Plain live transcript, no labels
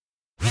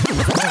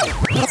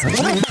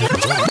Another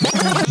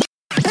digital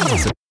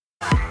citizen.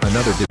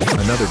 Another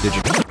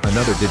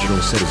digital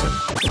citizen.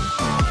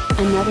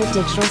 Another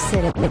digital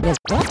citizen.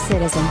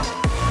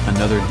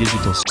 Another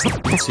digital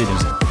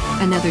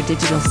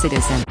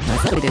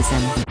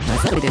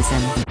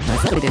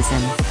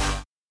citizen.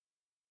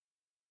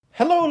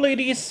 Hello,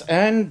 ladies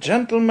and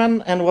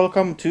gentlemen, and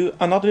welcome to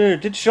another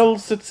Digital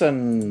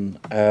Citizen.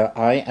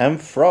 I am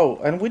Fro,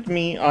 and with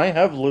me I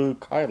have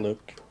Luke. Hi,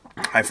 Luke.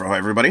 Hi, Fro. Hi,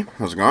 everybody.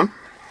 How's it going?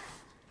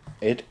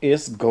 It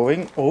is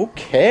going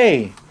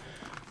okay.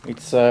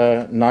 It's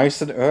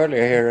nice and early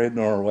here in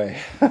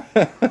Norway.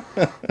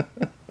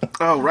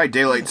 Oh, right.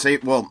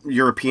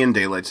 European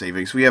daylight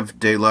savings. We have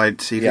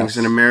daylight savings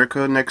in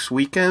America next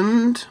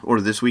weekend,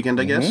 or this weekend,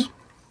 I guess.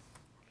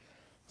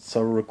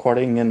 So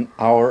recording an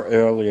hour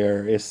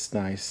earlier is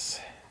nice.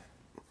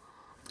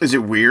 Is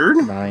it weird?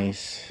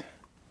 Nice.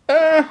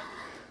 It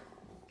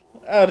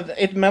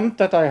meant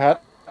that I had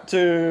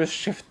to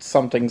shift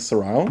some things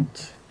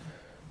around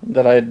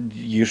that I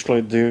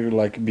usually do,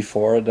 like,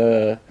 before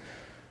the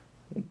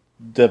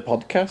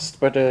podcast,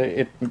 but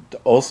it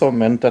also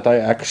meant that I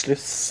actually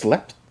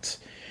slept.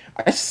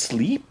 I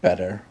sleep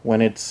better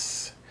when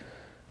it's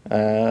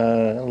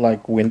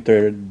like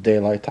winter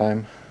daylight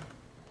time.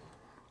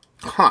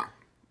 Huh.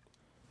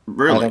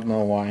 Really? I don't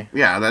know why.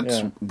 Yeah,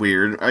 that's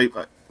weird. I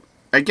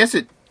guess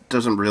it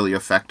doesn't really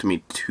affect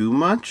me too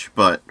much,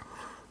 but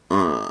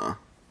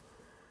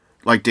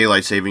like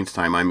daylight savings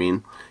time, I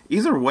mean.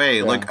 Either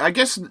way, like, I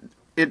guess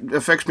it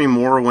affects me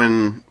more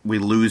when we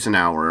lose an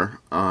hour.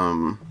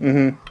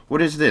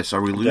 What is this? Are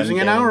we losing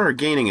an hour or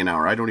gaining an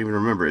hour? I don't even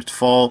remember. It's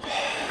fall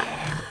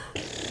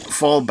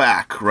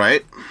back,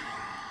 right?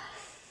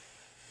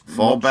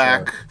 Fall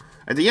back.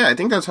 Sure. I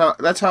think that's how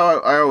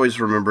I always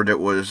remembered it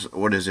was.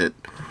 What is it?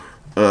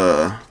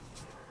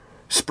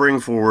 Spring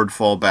forward,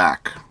 fall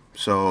back.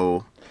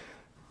 So,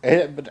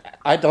 But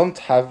I don't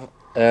have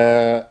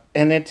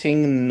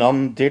anything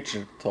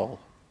non-digital.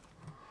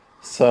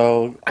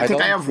 So I think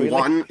I have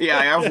one. Yeah,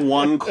 I have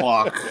one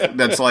clock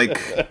that's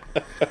like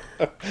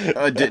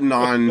that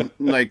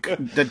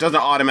doesn't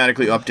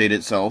automatically update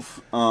itself.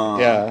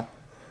 Yeah,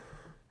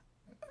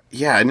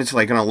 and it's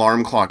like an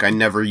alarm clock I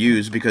never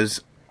use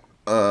because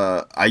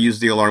I use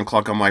the alarm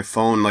clock on my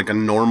phone like a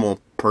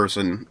normal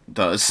person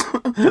does.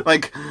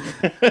 Like,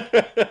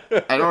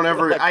 I don't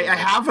ever. I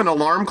have an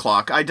alarm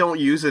clock. I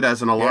don't use it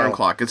as an alarm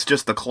clock. It's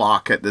just the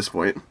clock at this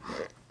point.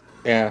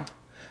 Yeah.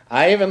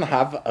 I even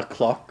have a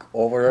clock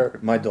over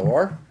my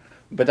door,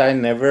 but I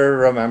never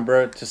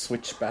remember to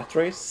switch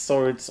batteries,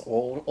 so it's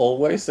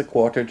always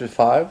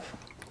 4:45.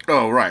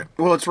 Oh, right.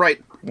 Well, it's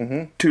right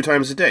 2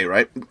 times a day,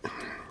 right?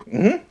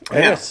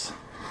 Yes.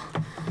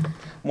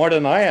 More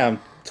than I am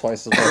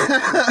twice a day.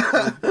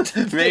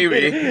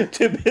 Maybe.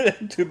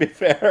 To be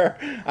fair,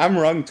 I'm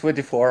wrong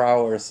 24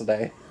 hours a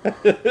day.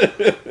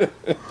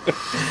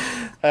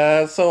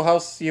 So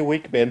how's your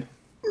week been?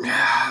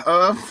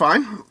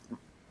 Fine.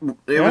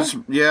 It was,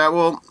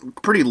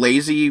 pretty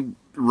lazy,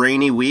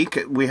 rainy week.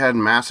 We had a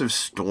massive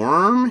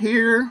storm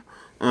here.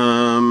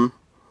 What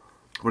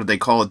did they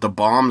call it? The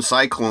bomb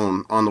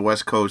cyclone on the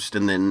west coast,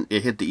 and then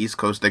it hit the east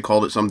coast. They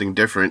called it something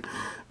different.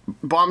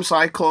 Bomb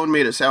cyclone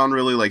made it sound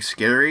really, like,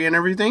 scary and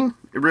everything.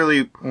 It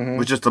really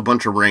was just a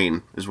bunch of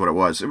rain, is what it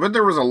was. But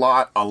there was a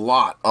lot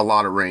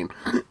of rain.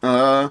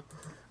 And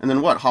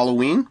then what?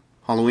 Halloween?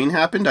 Halloween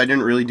happened. I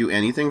didn't really do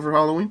anything for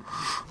Halloween.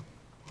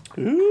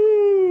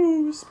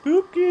 Ooh,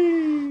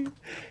 spooky.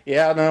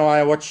 Yeah, no,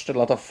 I watched a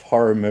lot of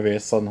horror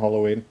movies on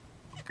Halloween.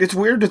 It's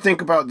weird to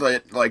think about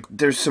that, like,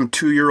 there's some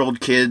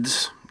 2-year-old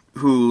kids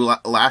who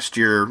last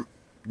year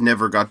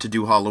never got to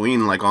do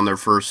Halloween, like, on their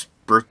first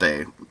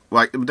birthday.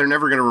 Like, they're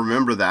never going to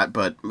remember that,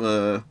 but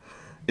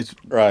it's,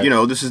 right.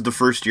 This is the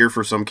first year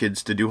for some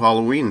kids to do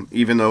Halloween,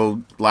 even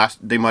though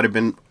they might have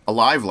been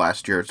alive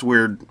last year. It's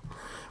weird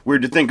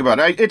to think about.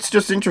 It's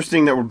just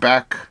interesting that we're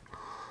back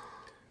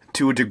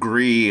to a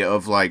degree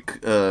of,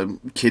 like,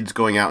 kids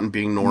going out and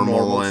being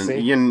normal.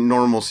 Normalcy. And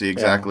normalcy,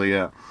 exactly.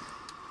 Yeah.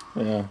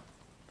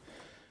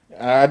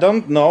 I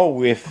don't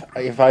know if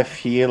I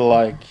feel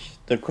like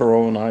the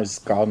corona is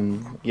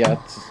gone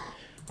yet.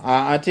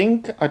 I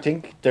think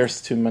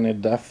there's too many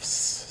deaths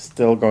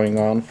still going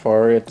on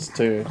for it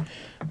to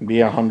be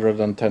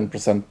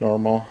 110%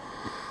 normal.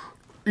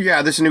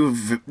 Yeah, this new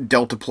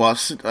Delta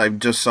Plus, I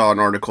just saw an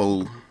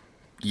article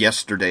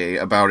yesterday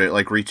about it,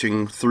 like,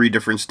 reaching 3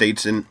 different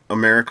states in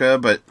America,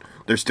 but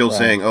they're still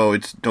saying, "Oh,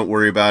 don't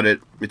worry about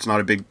it. It's not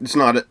a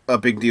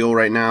big deal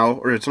right now,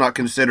 or it's not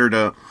considered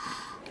a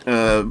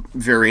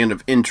variant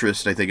of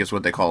interest." I think is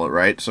what they call it,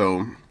 right?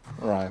 So,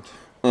 right.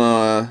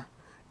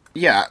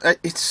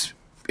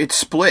 It's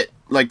split.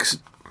 Like,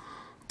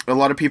 a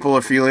lot of people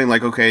are feeling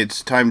like, okay,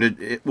 it's time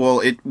to.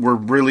 We're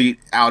really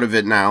out of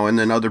it now, and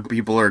then other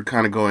people are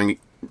kind of going,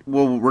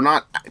 well, we're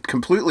not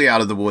completely out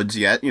of the woods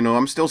yet.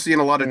 I'm still seeing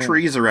a lot of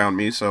trees around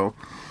me, so.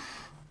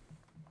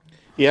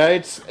 Yeah,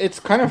 it's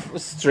kind of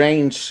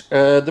strange.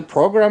 The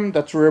program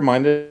that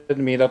reminded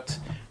me that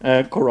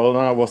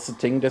Corona was a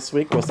thing this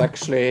week was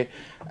actually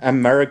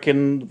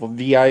American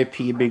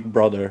VIP Big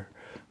Brother.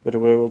 but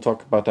we will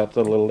talk about that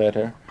a little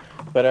later.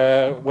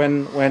 But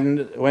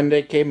when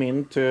they came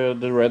into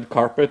the red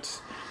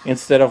carpet,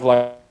 instead of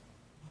like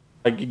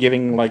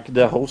giving like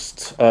the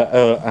host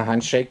a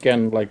handshake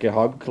and like a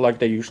hug like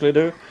they usually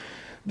do,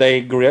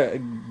 they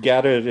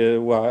gathered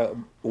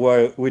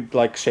with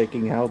like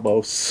shaking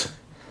elbows.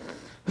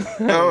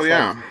 Oh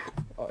yeah.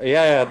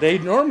 Yeah, they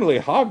normally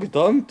hug,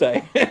 don't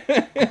they?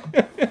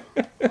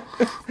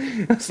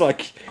 It's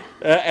like,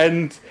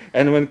 and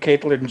when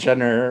Caitlyn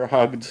Jenner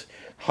hugged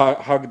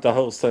the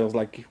host, I was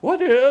like, what?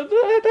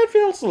 That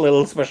feels a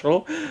little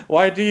special.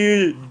 Why do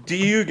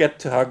you get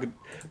to hug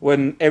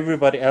when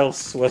everybody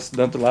else was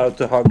not allowed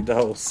to hug the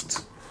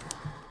host?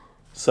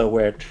 So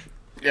weird.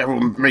 Yeah, well,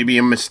 maybe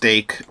a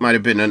mistake. Might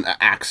have been an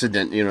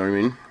accident. You know what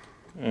I mean?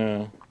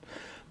 Yeah.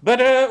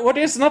 But what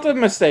is not a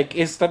mistake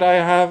is that I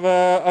have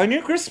a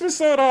new Christmas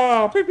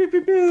soda. Pew, pew,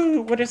 pew,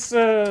 pew. What is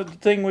the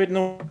thing with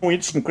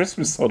Norwegian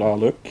Christmas soda?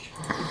 Look.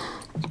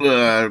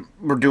 We're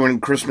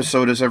doing Christmas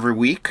sodas every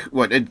week.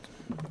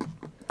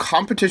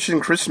 Competition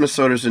Christmas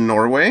sodas in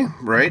Norway,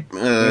 right?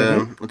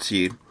 Let's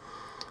see.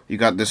 You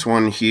got this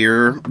one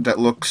here that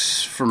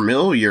looks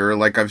familiar,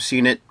 like I've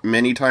seen it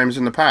many times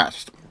in the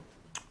past.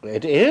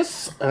 It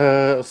is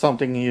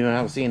something you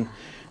have seen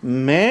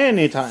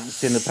many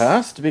times in the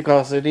past,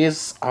 because it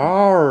is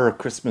our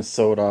Christmas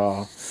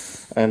soda.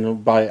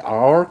 And by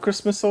our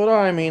Christmas soda,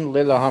 I mean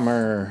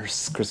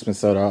Lillehammer's Christmas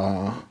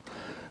soda.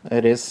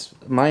 It is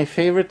my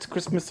favorite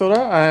Christmas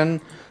soda,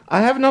 and I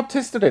have not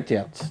tasted it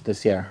yet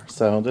this year,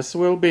 so this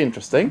will be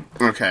interesting.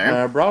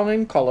 Okay. Brown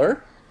in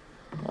color.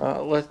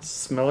 Let's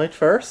smell it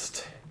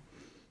first.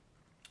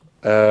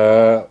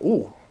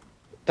 Ooh,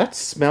 that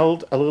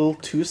smelled a little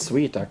too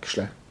sweet,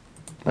 actually.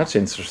 That's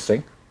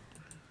interesting.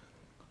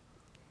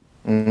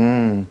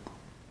 Ooh,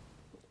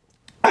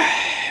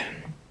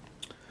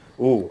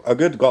 a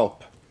good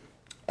gulp.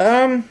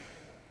 I'm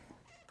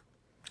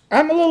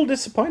a little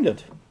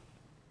disappointed.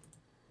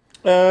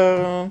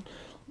 It's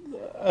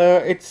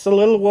a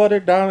little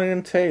watered down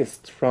in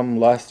taste from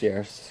last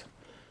year's.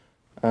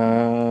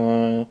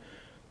 A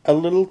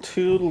little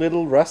too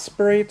little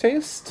raspberry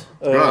taste.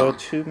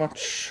 Too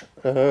much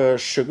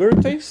sugar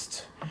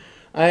taste.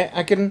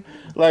 I can,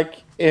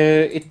 like,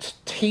 it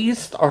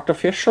tastes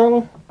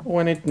artificial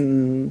when it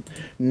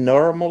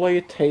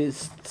normally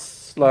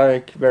tastes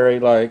like very,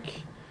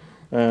 like,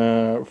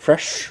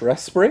 fresh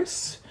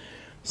raspberries.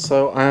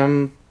 So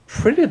I'm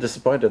pretty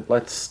disappointed.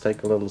 Let's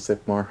take a little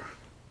sip more.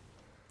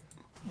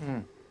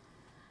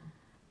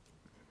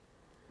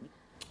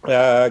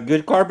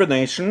 Good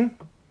carbonation.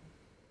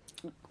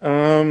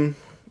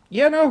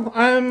 Yeah, no,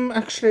 I'm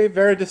actually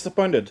very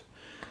disappointed.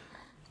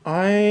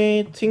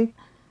 I think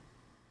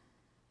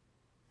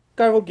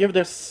I will give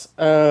this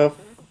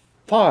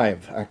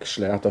 5,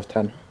 actually, out of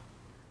 10.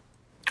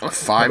 A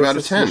 5 out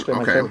of 10.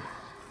 Okay.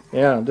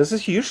 Yeah, this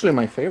is usually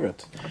my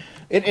favorite.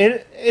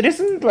 It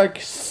isn't like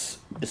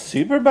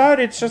super bad.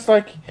 It's just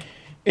like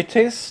it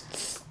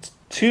tastes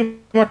too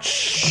much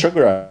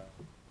sugar.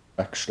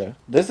 Actually,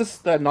 this is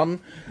the non.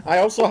 I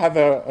also have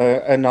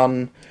a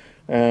non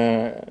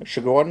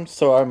sugar one,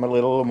 so I'm a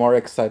little more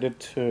excited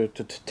to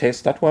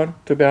taste that one.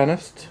 To be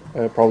honest,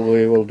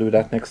 probably will do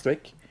that next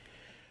week.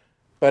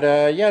 But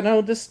yeah,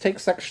 no, this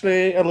takes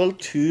actually a little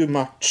too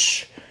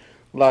much.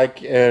 Like,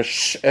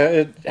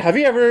 have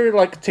you ever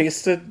like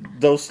tasted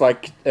those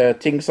like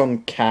things on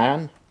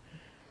can,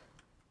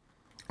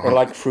 or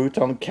like fruit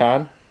on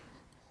can?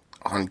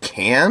 On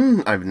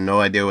can? I have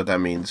no idea what that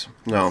means.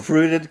 No.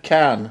 Fruited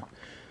can.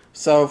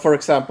 So, for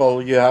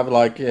example, you have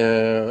like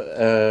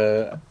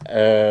in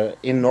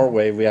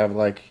Norway we have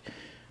like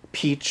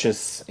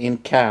peaches in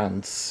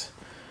cans,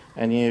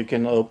 and you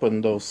can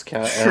open those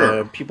cans.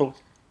 Sure. People,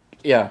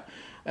 yeah.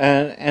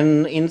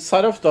 And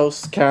inside of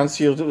those cans,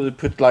 you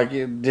put like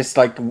this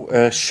like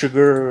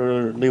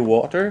sugary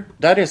water.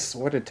 That is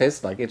what it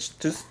tastes like. It's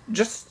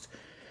just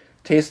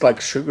tastes like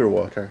sugar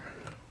water.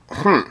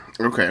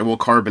 Okay, well,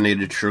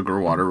 carbonated sugar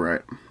water,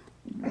 right?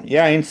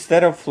 Yeah,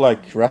 instead of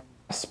like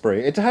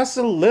raspberry, it has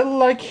a little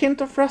like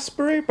hint of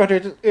raspberry, but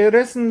it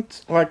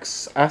isn't like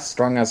as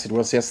strong as it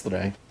was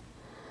yesterday.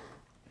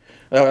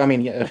 I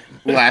mean, yeah.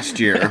 Last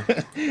year.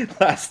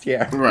 Last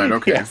year. Right.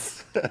 Okay.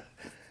 Yes.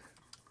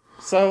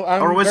 So,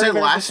 or was very, it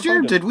very last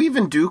year? Did we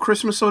even do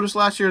Christmas sodas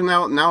last year?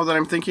 Now that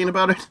I'm thinking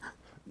about it,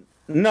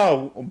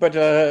 no. But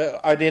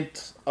I did,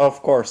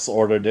 of course,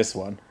 order this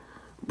one.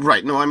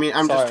 Right. No, I mean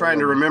I'm just trying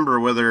to remember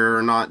whether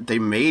or not they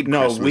made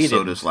Christmas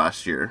sodas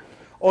last year.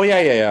 Oh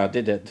yeah.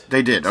 They did.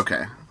 They did.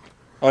 Okay.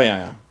 Oh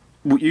yeah.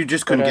 You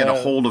just couldn't get a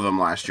hold of them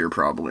last year,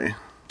 probably.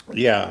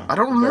 Yeah. I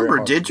don't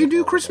remember. Did you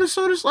do Christmas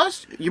sodas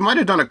last year? You might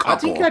have done a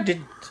couple. I think I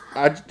did.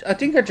 I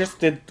think I just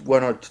did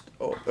one or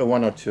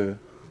two.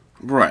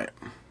 Right.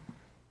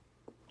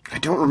 I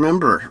don't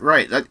remember.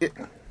 Right.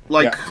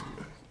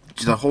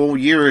 The whole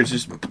year is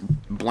just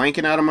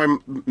blanking out of my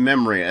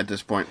memory at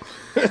this point.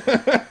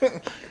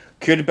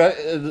 Could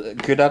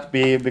that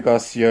be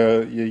because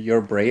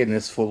your brain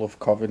is full of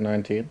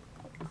COVID-19?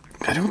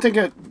 I don't think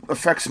it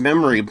affects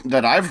memory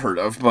that I've heard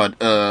of, but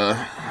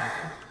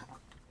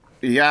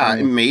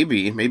yeah,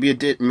 maybe it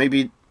did.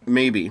 Maybe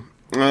Maybe.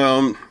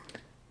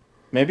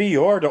 Maybe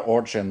you're the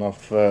origin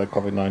of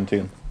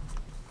COVID-19.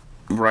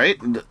 Right?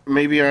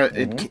 Maybe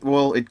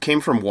it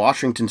came from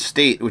Washington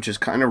State, which is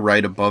kind of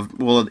right above.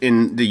 Well,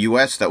 in the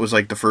U.S., that was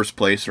like the first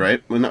place,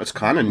 right? Well, that was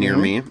kind of near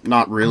me.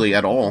 Not really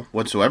at all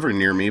whatsoever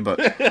near me, but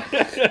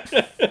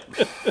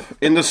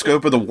in the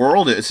scope of the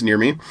world, it's near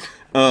me.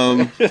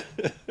 But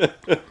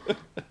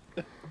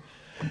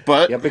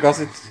Yeah,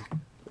 because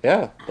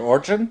the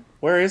origin.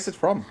 Where is it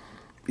from?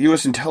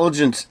 U.S.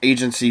 intelligence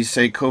agencies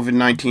say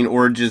COVID-19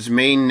 origins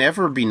may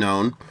never be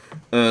known.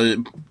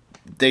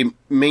 They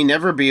may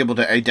never be able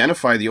to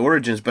identify the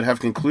origins, but have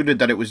concluded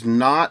that it was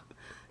not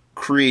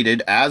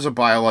created as a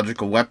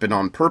biological weapon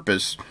on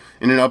purpose.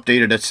 In an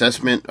updated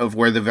assessment of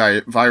where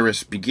the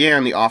virus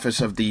began, the Office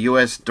of the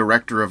U.S.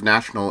 Director of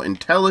National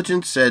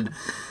Intelligence said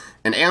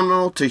an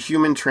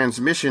animal-to-human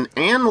transmission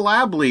and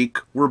lab leak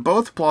were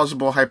both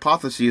plausible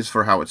hypotheses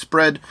for how it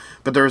spread,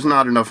 but there is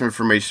not enough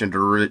information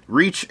to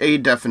reach a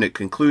definite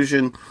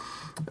conclusion.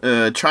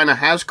 China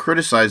has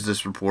criticized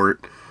this report.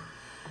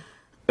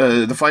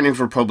 The findings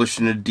were published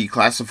in a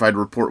declassified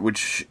report,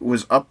 which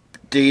was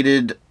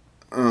updated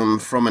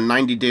from a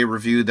 90-day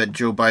review that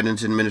Joe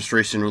Biden's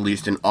administration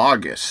released in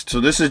August. So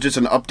this is just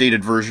an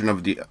updated version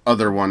of the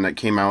other one that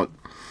came out.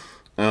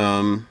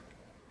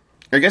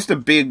 I guess the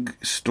big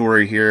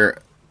story here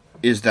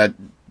is that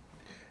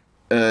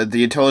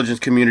the intelligence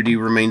community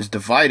remains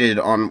divided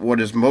on what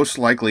is most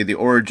likely the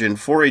origin.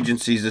 4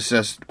 agencies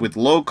assessed with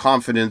low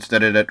confidence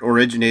that it had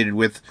originated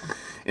with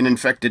an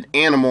infected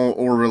animal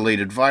or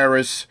related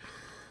virus.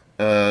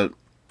 But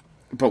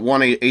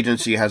one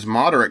agency has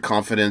moderate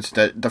confidence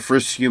that the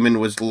first human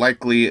was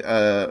likely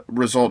a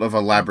result of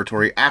a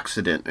laboratory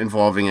accident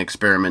involving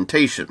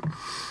experimentation.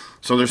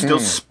 So they're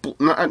still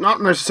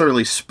not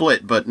necessarily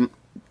split, but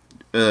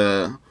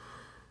they're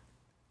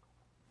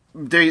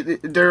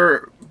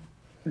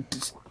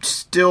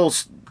still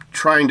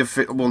trying to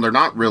well, they're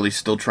not really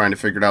still trying to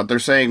figure it out. They're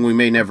saying we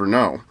may never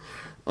know,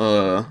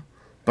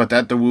 but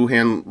that the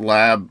Wuhan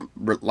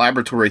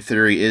laboratory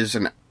theory is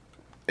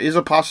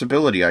a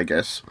possibility, I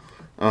guess.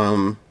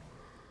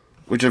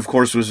 Which of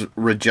course was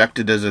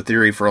rejected as a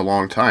theory for a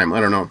long time.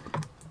 I don't know.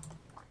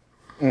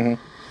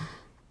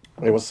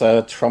 It was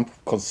a Trump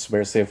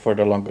conspiracy for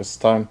the longest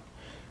time.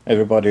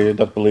 Everybody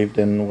that believed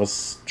in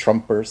was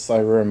Trumpers. I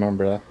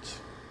remember that.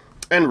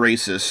 And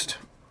racist.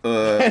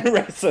 And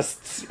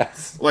racists,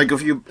 yes. Like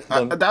if you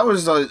that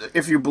was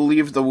if you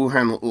believed the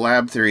Wuhan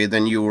lab theory,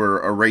 then you were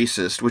a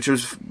racist, which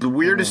was the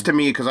weirdest to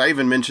me because I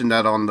even mentioned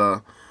that on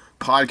the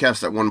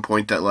podcast at one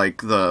point that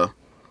like the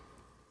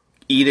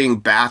eating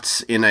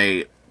bats in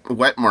a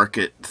wet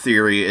market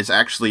theory is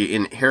actually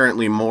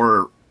inherently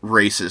more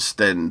racist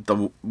than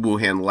the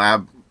Wuhan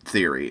lab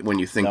theory when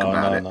you think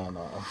about it.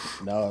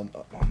 No.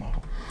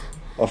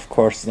 Of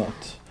course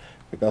not.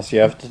 Because you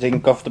have to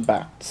think of the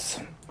bats.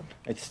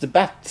 It's the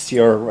bats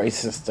you're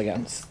racist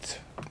against.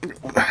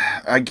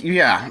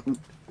 Yeah.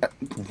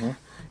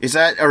 Is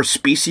that or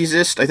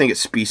speciesist? I think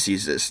it's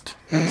speciesist.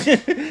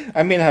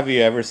 I mean, have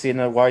you ever seen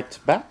a white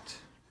bat?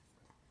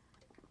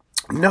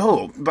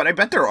 No, but I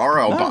bet there are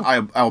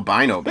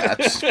albino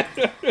bats.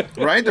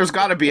 Right? There's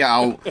got to be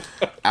albino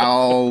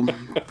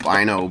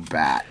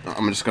bat.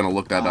 I'm just going to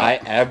look that up. I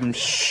am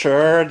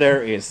sure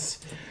there is.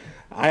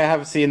 I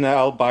have seen the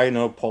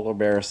albino polar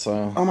bear,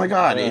 so... Oh my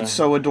god, it's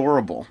so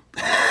adorable.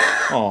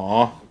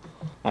 Aw,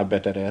 I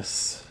bet it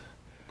is.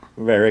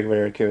 Very,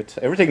 very cute.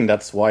 Everything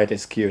that's white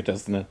is cute,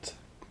 isn't it?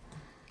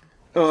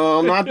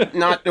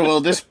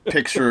 Well, this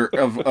picture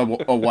of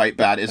a white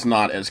bat is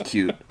not as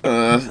cute.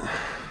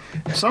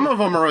 Some of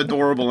them are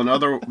adorable, and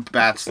other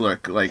bats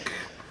look like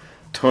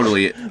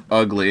totally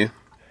ugly.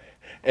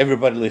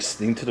 Everybody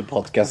listening to the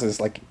podcast is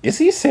like, is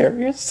he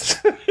serious?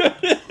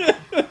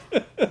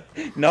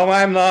 No,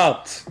 I'm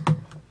not.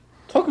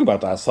 Talking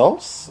about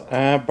assholes,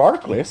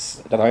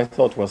 Barclays, that I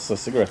thought was a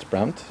cigarette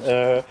brand,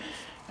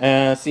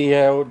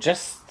 CEO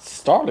Jess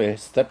Staley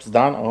steps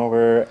down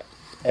over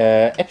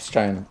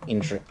Epstein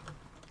injury.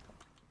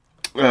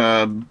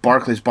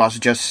 Barclays boss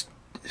Jess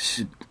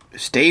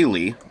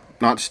Staley.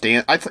 Not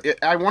Stan.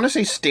 I want to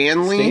say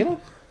Stanley.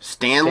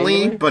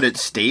 Stanley, but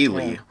it's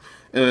Staley.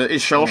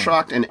 Is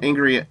shell-shocked and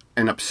angry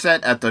and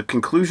upset at the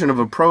conclusion of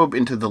a probe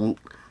into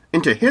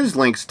his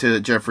links to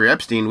Jeffrey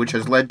Epstein, which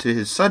has led to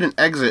his sudden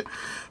exit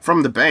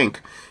from the bank.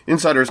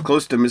 Insiders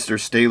close to Mr.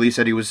 Staley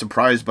said he was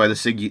surprised by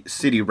the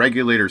city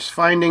regulators'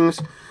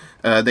 findings.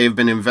 They have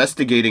been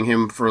investigating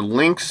him for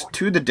links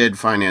to the dead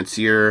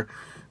financier.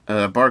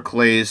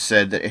 Barclays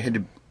said that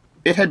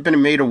it had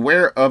been made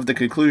aware of the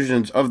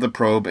conclusions of the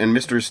probe and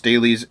Mr.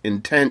 Staley's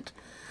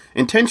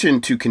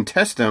intention to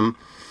contest them.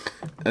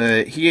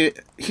 He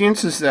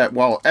insists that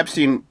while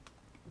Epstein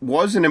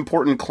was an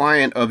important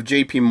client of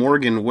J.P.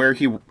 Morgan, where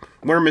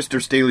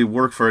Mr. Staley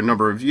worked for a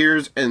number of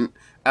years, and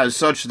as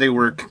such they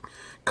were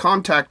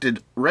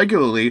contacted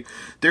regularly,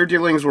 their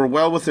dealings were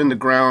well within the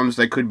grounds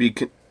that could be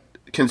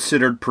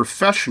considered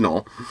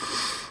professional.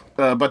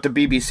 But the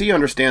BBC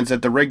understands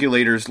that the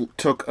regulators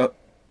took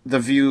the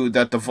view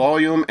that the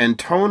volume and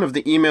tone of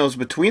the emails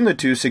between the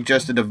two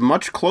suggested a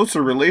much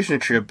closer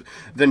relationship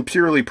than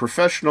purely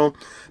professional,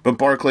 but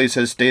Barclays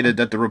has stated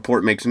that the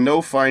report makes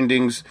no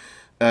findings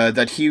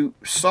that he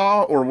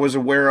saw or was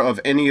aware of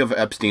any of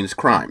Epstein's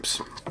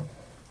crimes.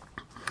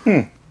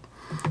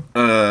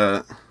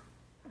 I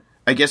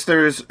guess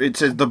it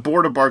says the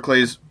board of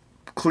Barclays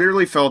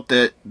clearly felt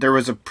that there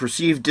was a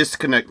perceived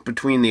disconnect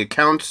between the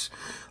accounts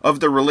of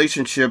the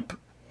relationship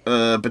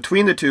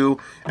between the two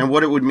and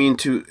what it would mean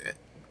to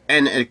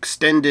an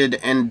extended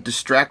and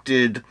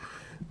distracted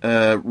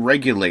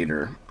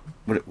regulator.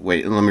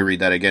 Wait, let me read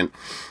that again.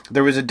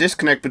 There was a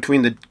disconnect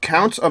between the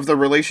counts of the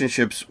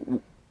relationships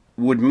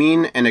would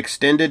mean an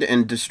extended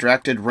and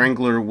distracted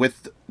wrangle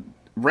with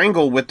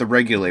the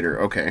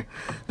regulator. Okay,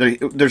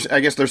 there's. I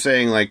guess they're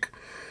saying like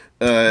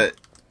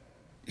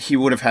he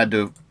would have had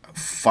to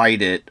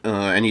fight it,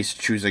 and he's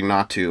choosing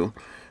not to.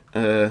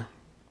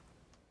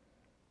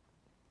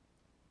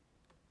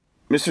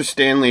 Mr.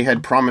 Stanley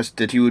had promised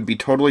that he would be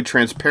totally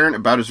transparent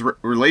about his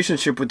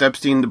relationship with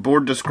Epstein. The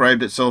board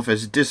described itself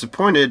as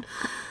disappointed,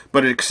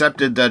 but it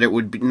accepted that it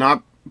would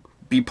not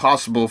be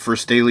possible for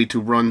Staley to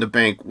run the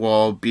bank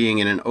while being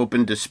in an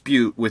open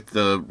dispute with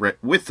the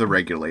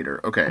regulator.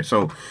 Okay,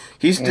 so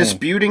he's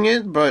disputing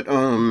it, but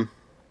I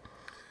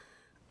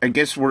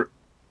guess we're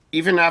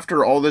even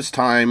after all this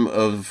time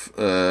of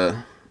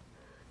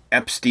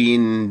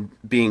Epstein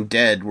being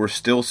dead, we're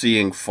still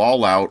seeing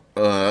fallout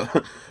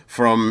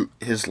from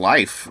his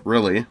life,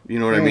 really. You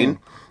know what I mean?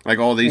 Like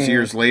all these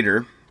years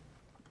later.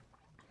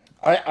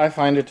 I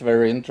find it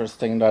very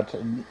interesting that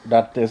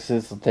this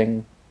is a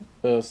thing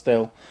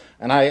still.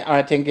 And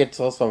I think it's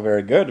also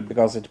very good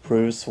because it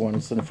proves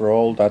once and for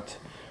all that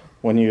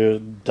when you're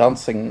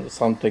dancing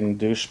something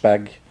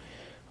douchebag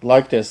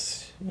like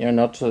this, you're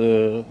not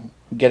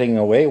getting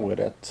away with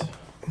it.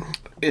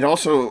 It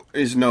also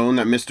is known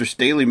that Mr.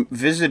 Staley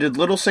visited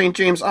Little St.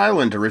 James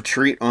Island, a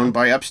retreat owned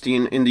by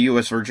Epstein in the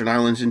U.S. Virgin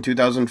Islands in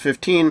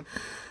 2015,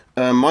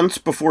 months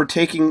before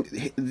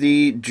taking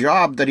the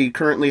job that he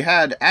currently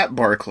had at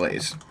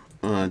Barclays.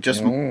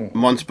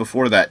 Months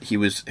before that, he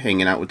was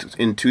hanging out with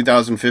in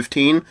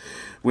 2015,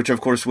 which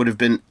of course would have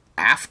been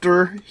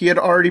after he had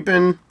already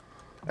been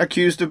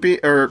accused of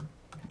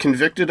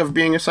convicted of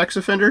being a sex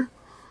offender.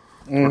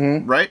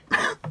 Mm-hmm. Right?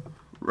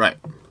 Right.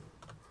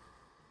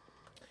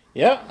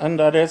 Yeah, and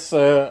that is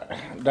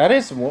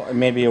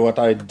maybe what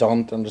I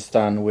don't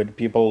understand with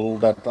people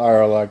that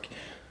are like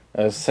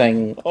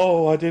saying,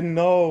 "Oh, I didn't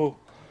know."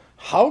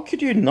 How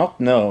could you not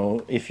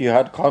know if you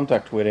had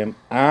contact with him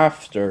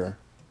after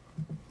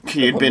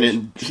he had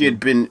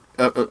been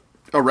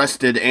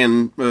arrested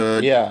and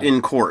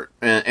in court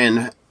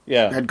and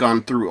had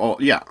gone through all?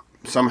 Yeah,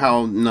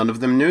 somehow none of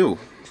them knew.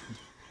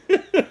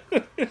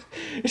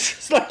 It's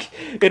just like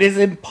it is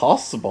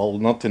impossible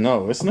not to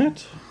know, isn't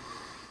it?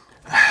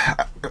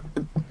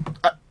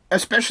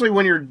 Especially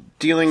when you're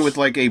dealing with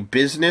like a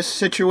business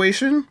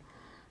situation.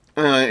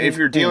 If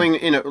you're dealing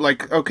in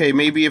okay,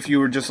 maybe if you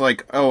were just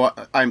like, oh,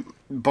 I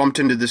bumped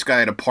into this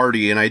guy at a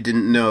party and I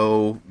didn't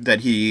know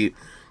that he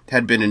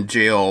had been in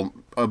jail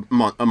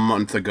a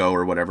month ago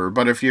or whatever.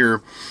 But if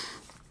you're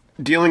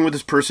dealing with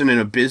this person in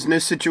a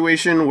business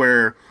situation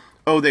where,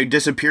 oh, they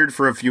disappeared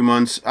for a few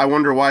months, I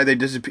wonder why they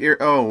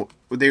disappeared.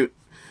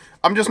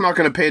 I'm just not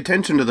going to pay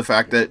attention to the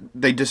fact that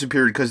they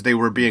disappeared because they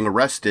were being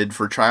arrested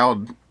for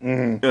child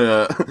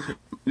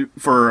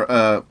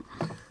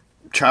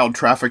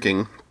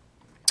trafficking.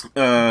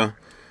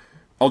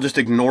 I'll just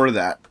ignore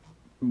that,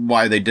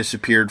 why they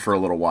disappeared for a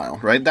little while,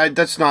 right?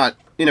 That's not,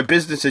 in a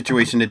business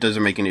situation, it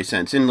doesn't make any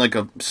sense. In like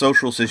a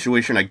social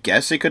situation, I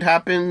guess it could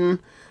happen,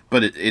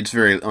 but it's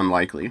very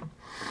unlikely.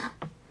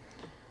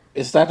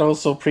 Is that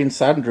also Prince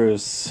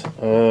Andrew's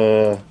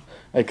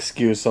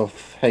excuse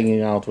of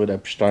hanging out with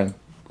Epstein?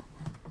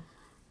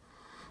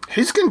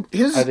 His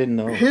I didn't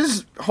know.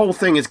 His whole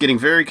thing is getting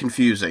very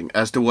confusing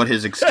as to what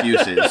his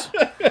excuse is.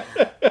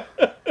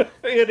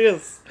 It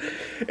is.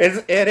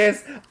 It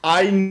is.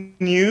 I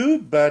knew,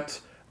 but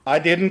I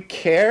didn't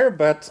care,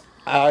 but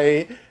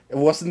I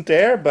wasn't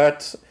there,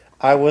 but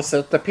I was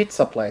at the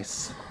pizza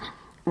place.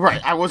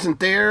 Right, I wasn't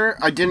there,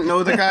 I didn't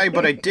know the guy,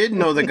 but I did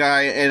know the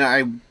guy, and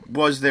I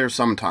was there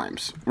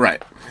sometimes.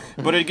 Right.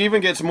 But it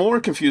even gets more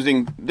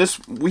confusing this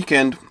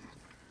weekend.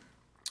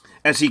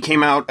 As he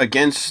came out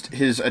against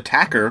his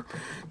attacker,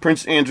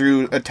 Prince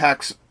Andrew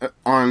attacks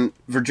on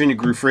Virginia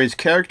Giuffre's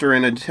character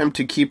in an attempt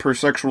to keep her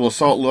sexual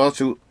assault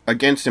lawsuit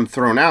against him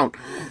thrown out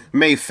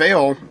may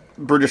fail,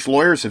 British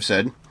lawyers have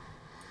said.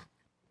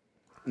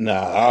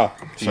 Nah,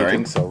 do you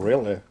think so,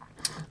 really?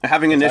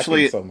 Having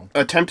initially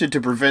attempted to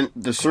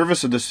prevent the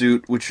service of the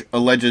suit, which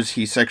alleges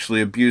he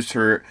sexually abused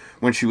her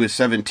when she was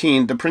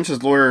 17, the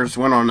prince's lawyers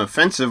went on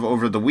offensive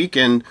over the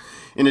weekend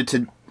in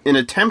an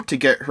attempt to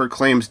get her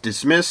claims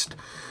dismissed.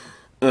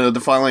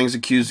 The filings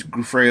accused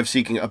Giuffre of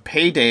seeking a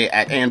payday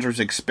at Andrew's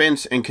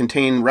expense and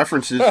contain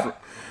references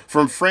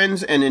from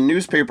friends and in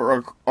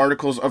newspaper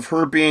articles of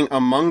her being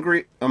a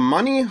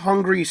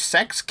money-hungry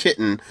sex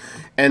kitten,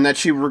 and that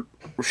she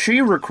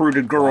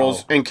recruited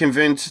girls and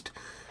convinced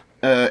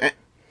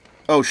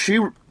Oh, she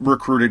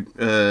recruited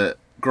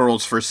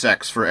girls for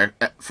sex for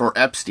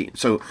Epstein.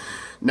 So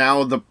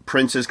now the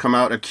prince has come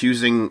out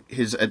accusing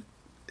his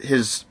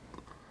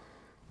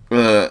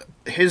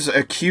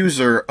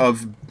accuser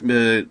of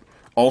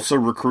also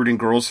recruiting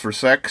girls for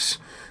sex,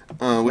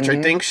 which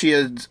I think she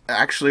has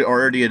actually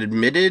already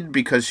admitted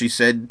because she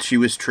said she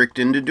was tricked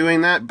into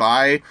doing that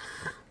by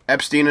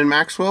Epstein and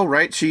Maxwell,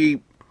 right?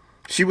 She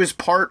was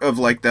part of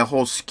like the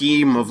whole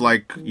scheme of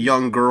like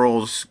young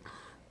girls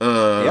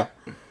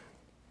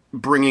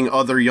bringing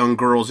other young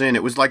girls in.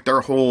 It was like their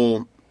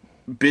whole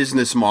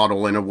business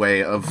model in a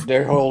way of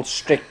their whole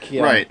shtick.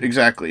 Yeah. Right,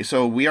 exactly.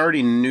 So we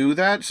already knew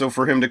that. So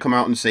for him to come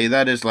out and say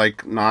that is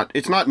like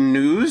it's not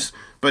news,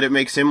 but it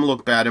makes him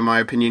look bad in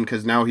my opinion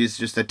because now he's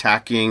just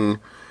attacking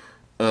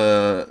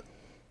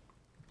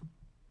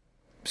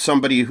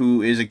somebody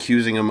who is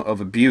accusing him of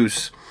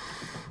abuse.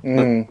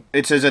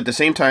 It says at the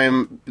same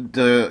time,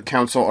 the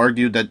council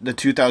argued that the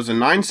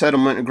 2009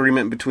 settlement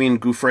agreement between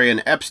Giuffre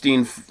and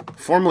Epstein,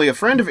 formerly a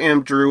friend of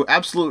Andrew,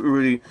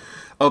 absolutely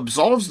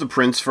absolves the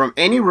prince from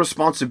any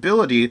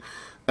responsibility.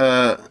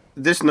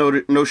 This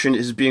notion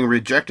is being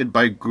rejected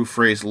by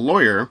Giuffre's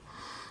lawyer.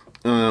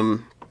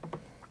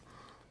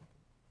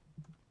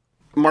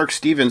 Mark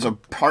Stevens, a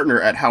partner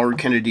at Howard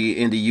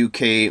Kennedy and the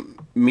UK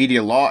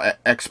media law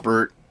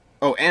expert,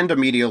 and a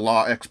media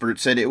law expert,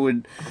 said it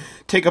would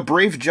take a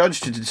brave judge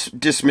to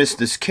dismiss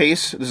this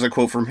case. This is a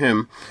quote from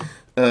him.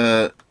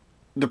 The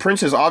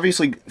prince is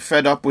obviously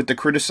fed up with the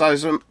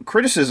criticism,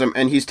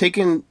 and he's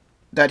taken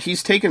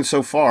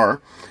so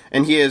far,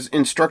 and he has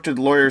instructed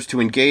lawyers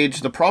to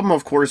engage. The problem,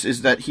 of course,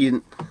 is that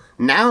he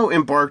now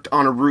embarked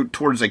on a route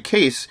towards a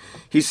case.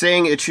 He's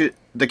saying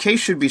the case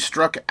should be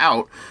struck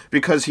out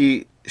because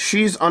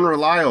she's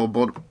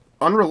unreliable,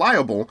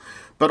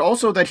 but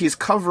also that he's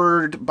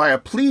covered by a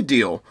plea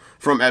deal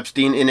from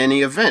Epstein in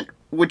any event,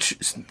 which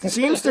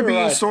seems to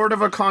be sort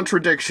of a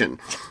contradiction.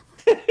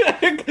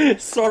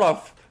 Sort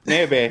of,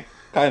 maybe,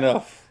 kind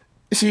of.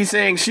 She's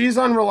saying she's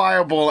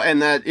unreliable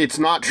and that it's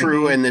not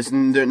true and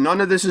none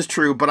of this is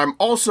true, but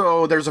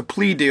there's a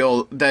plea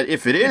deal that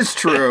if it is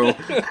true,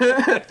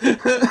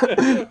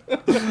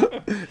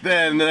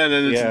 then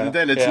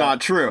it's not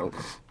true.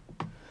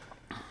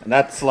 And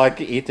that's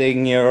like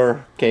eating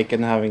your cake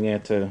and having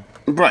it too.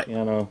 Right.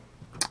 You know.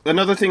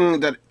 Another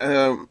thing that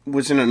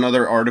was in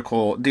another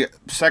article, the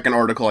second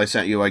article I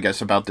sent you, I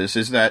guess, about this,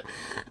 is that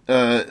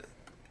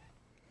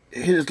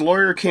his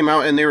lawyer came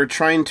out and they were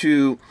trying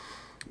to...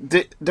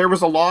 There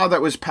was a law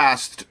that was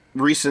passed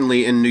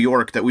recently in New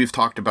York that we've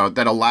talked about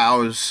that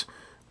allows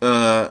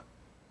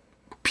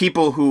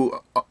people who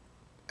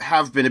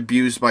have been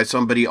abused by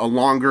somebody a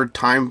longer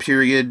time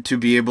period to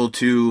be able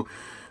to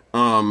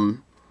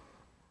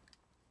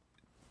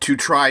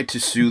try to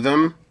sue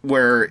them,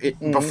 where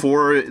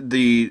before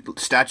the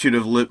statute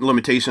of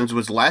limitations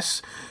was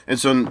less. And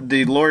so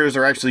the lawyers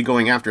are actually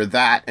going after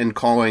that and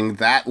calling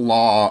that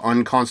law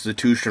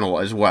unconstitutional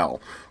as well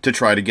to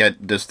try to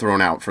get this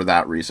thrown out for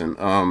that reason.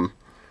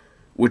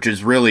 Which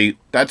is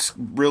that's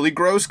really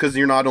gross because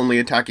you're not only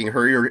attacking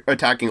her, you're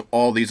attacking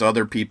all these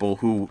other people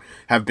who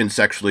have been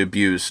sexually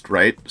abused,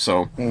 right?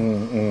 So...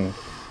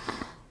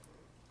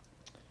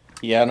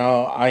 Yeah,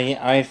 no,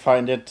 I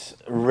find it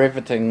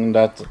riveting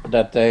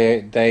that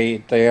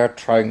they are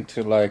trying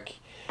to like,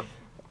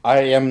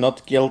 I am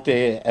not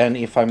guilty, and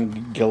if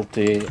I'm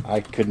guilty, I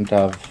couldn't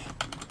have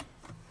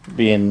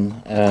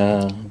been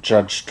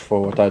judged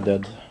for what I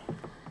did.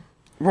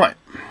 Right.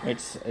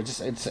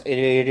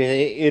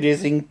 It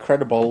is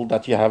incredible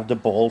that you have the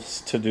balls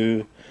to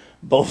do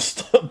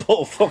both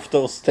of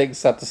those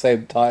things at the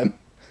same time.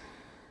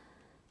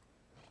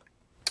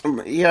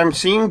 Yeah, I'm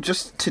seeing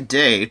just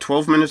today,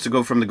 12 minutes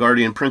ago from The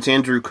Guardian, Prince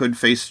Andrew could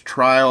face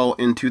trial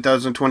in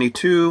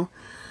 2022.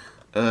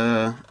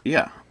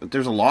 Yeah,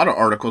 there's a lot of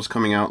articles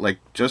coming out, like,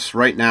 just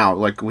right now,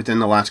 like, within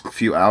the last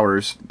few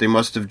hours. They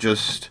must have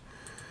just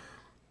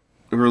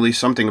released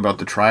something about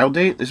the trial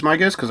date, is my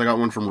guess, because I got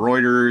one from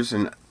Reuters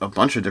and a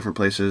bunch of different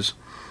places.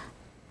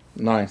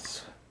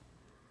 Nice.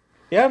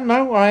 Yeah,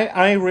 no,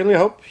 I really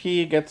hope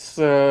he gets...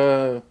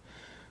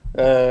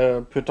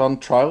 put on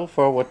trial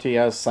for what he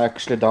has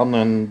actually done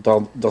and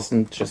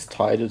doesn't just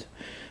hide it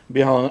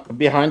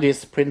behind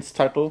his prince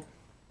title.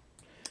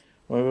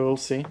 Well, we will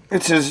see.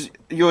 It says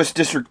U.S.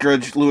 District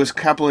Judge Lewis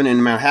Kaplan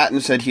in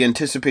Manhattan said he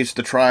anticipates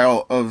the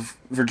trial of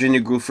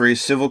Virginia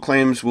Giuffre's civil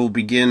claims will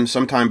begin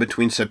sometime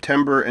between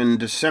September and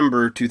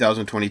December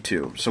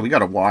 2022. So we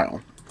got a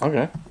while.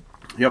 Okay.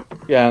 Yep.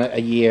 Yeah,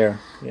 a year.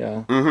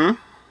 Yeah. Mm-hmm.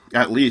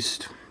 At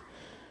least.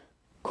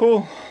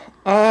 Cool.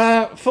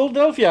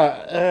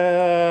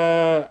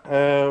 Philadelphia,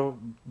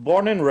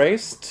 born and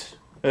raised,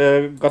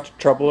 got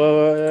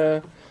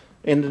trouble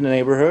in the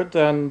neighborhood,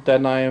 and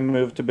then I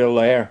moved to Bel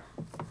Air.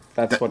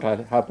 That's what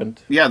had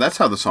happened. Yeah, that's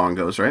how the song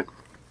goes, right?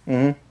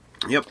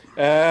 Mm-hmm. Yep.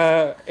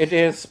 It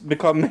is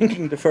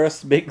becoming the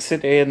first big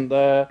city in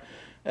the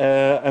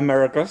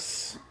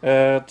Americas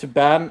to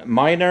ban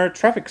minor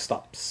traffic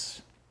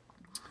stops.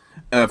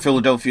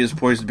 Philadelphia is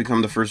poised to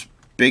become the first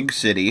big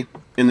city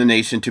in the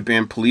nation to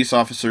ban police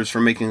officers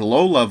from making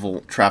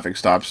low-level traffic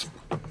stops.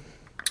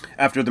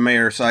 after the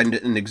mayor signed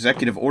an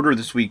executive order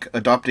this week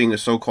adopting a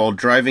so-called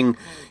driving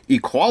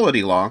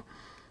equality law.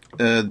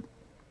 The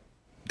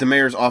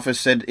mayor's office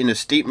said in a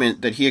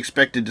statement that he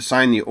expected to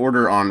sign the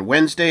order on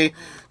Wednesday.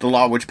 The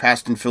law, which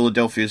passed in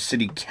Philadelphia's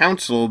city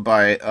council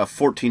by a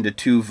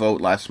 14-2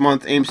 vote last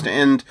month, aims to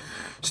end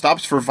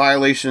stops for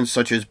violations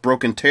such as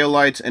broken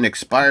taillights and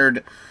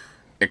expired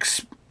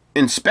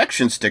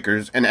inspection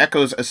stickers, and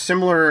echoes a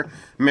similar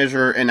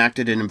measure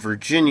enacted in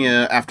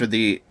Virginia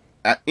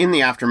in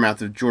the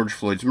aftermath of George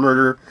Floyd's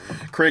murder.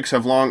 Critics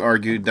have long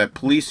argued that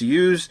police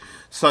use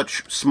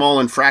such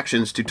small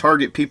infractions to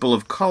target people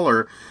of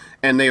color,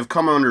 and they have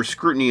come under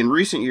scrutiny in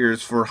recent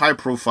years for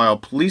high-profile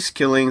police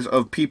killings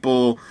of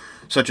people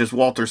such as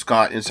Walter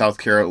Scott in South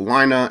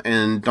Carolina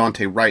and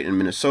Daunte Wright in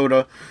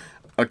Minnesota.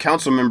 A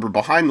council member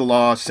behind the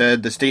law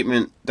said the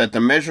statement that the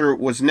measure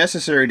was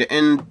necessary to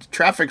end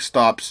traffic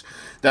stops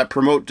that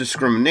promote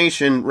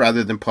discrimination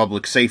rather than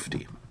public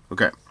safety.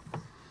 Okay.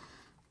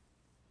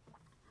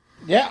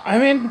 Yeah, I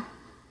mean,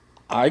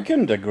 I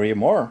couldn't agree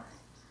more.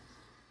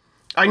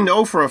 I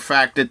know for a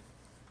fact that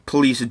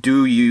police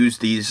do use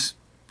these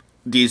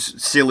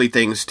silly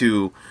things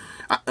to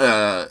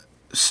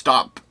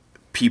stop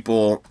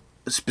people,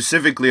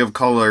 specifically of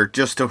color,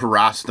 just to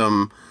harass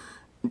them,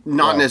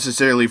 not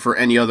necessarily for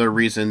any other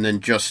reason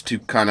than just to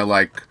kind of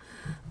like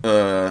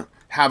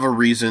have a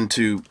reason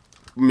to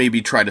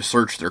maybe try to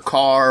search their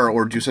car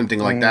or do something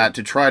like that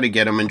to try to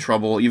get them in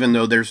trouble, even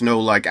though there's no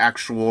like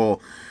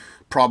actual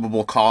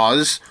probable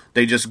cause.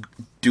 They just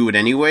do it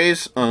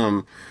anyways.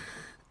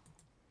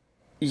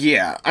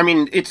 Yeah, I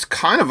mean, it's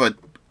kind of a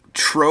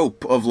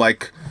trope of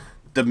like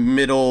the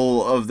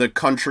middle of the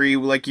country.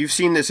 Like, you've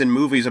seen this in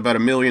movies about a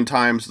million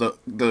times.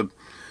 The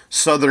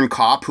Southern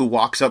cop who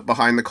walks up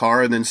behind the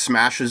car and then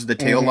smashes the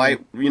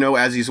taillight,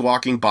 as he's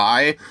walking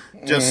by,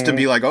 just to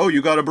be like, oh, you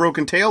got a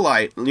broken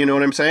taillight. You know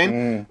what I'm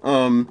saying?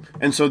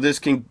 And so this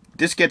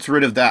gets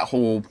rid of that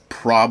whole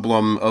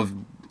problem of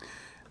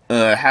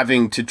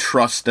having to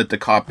trust that the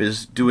cop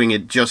is doing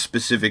it just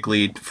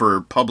specifically for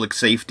public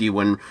safety,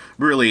 when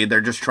really they're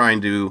just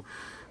trying to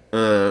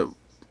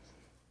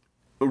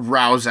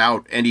rouse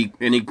out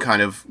any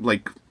kind of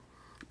like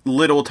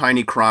little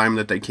tiny crime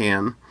that they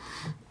can.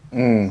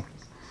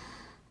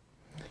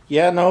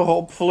 Yeah, no,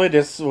 hopefully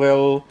this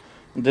will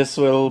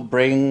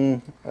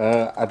bring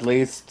at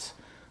least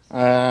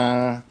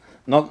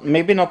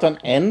maybe not an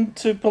end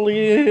to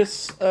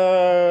police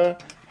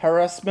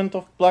harassment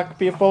of black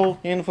people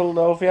in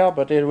Philadelphia,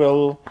 but it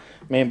will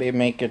maybe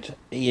make it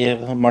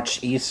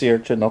much easier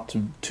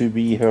to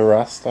be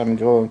harassed, I'm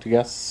going to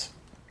guess.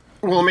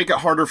 Well, make it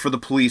harder for the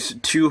police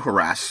to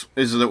harass,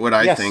 is what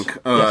I think.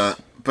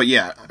 Yes. But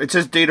yeah, it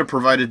says data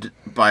provided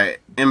by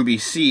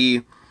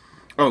NBC.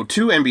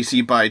 To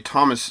NBC by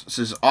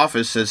Thomas's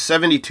office says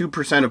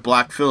 72% of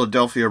black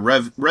Philadelphia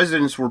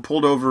residents were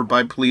pulled over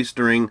by police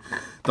during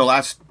the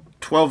last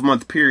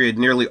 12-month period.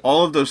 Nearly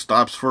all of those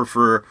stops were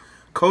for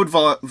code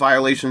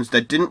violations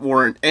that didn't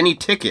warrant any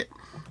ticket.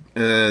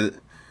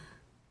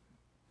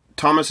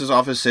 Thomas's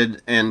office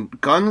said,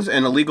 and guns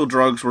and illegal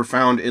drugs were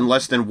found in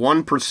less than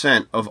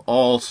 1% of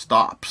all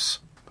stops.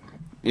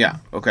 Yeah,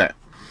 okay.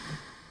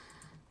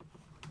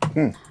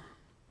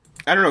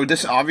 I don't know,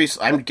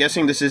 I'm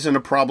guessing this isn't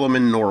a problem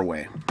in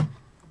Norway.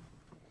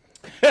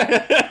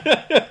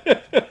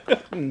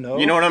 No.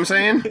 You know what I'm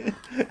saying?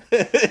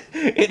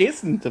 It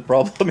isn't a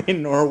problem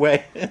in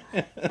Norway.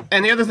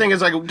 And the other thing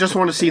is, I just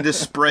want to see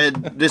this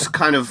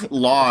kind of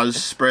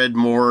laws spread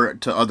more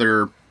to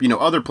other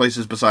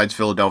places besides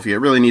Philadelphia. It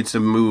really needs to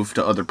move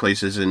to other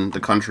places in the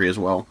country as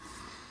well.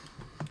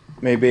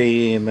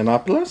 Maybe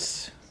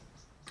Minneapolis?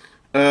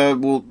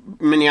 Well,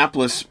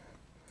 Minneapolis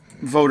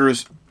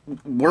voters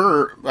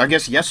were, I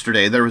guess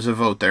yesterday there was a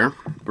vote there,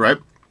 right?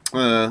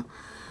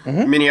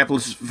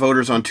 Minneapolis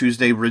voters on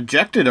Tuesday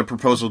rejected a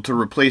proposal to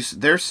replace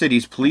their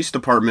city's police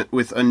department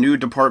with a new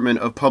Department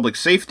of Public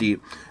Safety,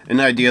 an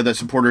idea that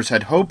supporters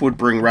had hoped would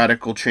bring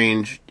radical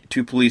change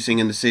to policing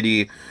in the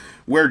city,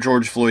 where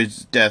George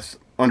Floyd's death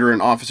under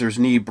an officer's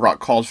knee brought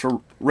calls for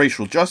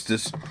racial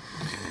justice.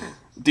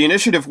 The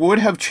initiative would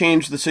have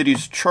changed the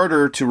city's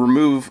charter to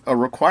remove a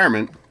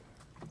requirement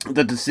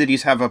that the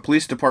cities have a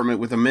police department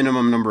with a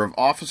minimum number of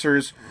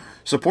officers.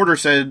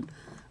 Supporters said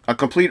a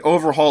complete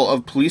overhaul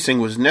of policing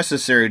was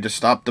necessary to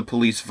stop the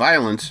police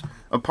violence.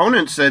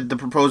 Opponents said the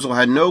proposal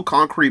had no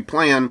concrete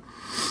plan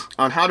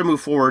on how to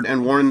move forward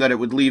and warned that it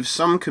would leave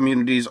some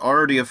communities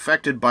already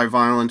affected by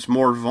violence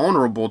more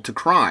vulnerable to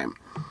crime.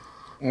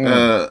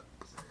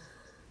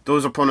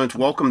 Those opponents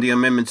welcomed the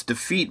amendment's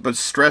defeat, but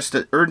stressed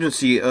the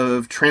urgency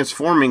of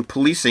transforming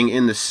policing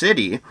in the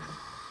city.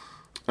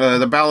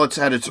 The ballots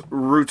had its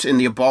roots in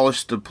the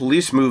Abolish the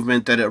Police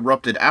movement that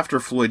erupted after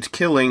Floyd's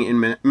killing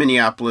in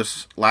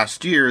Minneapolis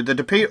last year. The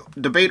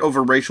debate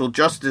over racial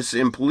justice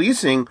in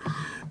policing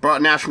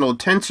brought national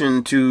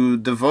attention to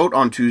the vote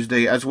on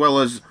Tuesday, as well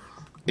as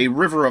a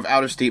river of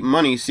out-of-state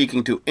money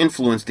seeking to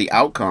influence the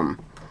outcome.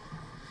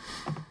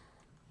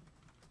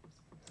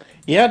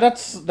 Yeah,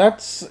 that's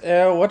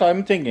what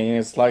I'm thinking.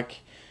 It's like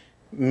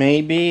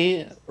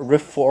maybe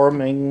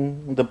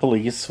reforming the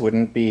police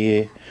wouldn't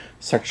be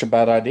such a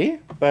bad idea,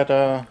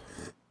 but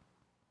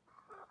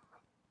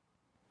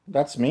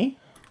that's me.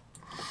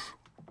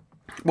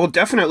 Well,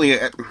 definitely.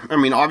 I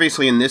mean,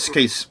 obviously, in this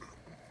case,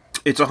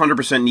 it's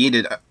 100%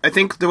 needed. I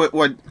think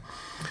what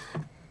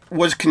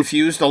was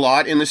confused a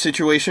lot in the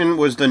situation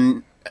was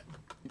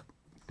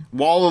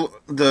while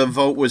the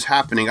vote was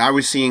happening, I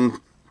was seeing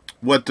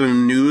what the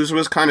news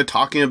was kind of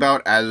talking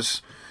about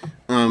as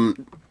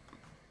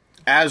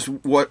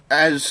what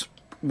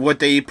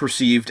they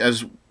perceived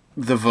as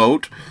the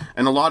vote,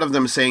 and a lot of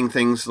them saying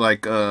things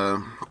like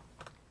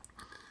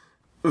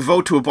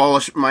vote to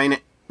abolish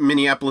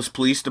Minneapolis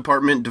Police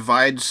Department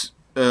divides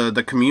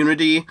the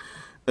community,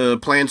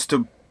 plans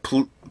to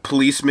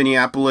police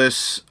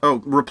Minneapolis,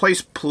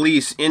 replace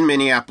police in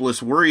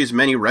Minneapolis worries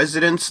many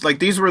residents. Like,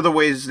 these were the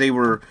ways they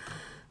were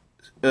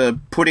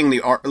putting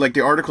the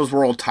articles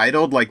were all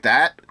titled like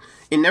that.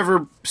 It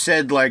never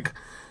said, like,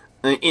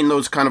 in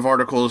those kind of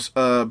articles,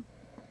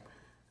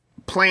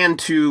 plan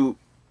to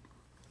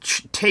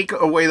take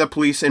away the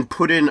police and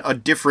put in a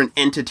different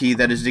entity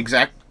that is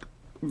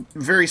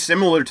very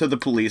similar to the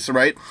police,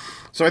 right?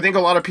 So I think a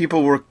lot of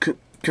people were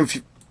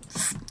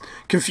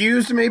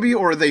confused, maybe,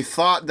 or they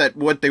thought that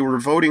what they were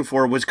voting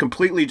for was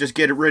completely just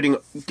getting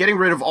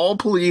rid of all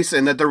police,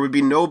 and that there would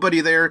be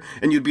nobody there,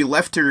 and you'd be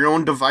left to your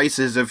own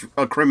devices if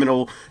a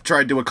criminal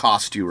tried to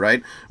accost you,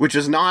 right? Which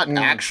is not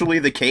actually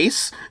the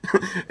case.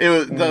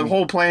 The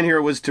whole plan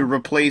here was to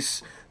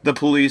replace the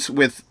police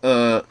with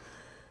a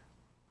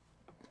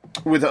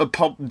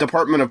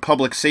Department of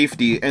Public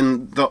Safety,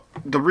 and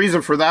the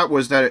reason for that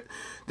was that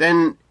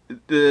then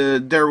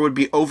there would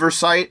be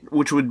oversight,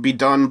 which would be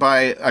done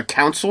by a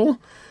council,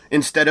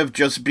 instead of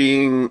just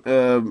being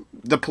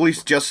the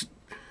police just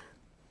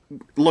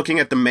looking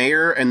at the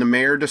mayor and the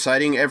mayor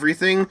deciding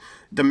everything.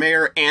 The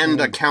mayor and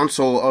a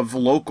council of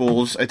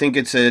locals, I think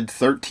it said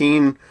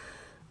 13,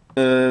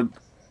 that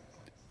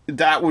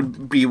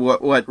would be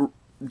what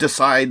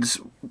decides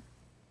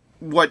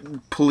what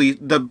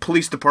the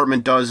police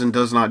department does and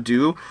does not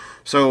do.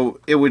 So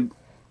it would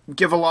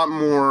give a lot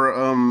more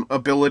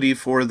ability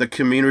for the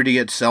community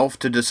itself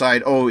to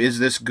decide, oh, is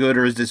this good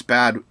or is this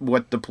bad,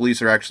 what the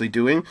police are actually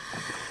doing.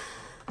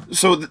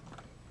 So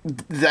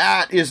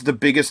that is the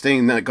biggest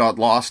thing that got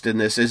lost in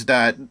this, is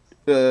that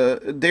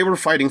they were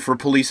fighting for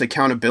police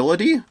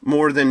accountability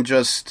more than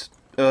just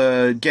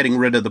getting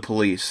rid of the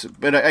police.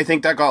 But I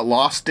think that got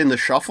lost in the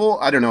shuffle.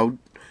 I don't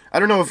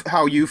know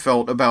how you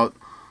felt about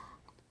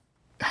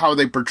how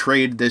they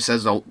portrayed this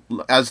as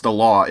the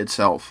law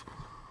itself.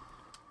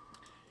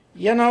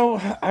 You know,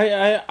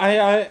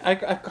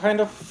 I kind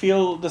of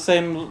feel the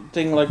same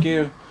thing like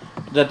you,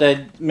 that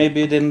they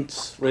maybe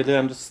didn't really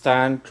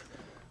understand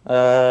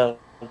what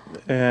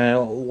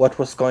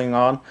was going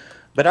on.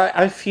 But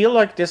I feel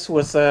like this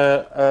was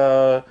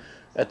a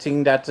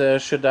thing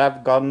that should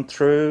have gone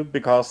through,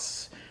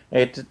 because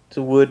it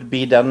would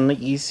be then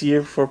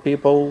easier for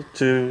people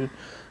to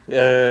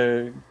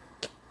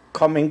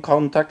come in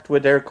contact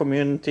with their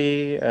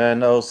community,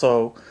 and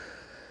also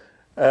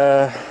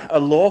a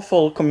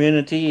lawful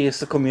community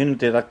is a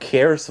community that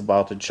cares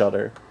about each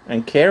other,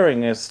 and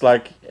caring is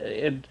like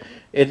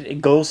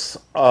it goes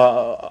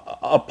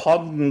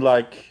upon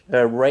like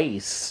a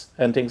race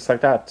and things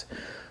like that.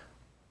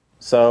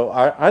 So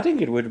I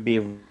think it would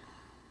be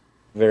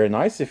very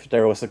nice if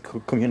there was a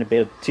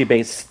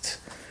community-based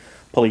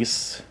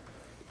police.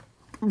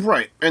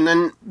 Right, and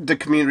then the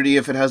community,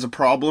 if it has a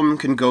problem,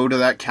 can go to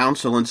that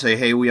council and say,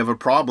 hey, we have a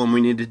problem, we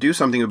need to do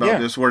something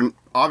about this, where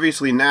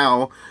obviously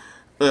now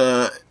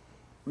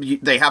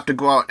they have to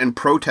go out and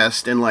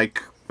protest, and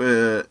like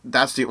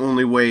that's the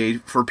only way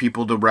for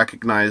people to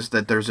recognize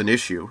that there's an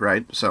issue,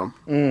 right? So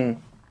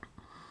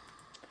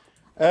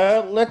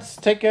let's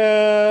take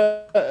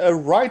a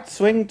right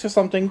swing to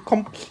something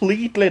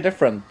completely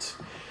different.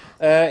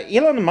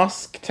 Elon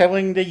Musk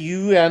telling the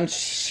UN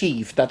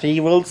chief that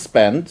he will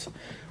spend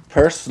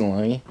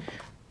personally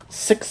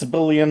 $6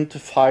 billion to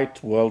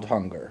fight world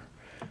hunger.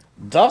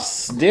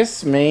 Does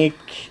this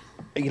make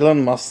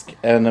Elon Musk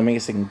an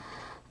amazing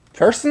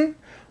person,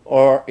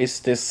 or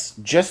is this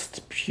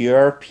just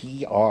pure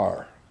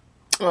PR?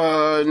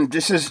 I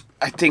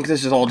think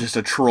this is all just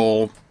a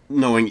troll,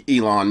 knowing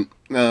Elon.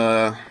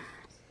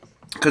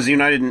 Because the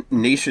United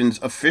Nations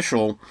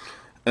official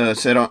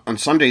said on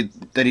Sunday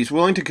that he's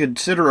willing to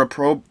consider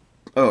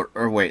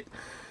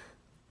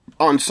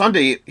On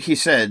Sunday, he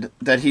said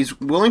that he's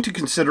willing to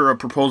consider a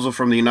proposal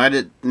from the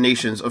United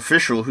Nations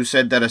official who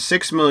said that a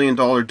 $6 million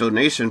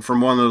donation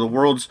from one of the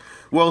world's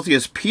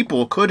wealthiest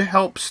people could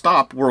help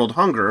stop world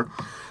hunger.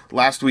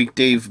 Last week,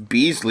 Dave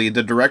Beasley,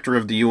 the director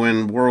of the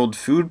UN World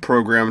Food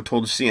Program,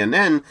 told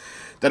CNN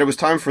that it was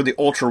time for the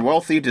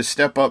ultra-wealthy to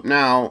step up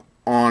now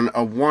on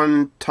a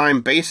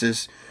one-time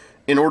basis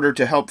in order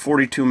to help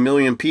 42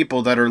 million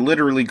people that are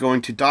literally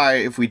going to die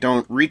if we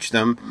don't reach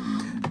them.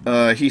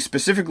 He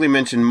specifically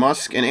mentioned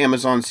Musk and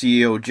Amazon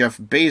CEO Jeff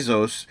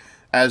Bezos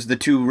as the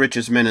two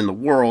richest men in the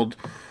world.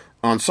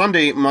 On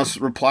Sunday, Musk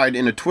replied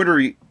in a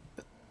Twitter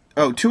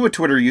to a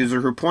Twitter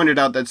user who pointed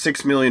out that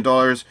 $6 million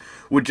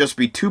would just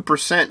be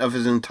 2% of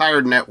his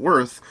entire net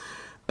worth.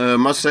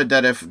 Musk said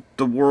that if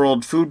the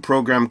World Food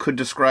Program could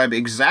describe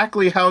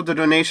exactly how the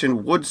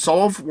donation would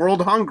solve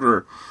world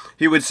hunger,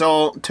 he would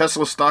sell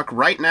Tesla stock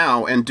right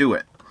now and do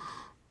it.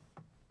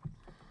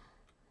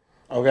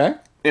 Okay.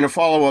 In a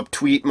follow-up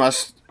tweet,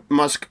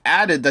 Musk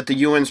added that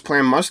the UN's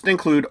plan must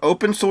include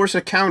open source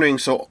accounting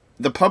so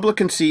the public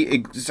can see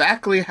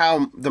exactly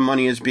how the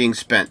money is being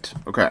spent.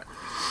 Okay.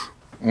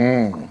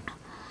 And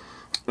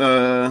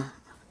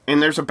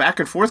there's a back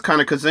and forth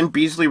kind of, because then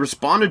Beasley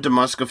responded to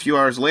Musk a few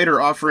hours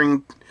later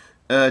offering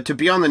to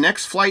be on the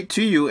next flight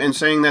to you and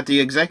saying that the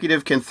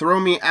executive can throw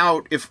me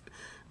out if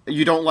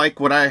you don't like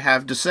what I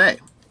have to say.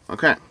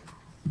 Okay.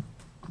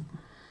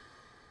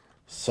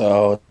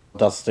 So,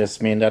 does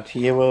this mean that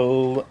he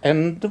will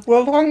end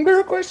world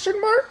hunger,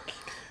 question mark?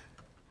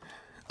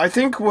 I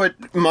think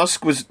what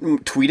Musk was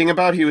tweeting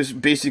about, he was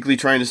basically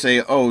trying to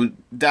say, oh,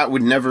 that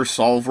would never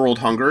solve world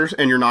hunger,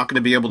 and you're not going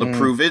to be able to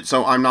prove it,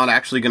 so I'm not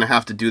actually going to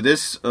have to do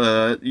this.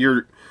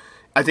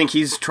 I think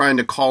he's trying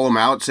to call him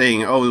out,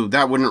 saying, oh,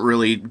 that wouldn't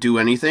really do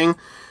anything.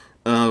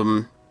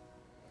 But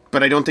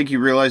I don't think he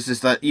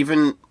realizes that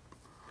even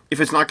if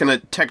it's not going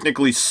to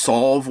technically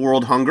solve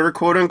world hunger,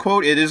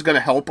 quote-unquote, it is going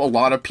to help a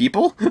lot of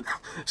people.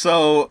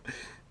 So,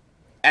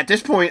 at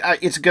this point,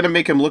 it's going to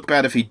make him look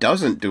bad if he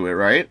doesn't do it,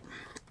 right?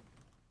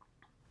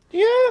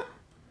 Yeah.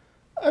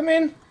 I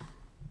mean,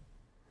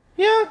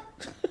 yeah.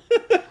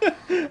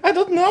 I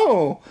don't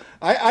know.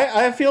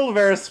 I feel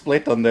very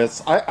split on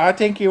this. I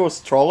think he was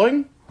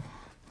trolling.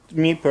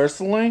 Me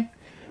personally.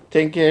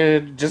 Think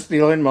just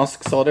Elon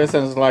Musk saw this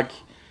and was like,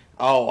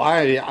 oh,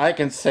 I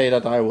can say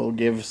that I will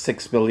give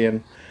 6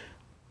 billion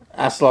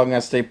as long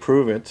as they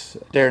prove it.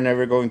 They're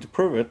never going to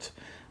prove it.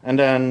 And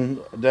then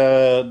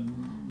the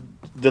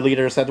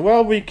leader said,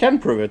 well, we can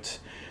prove it.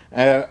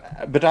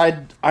 But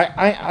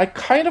I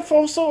kind of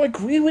also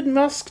agree with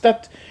Musk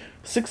that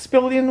 6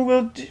 billion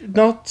will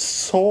not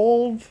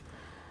solve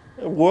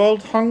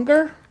world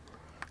hunger.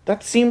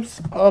 That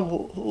seems a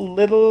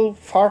little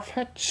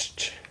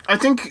far-fetched. I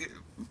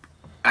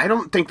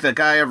don't think the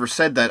guy ever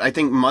said that. I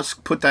think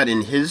Musk put that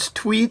in his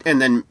tweet and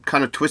then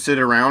kind of twisted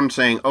it around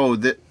saying, oh,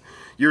 that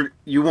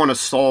you want to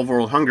solve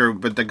world hunger.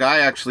 But the guy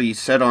actually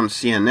said on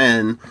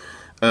CNN,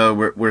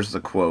 where's the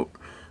quote?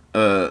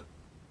 To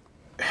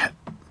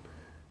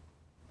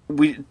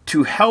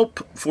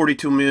help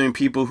 42 million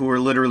people who are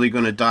literally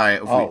going to die.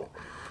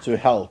 To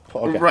help.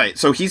 Okay. Right.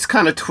 So he's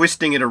kind of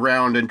twisting it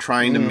around and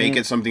trying to make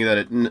it something that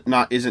it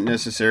isn't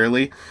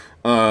necessarily.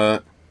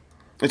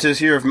 It says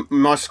here, if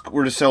Musk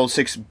were to sell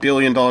 $6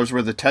 billion worth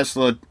of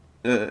Tesla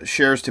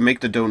shares to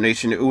make the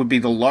donation, it would be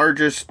the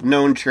largest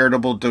known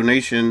charitable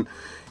donation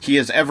he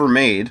has ever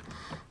made.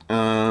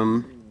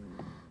 I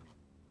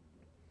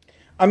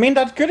mean,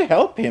 that could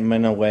help him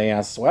in a way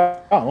as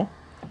well.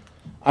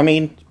 I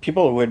mean,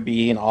 people would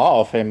be in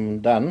awe of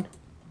him then,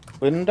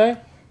 wouldn't they?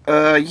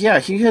 Yeah,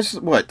 he has,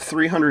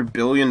 $300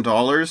 billion?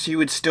 He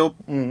would still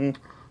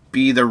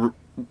be the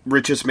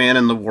richest man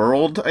in the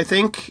world, I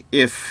think.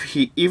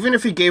 Even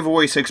if he gave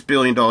away $6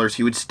 billion,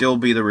 he would still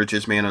be the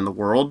richest man in the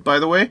world, by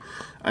the way.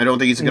 I don't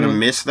think he's going to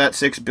miss that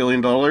 $6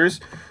 billion.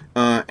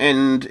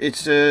 And it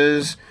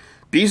says,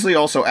 Beasley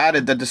also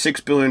added that the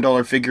 $6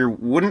 billion figure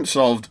wouldn't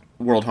solve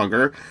world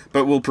hunger,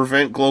 but will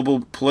prevent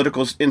global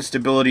political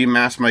instability,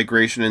 mass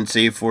migration, and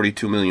save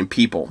 42 million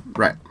people.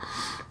 Right.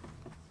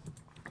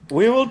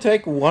 We will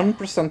take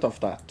 1% of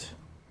that.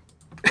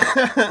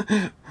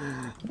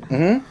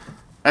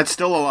 That's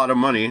still a lot of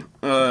money.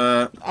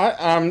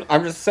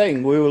 I'm just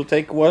saying, we will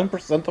take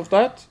 1% of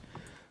that,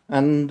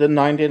 and the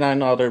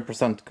 99 other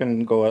percent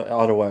can go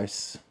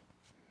otherwise.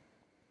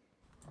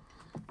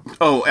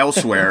 Oh,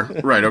 elsewhere.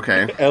 Right,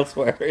 okay.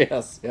 Elsewhere,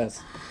 yes.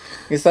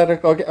 Is that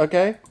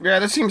okay? Yeah,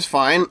 that seems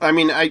fine. I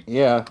mean, I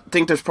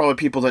think there's probably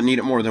people that need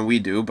it more than we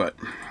do, but...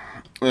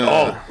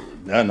 No.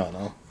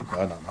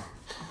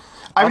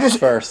 Us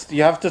first.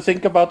 You have to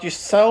think about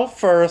yourself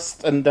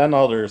first, and then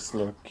others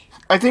look.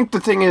 I think the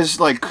thing is,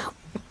 like,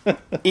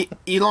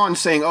 Elon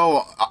saying,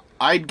 oh,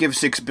 I'd give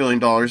 $6 billion,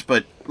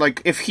 but,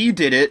 like, if he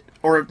did it,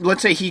 or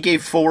let's say he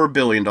gave $4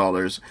 billion,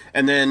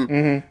 and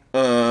then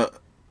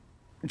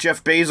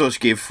Jeff Bezos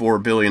gave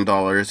 $4 billion,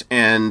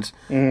 and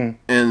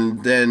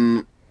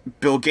then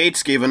Bill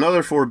Gates gave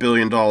another $4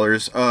 billion.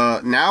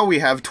 Now we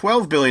have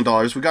 $12 billion.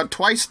 We got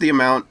twice the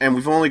amount, and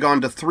we've only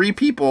gone to 3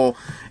 people.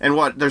 And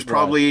there's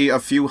probably a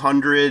few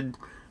hundred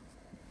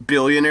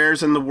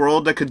billionaires in the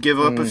world that could give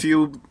up a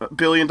few $1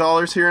 billion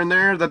here and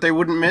there that they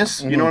wouldn't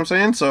miss. You know what I'm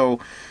saying? So,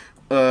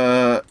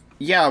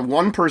 yeah,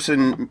 one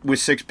person with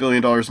 $6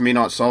 billion may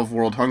not solve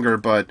world hunger,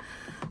 but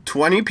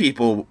 20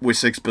 people with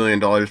 $6 billion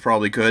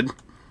probably could.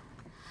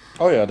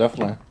 Oh, yeah,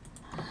 definitely.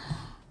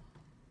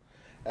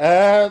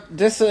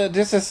 This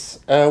is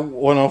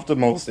one of the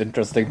most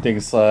interesting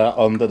things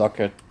on the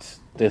docket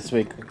this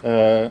week,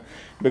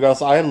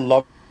 because I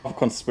love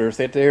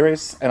conspiracy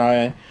theories,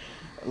 and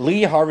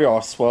Lee Harvey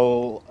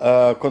Oswald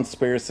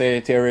conspiracy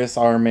theories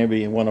are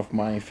maybe one of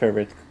my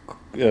favorite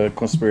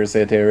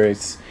conspiracy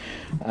theories.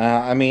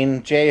 I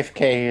mean,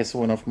 JFK is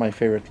one of my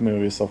favorite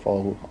movies of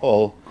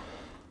all.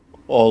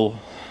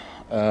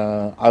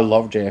 I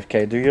love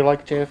JFK. Do you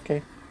like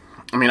JFK?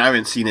 I mean, I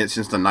haven't seen it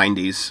since the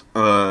 90s.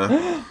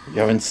 You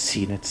haven't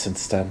seen it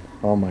since then.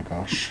 Oh my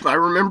gosh. I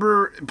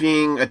remember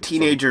being a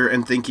teenager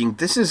and thinking,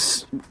 this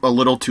is a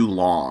little too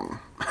long.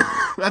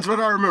 That's what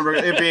I remember,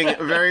 it being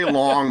a very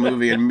long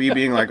movie and me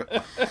being like,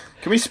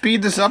 can we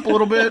speed this up a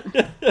little bit?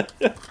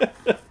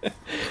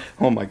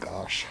 Oh my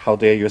gosh. How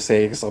dare you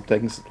say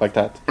something like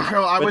that?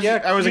 Well,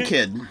 I was a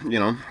kid, you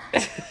know.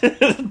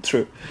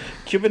 True.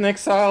 Cuban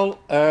exile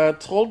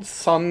told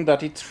Sun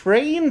that he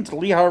trained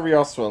Lee Harvey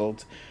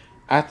Oswald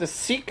at a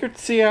secret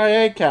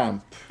CIA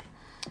camp.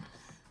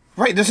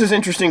 Right, this is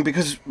interesting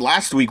because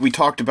last week we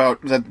talked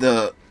about that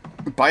the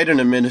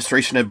Biden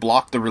administration had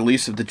blocked the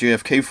release of the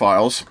JFK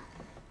files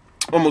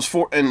almost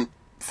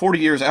 40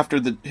 years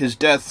after his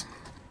death,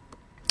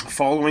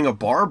 following a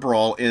bar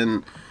brawl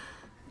in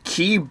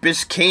Key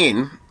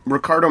Biscayne.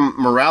 Ricardo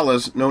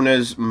Morales, known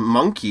as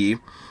Monkey,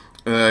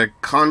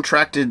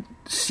 contracted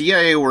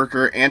CIA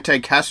worker,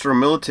 anti-Castro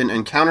militant,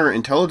 and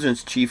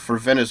counterintelligence chief for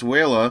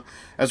Venezuela,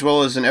 as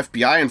well as an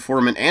FBI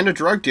informant and a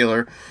drug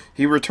dealer.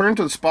 He returned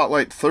to the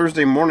spotlight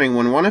Thursday morning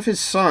when one of his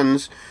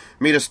sons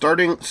made a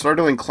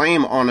startling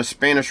claim on a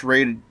Spanish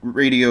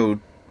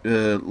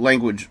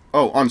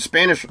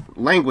Spanish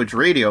language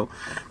radio.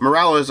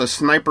 Morales, a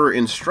sniper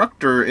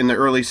instructor in the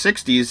early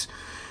 60s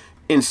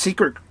in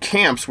secret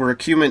camps where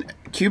Cuban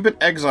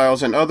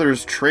exiles and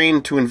others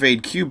trained to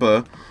invade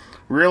Cuba,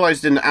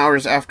 realized in the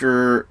hours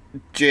after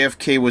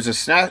JFK was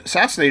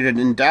assassinated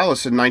in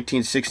Dallas in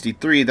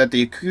 1963 that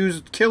the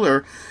accused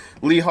killer,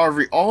 Lee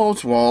Harvey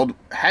Oswald,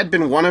 had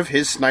been one of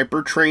his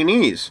sniper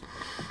trainees.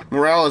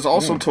 Morales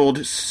also told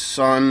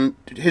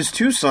his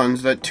two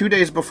sons that 2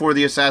 days before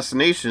the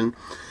assassination,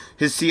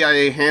 his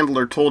CIA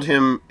handler told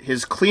him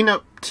his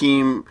cleanup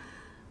team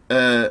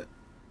to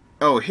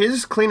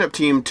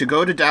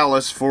go to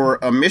Dallas for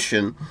a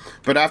mission,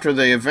 but after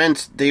the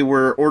event, they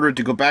were ordered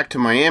to go back to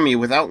Miami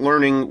without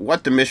learning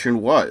what the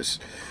mission was.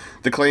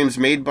 The claims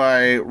made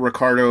by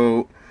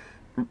Ricardo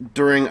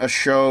during a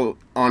show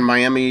on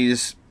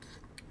Miami's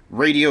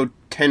Radio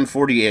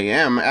 1040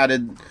 AM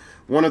added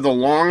one of the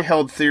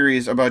long-held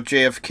theories about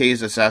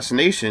JFK's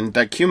assassination,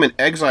 that Cuban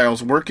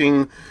exiles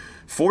working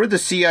for the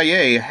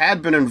CIA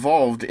had been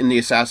involved in the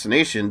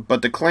assassination,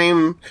 but the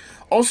claim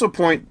also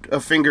point a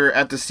finger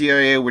at the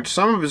CIA, which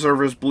some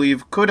observers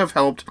believe could have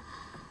helped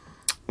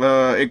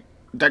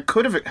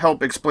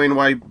explain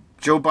why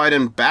Joe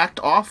Biden backed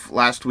off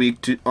last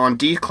week on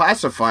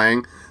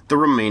declassifying the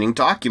remaining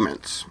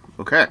documents.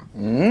 Okay.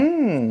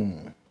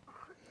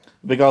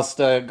 Because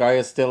the guy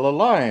is still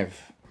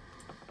alive.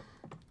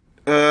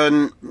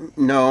 No.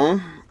 No?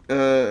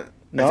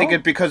 I think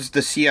it's because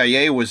the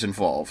CIA was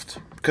involved.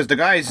 Because the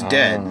guy's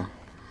dead.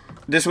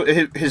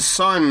 His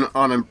son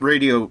on a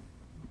radio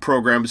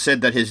program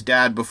said that his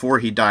dad, before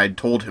he died,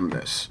 told him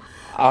this.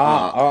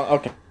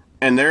 Okay.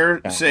 And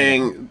they're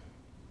saying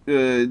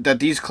that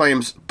these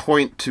claims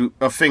point to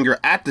a finger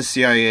at the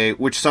CIA,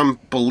 which some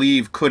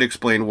believe could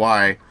explain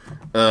why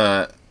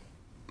the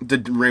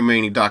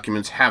remaining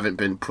documents haven't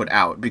been put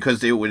out,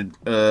 because it would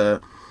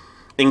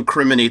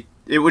incriminate.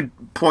 It would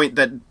point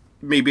that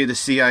maybe the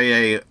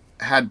CIA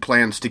had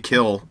plans to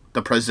kill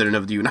the President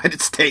of the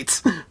United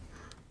States.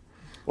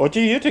 What do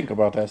you think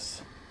about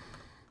this?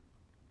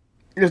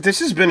 This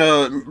has been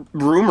a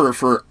rumor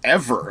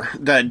forever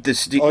that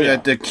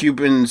that the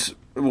Cubans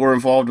were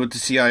involved with the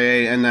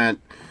CIA, and that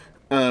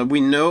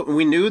we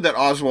knew that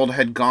Oswald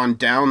had gone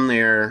down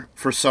there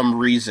for some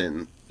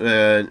reason.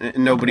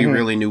 Nobody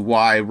really knew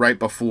why. Right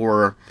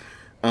before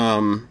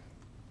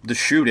the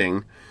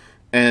shooting,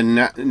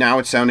 and now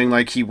it's sounding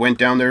like he went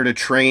down there to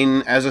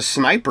train as a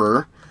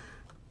sniper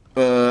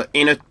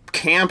in a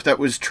camp that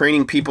was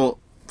training people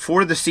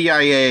for the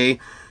CIA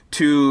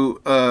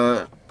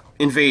to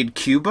invade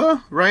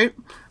Cuba, right?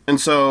 And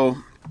so,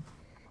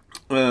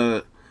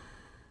 it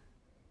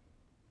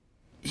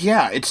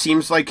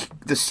seems like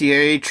the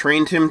CIA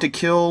trained him to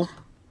kill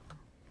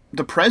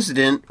the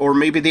president, or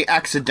maybe they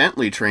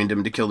accidentally trained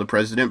him to kill the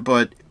president,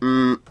 but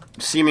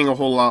seeming a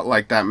whole lot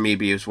like that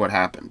maybe is what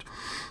happened.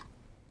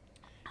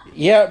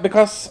 Yeah,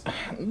 because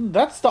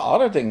that's the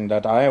other thing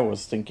that I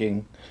was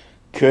thinking.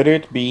 Could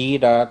it be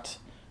that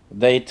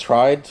they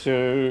tried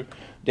to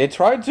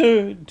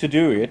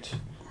do it,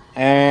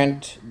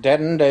 and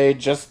then they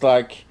just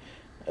were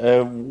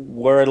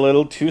a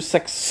little too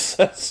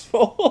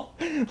successful?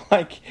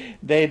 Like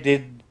they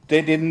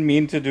didn't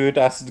mean to do it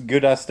as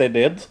good as they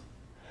did.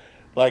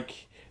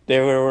 Like they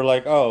were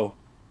like, oh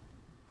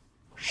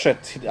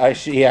shit,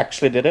 he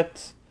actually did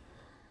it.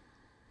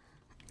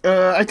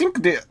 I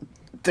think the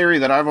theory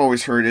that I've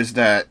always heard is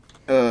that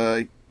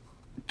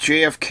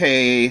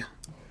JFK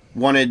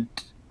wanted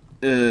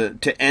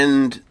to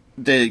end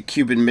the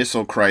Cuban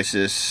Missile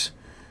Crisis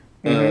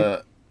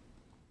and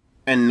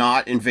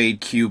not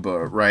invade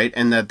Cuba, right?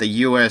 And that the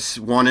U.S.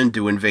 wanted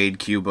to invade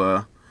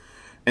Cuba,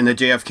 and that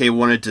JFK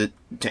wanted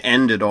to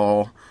end it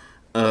all.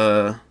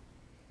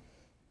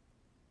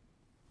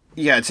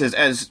 Yeah, it says,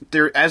 as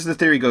the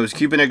theory goes,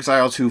 Cuban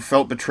exiles who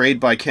felt betrayed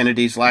by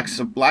Kennedy's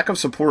lack of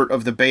support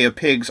of the Bay of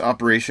Pigs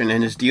operation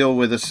and his deal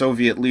with the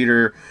Soviet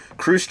leader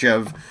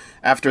Khrushchev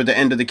after the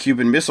end of the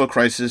Cuban Missile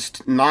Crisis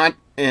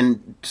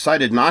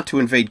decided not to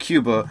invade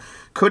Cuba,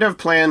 could have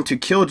planned to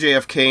kill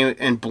JFK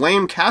and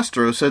blame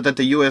Castro so that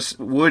the U.S.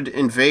 would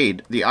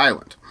invade the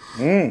island.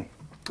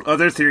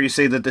 Other theories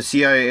say that the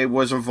CIA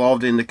was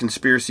involved in the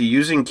conspiracy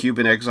using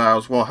Cuban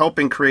exiles while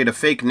helping create a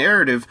fake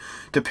narrative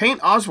to paint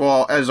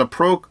Oswald as a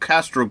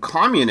pro-Castro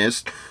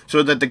communist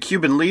so that the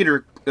Cuban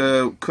leader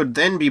could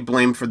then be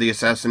blamed for the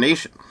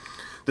assassination.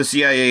 The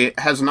CIA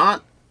has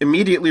not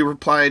immediately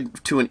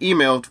replied to an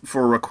email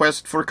for a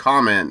request for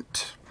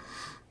comment.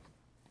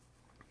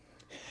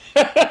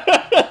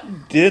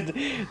 Did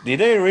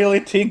they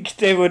really think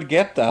they would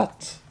get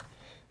that?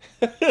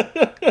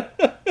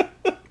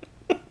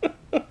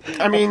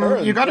 I mean,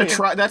 you got to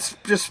try. That's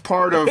just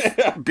part of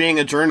being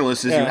a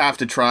journalist. Is you have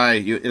to try.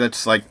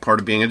 That's like part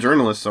of being a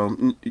journalist. So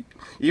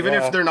even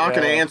if they're not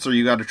going to answer,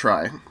 you got to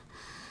try.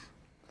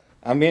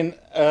 I mean,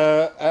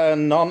 a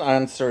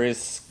non-answer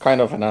is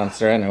kind of an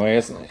answer anyway,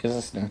 isn't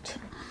it?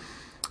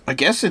 I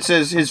guess it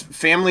says his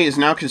family is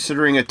now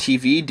considering a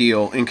TV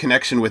deal in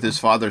connection with his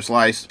father's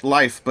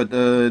life, but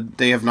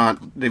they've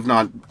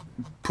not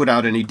put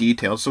out any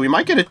details. So we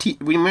might get a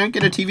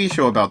TV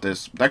show about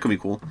this. That could be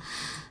cool.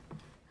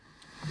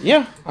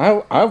 Yeah,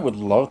 I would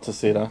love to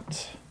see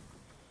that.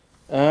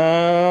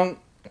 Well,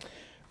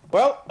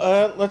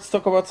 let's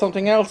talk about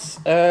something else.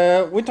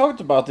 We talked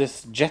about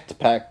this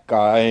jetpack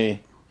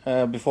guy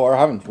before,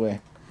 haven't we?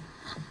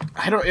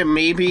 I don't.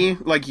 Maybe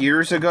like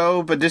years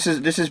ago, but this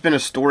has been a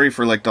story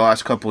for like the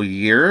last couple of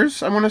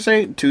years. I want to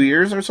say 2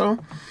 years or so.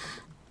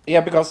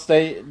 Yeah, because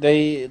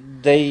they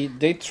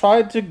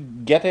tried to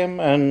get him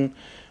and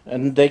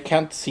they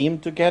can't seem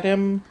to get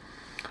him.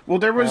 Well,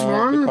 there was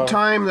one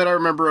time that I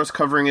remember us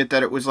covering it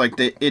that it was like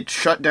it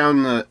shut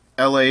down the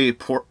LA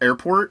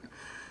airport,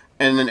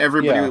 and then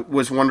everybody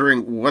was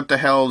wondering what the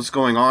hell is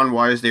going on.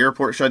 Why is the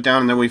airport shut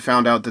down? And then we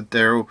found out that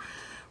there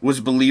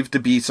was believed to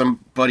be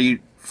somebody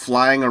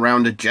flying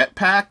around a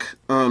jetpack.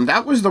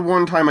 That was the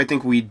one time I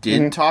think we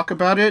did talk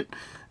about it,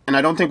 and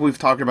I don't think we've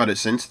talked about it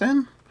since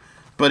then.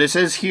 But it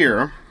says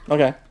here,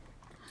 okay,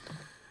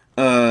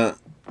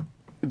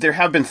 there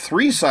have been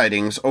 3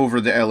 sightings over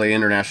the LA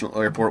International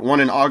Airport. One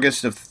in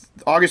August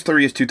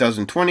 30th,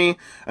 2020,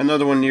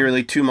 another one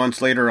nearly 2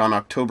 months later on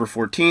October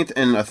 14th,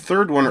 and a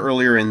third one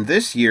earlier in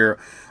this year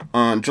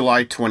on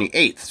July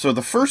 28th. So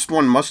the first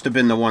one must have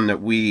been the one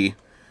that we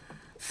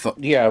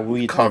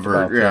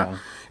covered. Yeah.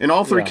 In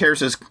all 3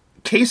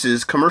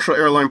 cases, commercial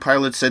airline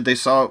pilots said they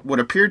saw what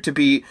appeared to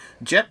be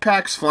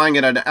jetpacks flying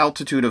at an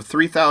altitude of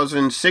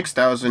 3,000,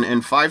 6,000,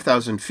 and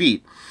 5,000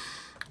 feet.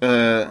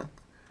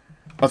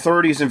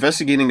 Authorities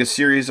investigating a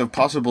series of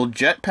possible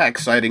jetpack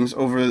sightings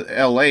over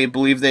LA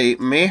believe they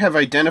may have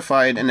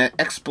identified an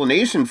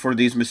explanation for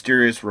these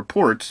mysterious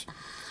reports.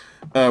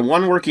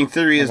 One working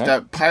theory is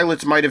that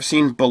pilots might have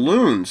seen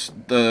balloons.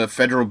 The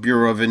Federal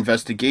Bureau of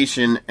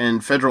Investigation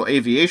and Federal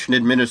Aviation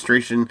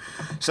Administration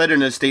said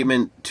in a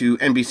statement to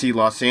NBC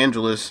Los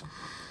Angeles,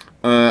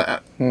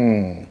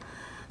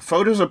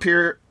 photos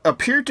appear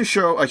to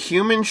show a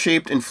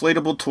human-shaped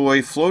inflatable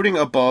toy floating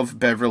above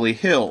Beverly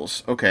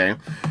Hills. Okay.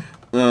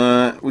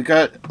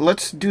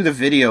 Let's do the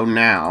video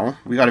now.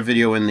 We got a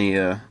video in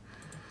the,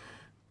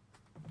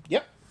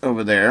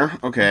 over there.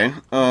 Okay.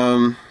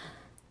 And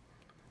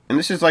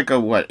this is like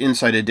a,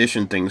 Inside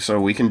Edition thing, so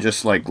we can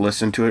just,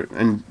 listen to it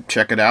and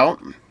check it out.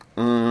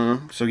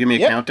 So give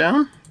me a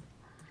countdown.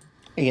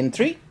 In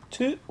 3,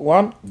 2,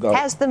 1, go.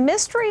 Has the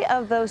mystery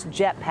of those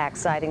jetpack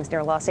sightings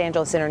near Los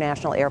Angeles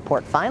International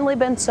Airport finally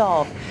been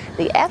solved?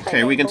 The FAA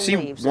okay, we can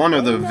see one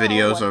of the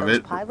videos of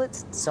it.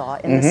 Pilots saw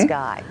in the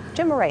sky.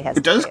 Jim Murray has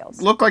it does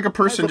details. Look like a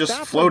person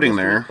just floating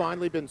there.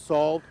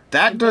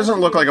 That doesn't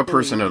look like a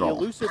person at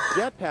all.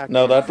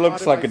 No, that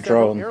looks like a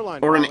drone.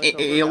 Or an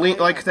alien.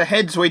 Like the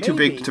head's way too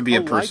big to be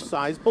a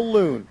person.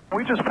 Balloon.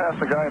 We just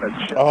passed a guy in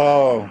a jet.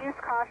 Oh. Use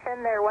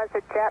caution. There was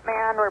a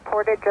Jetman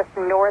reported just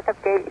north of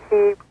Gate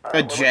C.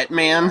 A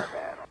Jetman?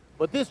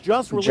 But this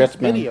just released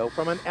video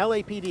from an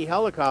LAPD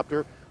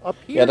helicopter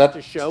appears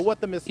to show what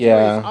the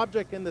mysterious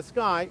object in the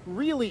sky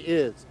really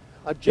is.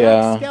 A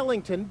Jack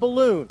Skellington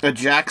balloon. A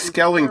Jack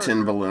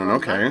Skellington balloon,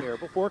 okay.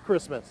 Before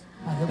Christmas.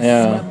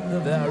 Yeah.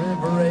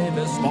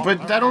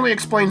 But that only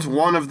explains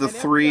one of the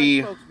 3.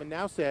 You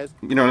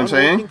know what I'm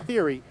saying?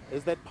 Theory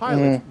is that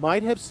pilots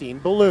might have seen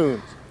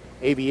balloons.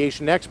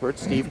 Aviation expert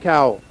Steve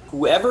Cowell.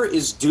 Whoever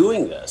is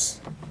doing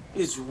this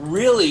is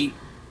really,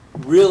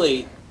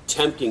 really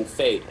tempting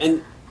fate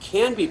and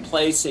can be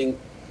placing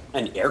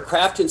an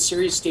aircraft in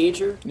serious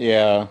danger.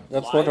 Yeah,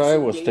 that's what I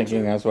was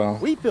thinking as well.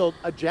 We filled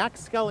a Jack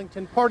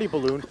Skellington party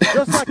balloon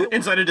just like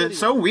Inside it.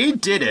 So we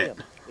did it.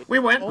 We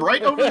went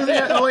right over to the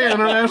LA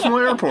International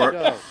Airport.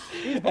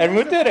 And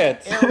we did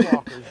it.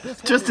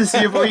 Just to see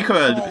if we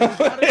could.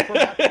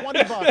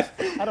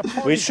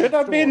 We should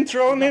have been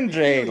thrown in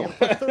jail.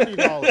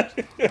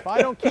 $30. If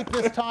I don't keep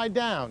this tied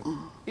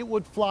down, it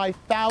would fly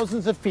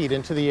thousands of feet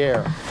into the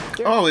air.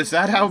 Oh, is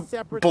that how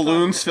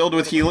balloons filled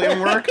with helium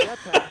work?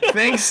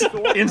 Thanks,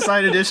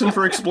 Inside Edition,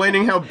 for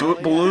explaining how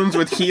balloons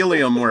with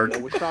helium work.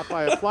 Was shot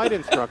by a flight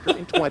instructor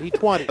in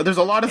 2020. There's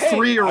a lot of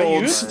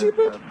 3-year-olds.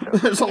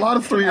 There's a lot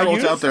of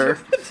 3-year-olds out there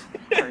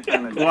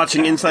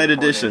watching Inside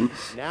Edition.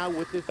 Now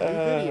with this new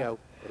video,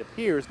 it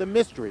appears the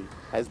mystery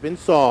has been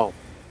solved.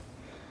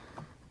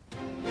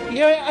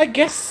 Yeah, I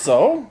guess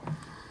so.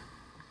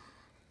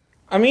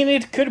 I mean,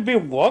 it could be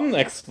one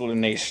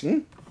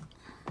explanation.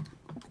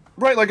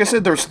 Right, like I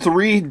said, there's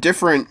 3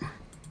 different,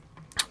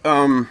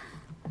 3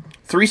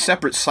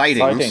 separate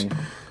sightings.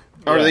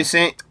 Are they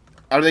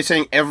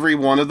saying every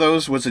one of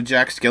those was a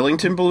Jack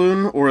Skellington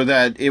balloon, or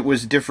that it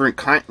was different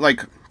kind?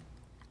 Like,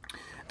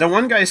 the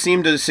one guy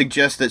seemed to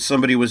suggest that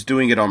somebody was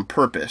doing it on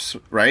purpose,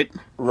 right?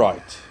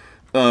 Right.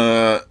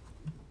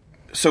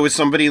 So is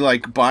somebody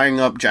like buying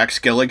up Jack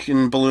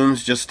Skellington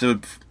balloons just to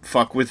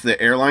fuck with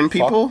the airline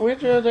people? Fuck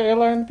with the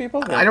airline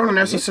people? I don't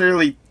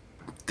necessarily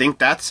think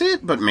that's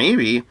it, but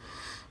maybe.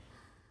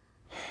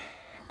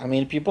 I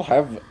mean, people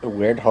have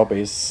weird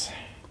hobbies.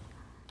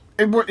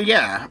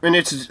 Yeah, and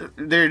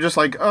they're just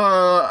like,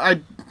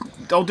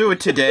 I'll do it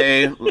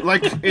today.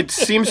 Like, it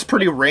seems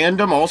pretty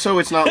random. Also,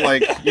 it's not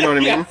like, you know what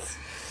I mean?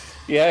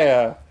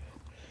 Yeah.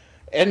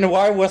 And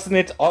why wasn't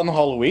it on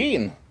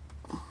Halloween?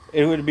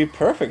 It would be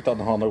perfect on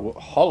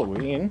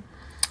Halloween.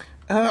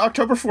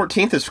 October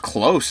 14th is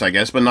close, I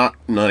guess, but not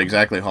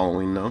exactly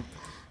Halloween, no.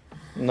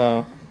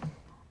 No.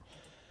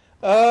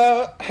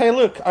 Hey,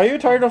 look, are you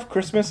tired of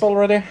Christmas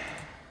already?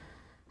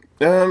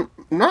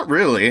 Not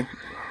really.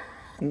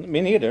 Me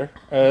neither.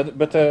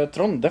 But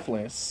Trond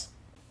definitely is.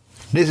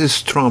 This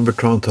is Trond, but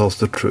Trond tells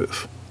the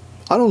truth.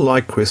 I don't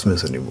like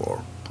Christmas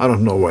anymore. I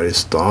don't know where it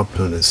stopped,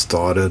 when it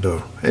started,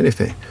 or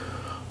anything.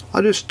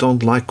 I just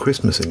don't like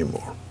Christmas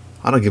anymore.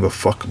 I don't give a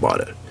fuck about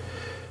it.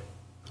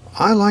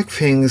 I like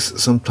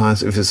things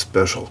sometimes if it's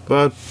special,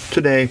 but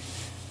today,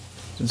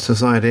 in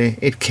society,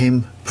 it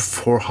came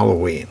before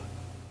Halloween.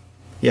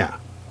 Yeah,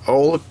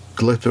 all the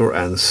glitter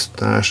and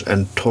stash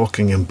and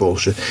talking and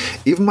bullshit.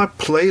 Even my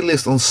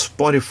playlist on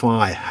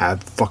Spotify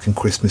had fucking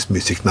Christmas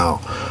music now.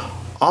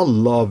 I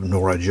love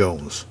Norah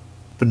Jones.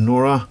 But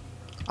Norah,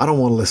 I don't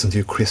want to listen to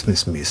your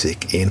Christmas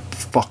music in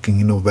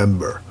fucking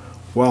November.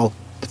 Well,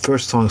 the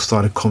first song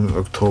started coming in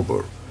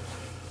October.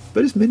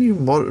 But there's many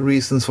more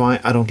reasons why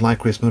I don't like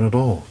Christmas at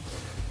all.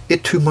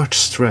 It's too much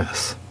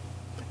stress.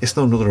 It's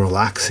not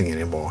relaxing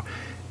anymore.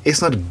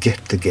 It's not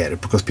get-together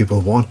because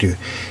people want to.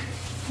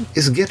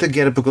 It's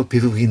get-together because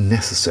people feel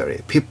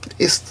necessary.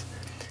 It's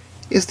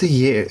the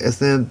year, it's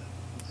the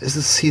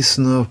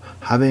season of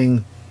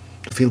having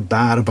to feel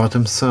bad about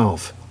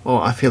themselves. Oh,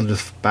 I feel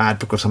just bad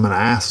because I'm an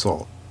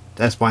asshole.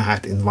 That's why I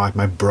had to invite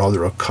my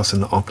brother or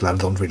cousin or uncle that I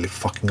don't really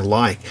fucking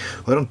like,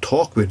 who I don't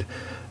talk with,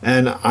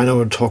 and I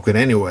never talk with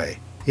anyway.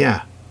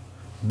 Yeah,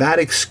 bad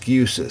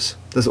excuses.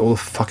 That's all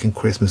fucking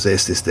Christmas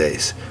is these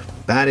days.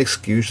 Bad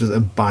excuses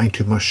and buying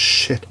too much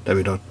shit that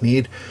we don't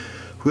need.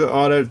 We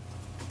ought to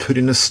put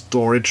in a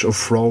storage or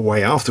throw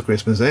away after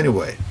Christmas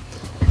anyway.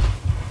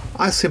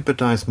 I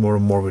sympathize more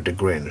and more with the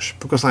Grinch,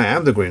 because I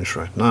am the Grinch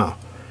right now.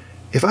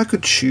 If I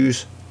could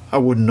choose, I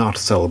would not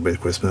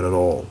celebrate Christmas at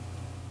all.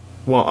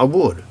 Well, I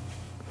would.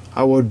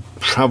 I would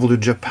travel to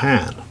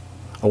Japan.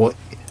 I would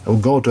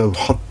go to a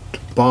hot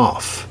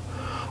bath.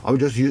 I would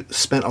just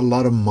spend a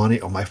lot of money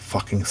on my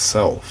fucking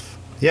self.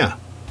 Yeah,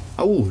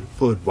 I would,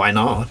 but why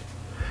not?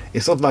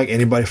 It's not like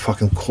anybody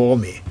fucking call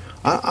me.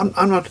 I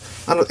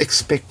don't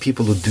expect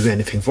people to do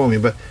anything for me,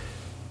 but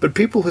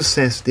people who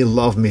says they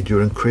love me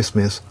during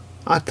Christmas,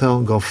 I tell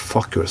them, go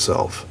fuck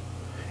yourself.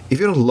 If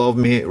you don't love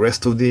me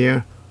rest of the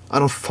year, I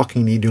don't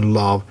fucking need your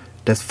love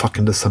that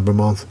fucking December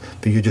month,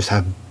 but you just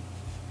have,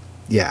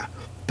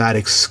 bad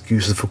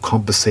excuses for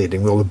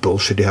compensating with all the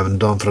bullshit you haven't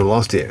done for the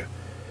last year.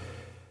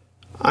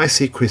 I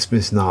see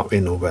Christmas now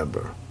in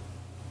November.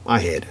 I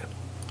hate it.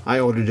 I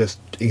ought to just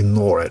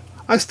ignore it.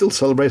 I still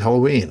celebrate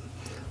Halloween.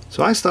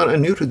 So I start a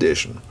new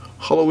tradition.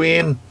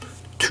 Halloween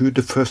to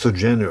the 1st of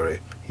January.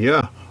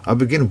 Yeah, I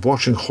begin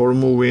watching horror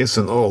movies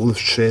and all this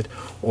shit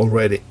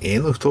already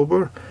in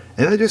October.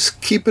 And I just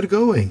keep it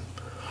going.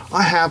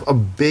 I have a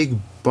big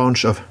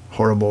bunch of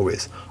horror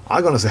movies.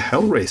 I'm gonna say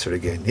Hellraiser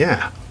again.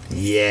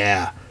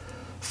 Yeah.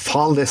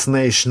 Final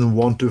Destination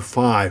 1 to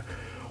 5.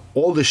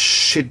 All the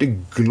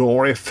shitty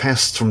glory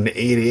fest from the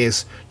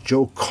 80s,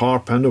 Joe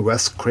Carpenter,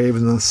 Wes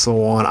Craven, and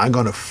so on. I'm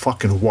gonna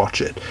fucking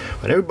watch it.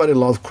 When everybody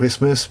loves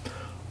Christmas,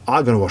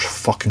 I'm gonna watch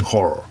fucking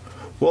horror.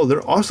 Well,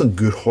 there are some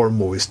good horror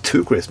movies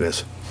to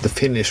Christmas. The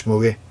Finnish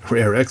movie,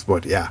 Rare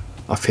Export, a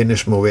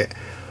Finnish movie,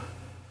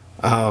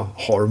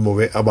 horror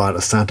movie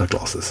about Santa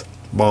Clauses.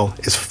 Well,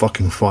 it's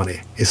fucking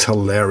funny. It's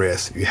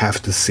hilarious. You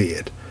have to see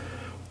it.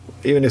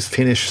 Even if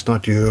Finnish is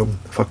not your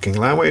fucking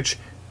language,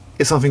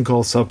 it's something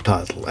called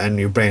subtitle, and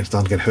your brains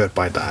don't get hurt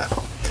by that.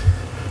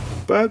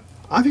 But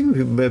I think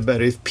it would be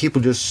better if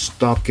people just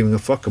stop giving a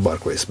fuck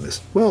about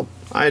Christmas. Well,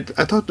 I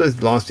thought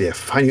that last year,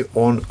 find your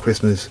own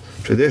Christmas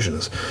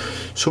traditions.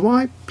 So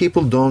why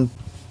people don't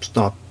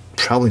stop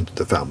traveling to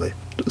the family?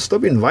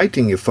 Stop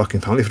inviting your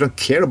fucking family if you don't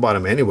care about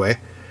them anyway.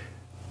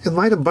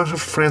 Invite a bunch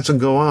of friends and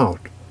go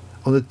out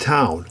on the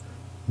town.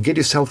 Get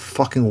yourself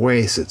fucking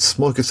wasted.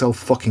 Smoke yourself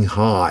fucking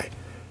high.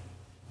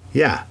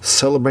 Yeah,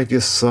 celebrate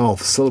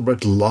yourself,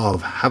 celebrate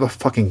love, have a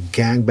fucking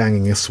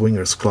gangbanging in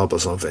swingers club or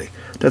something.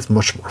 That's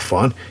much more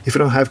fun if you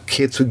don't have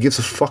kids who gives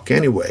a fuck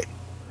anyway.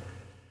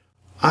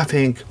 I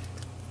think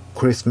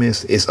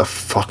Christmas is a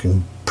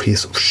fucking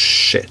piece of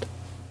shit.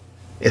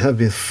 It has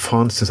been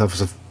fun since I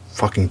was a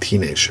fucking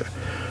teenager.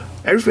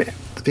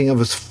 Everything I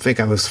was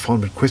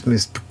fun with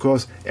Christmas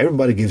because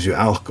everybody gives you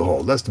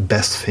alcohol. That's the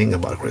best thing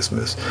about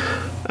Christmas.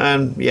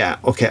 And yeah,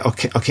 okay,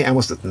 I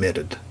must admit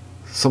it.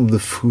 Some of the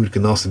food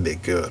can also be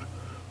good.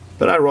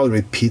 But I'd rather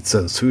eat pizza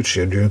and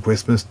sushi during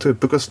Christmas too,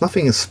 because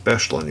nothing is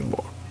special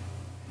anymore.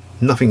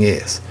 Nothing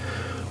is.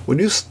 When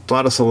you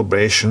start a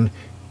celebration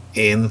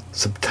in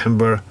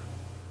September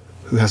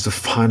who has the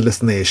final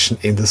destination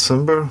in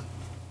December,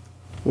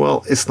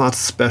 well, it's not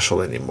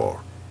special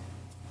anymore.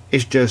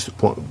 It's just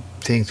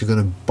things you're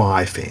gonna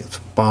buy things.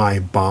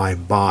 Buy.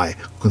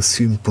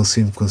 Consume.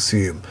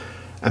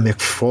 And make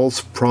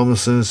false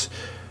promises,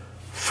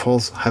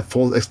 have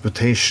false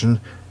expectation,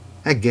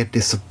 and get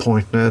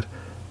disappointed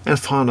and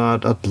find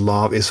out that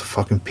love is a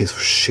fucking piece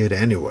of shit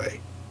anyway.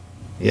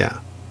 Yeah,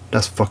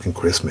 that's fucking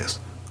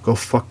Christmas. Go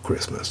fuck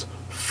Christmas.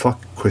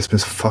 Fuck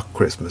Christmas, fuck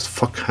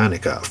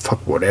Hanukkah, fuck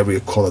whatever you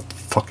call it,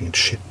 fucking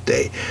shit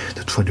day,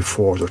 the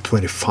 24th or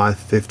 25th,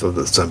 5th of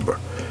December.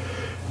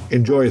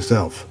 Enjoy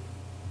yourself.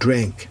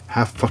 Drink,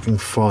 have fucking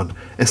fun,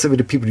 and stay with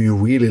the people you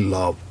really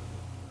love.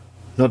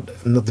 Not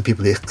the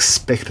people you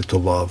expected to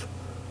love.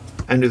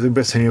 And if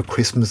you're sending your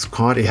Christmas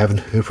card you haven't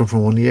heard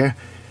from 1 year,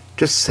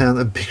 just send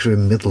a picture of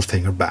a middle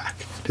finger back.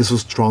 This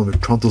was Tron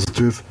with Tron Tells the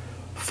Truth.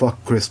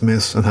 Fuck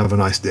Christmas and have a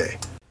nice day.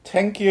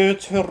 Thank you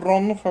to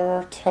Ron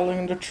for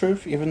telling the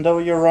truth, even though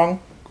you're wrong.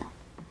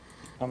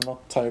 I'm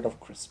not tired of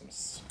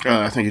Christmas.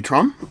 Thank you,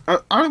 Tron.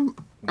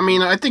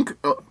 I think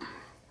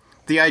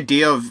the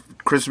idea of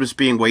Christmas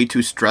being way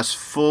too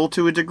stressful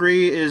to a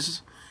degree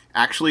is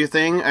actually a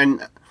thing.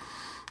 And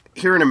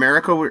here in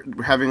America, we're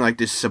having like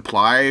these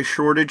supply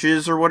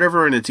shortages or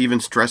whatever, and it's even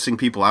stressing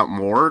people out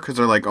more because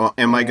they're like, "Oh,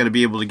 am I going to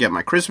be able to get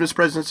my Christmas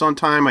presents on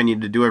time? I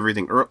need to do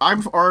everything."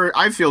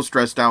 I feel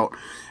stressed out,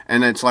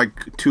 and it's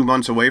like 2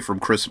 months away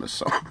from Christmas.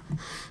 So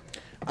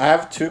I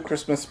have 2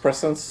 Christmas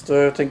presents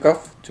to think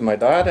of: to my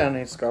dad and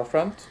his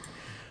girlfriend.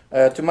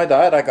 To my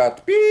dad, I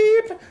got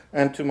beep,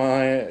 and to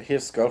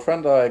his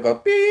girlfriend, I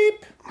got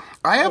beep.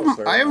 I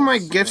have my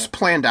gifts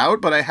planned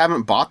out, but I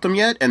haven't bought them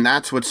yet, and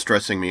that's what's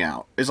stressing me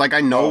out. It's like I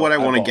know what I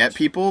want to get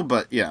people,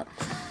 but yeah.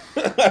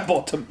 I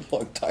bought them a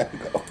long time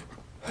ago.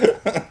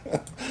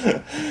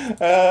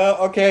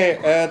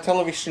 Okay,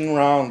 television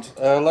round.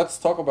 Let's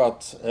talk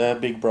about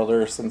Big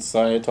Brother, since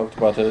I talked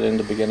about it in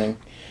the beginning.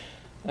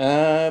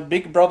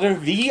 Big Brother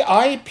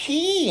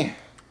VIP.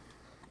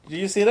 Did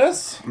you see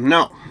this?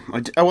 No.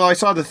 I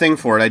saw the thing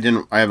for it.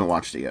 I haven't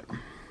watched it yet.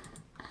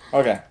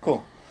 Okay,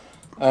 cool.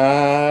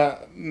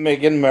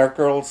 Meghan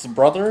Markle's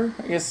brother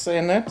is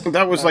in it.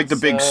 That was like the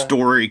big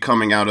story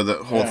coming out of the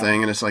whole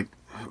thing, and it's like,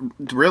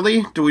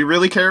 really? Do we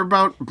really care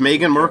about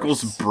Meghan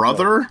Markle's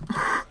brother?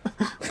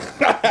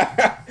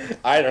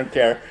 I don't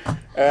care.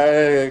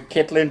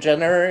 Caitlyn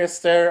Jenner is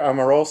there.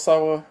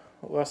 Omarosa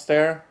was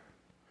there.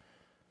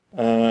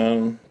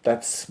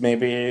 That's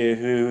maybe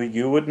who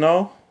you would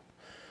know.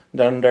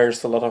 Then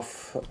there's a lot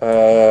of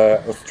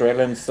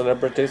Australian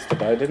celebrities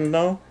that I didn't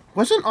know.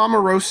 Wasn't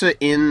Omarosa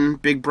in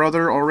Big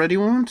Brother already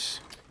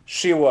once?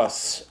 She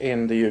was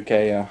in the UK,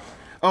 yeah.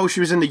 Oh, she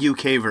was in the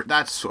UK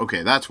That's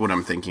what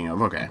I'm thinking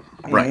of. Okay,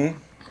 right. Mm-hmm.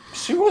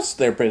 She was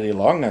there pretty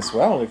long as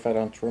well, if I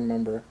don't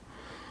remember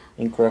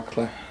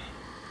incorrectly.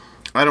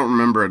 I don't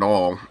remember at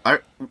all.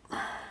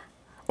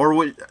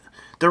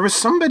 There was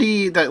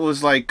somebody that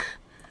was like,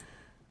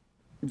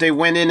 they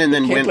went in and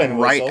then went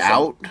right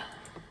out.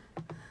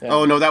 Yeah.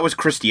 Oh no, that was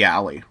Kirstie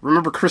Alley.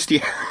 Remember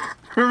Kirstie?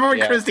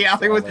 Kirstie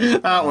Alley was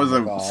that was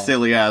a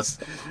silly ass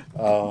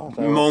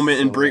moment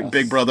in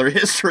Big Brother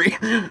history.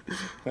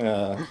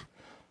 Yeah,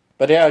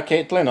 but yeah,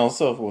 Caitlyn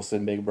also was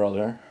in Big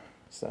Brother.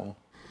 So.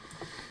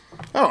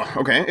 Oh,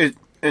 okay.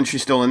 And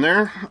she's still in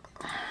there?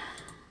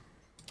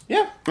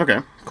 Yeah. Okay,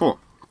 cool.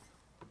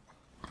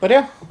 But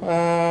yeah,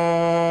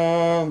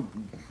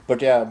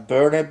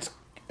 Bernard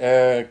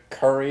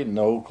Curry,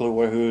 no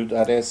clue who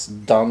that is.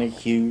 Donnie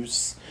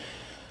Hughes,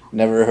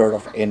 never heard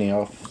of any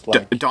of.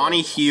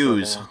 Donnie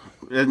Hughes.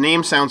 The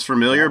name sounds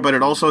familiar, but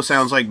it also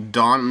sounds like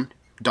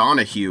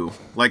Donahue,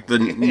 like the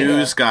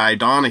news guy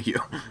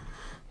Donahue.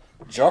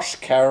 Josh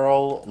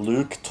Carroll,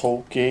 Luke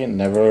Tolkien,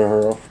 never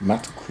heard of.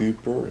 Matt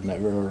Cooper,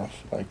 never heard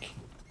of.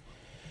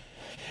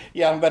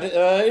 Yeah, but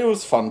it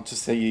was fun to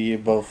see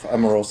both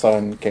Omarosa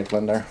and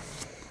Caitlyn there.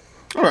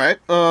 All right.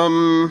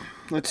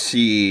 Let's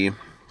see.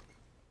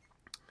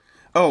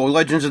 Oh,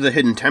 Legends of the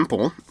Hidden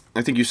Temple.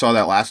 I think you saw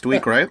that last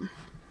week, right?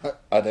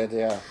 I did,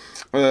 yeah.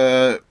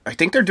 I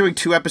think they're doing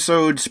 2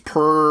 episodes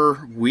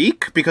per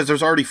week because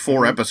there's already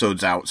 4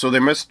 episodes out, so they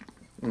must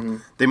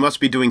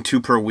be doing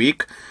 2 per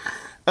week.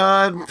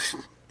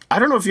 I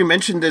don't know if you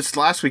mentioned this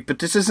last week, but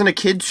this isn't a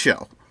kids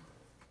show.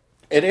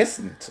 It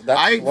isn't.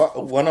 That's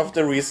one of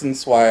the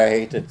reasons why I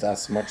hate it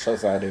as much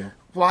as I do.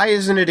 Why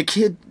isn't it a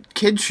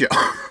kid show?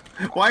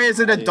 Why is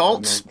it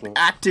adults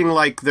acting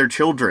like they're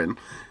children?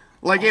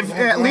 Like,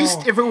 at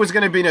least if it was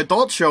going to be an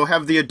adult show,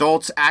 have the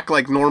adults act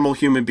like normal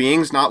human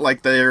beings, not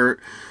like they're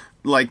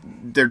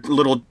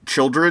little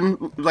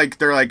children. Like,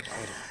 they're like,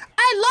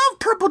 I love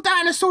purple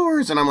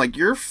dinosaurs! And I'm like,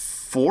 you're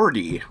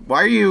 40.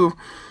 Why are you...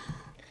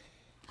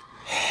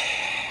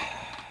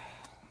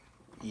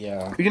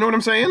 Yeah. You know what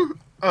I'm saying?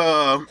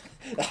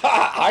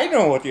 I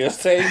know what you're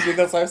saying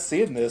because I've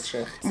seen this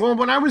shit. Well,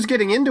 when I was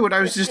getting into it, I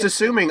was just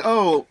assuming,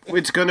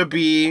 it's going to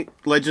be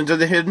Legends of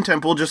the Hidden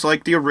Temple, just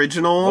like the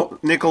original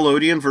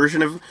Nickelodeon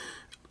version of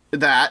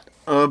that.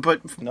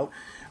 But nope.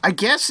 I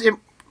guess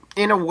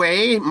in a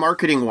way,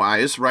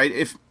 marketing-wise, right,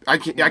 if I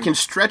can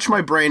stretch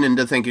my brain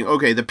into thinking,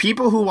 okay, the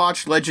people who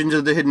watched Legends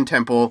of the Hidden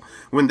Temple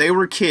when they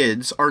were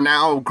kids are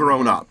now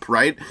grown up,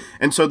 right?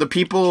 And so the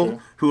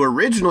people who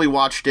originally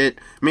watched it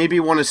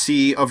maybe want to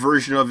see a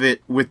version of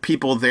it with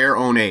people their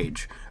own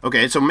age.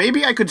 Okay, so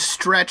maybe I could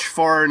stretch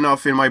far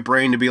enough in my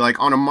brain to be like,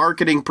 on a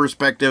marketing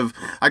perspective,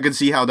 I could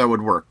see how that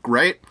would work,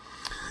 right?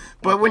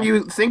 But when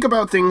you think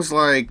about things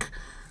like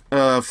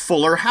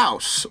Fuller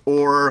House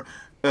or...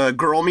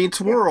 Girl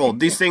Meets World,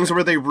 these things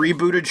where they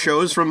rebooted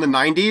shows from the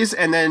 90s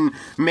and then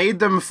made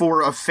them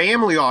for a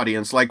family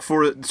audience,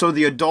 so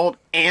the adult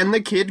and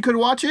the kid could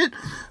watch it.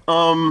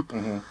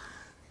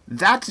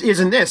 That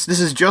isn't this.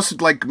 This is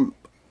just like,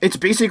 it's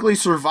basically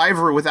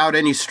Survivor without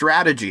any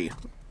strategy,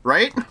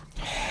 right?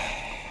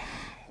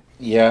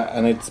 Yeah,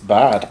 and it's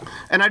bad.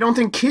 And I don't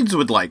think kids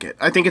would like it.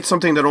 I think it's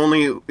something that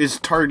only is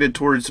targeted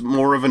towards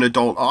more of an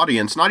adult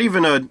audience. Not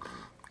even a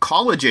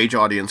college-age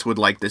audience would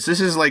like this.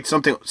 This is like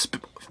something...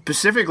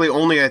 Specifically,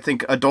 only I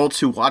think adults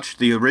who watched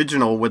the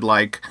original would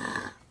like,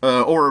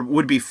 or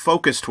would be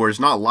focused towards,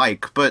 not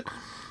like. But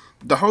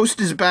the host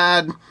is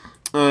bad.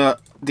 The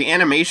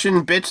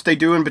animation bits they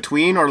do in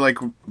between are like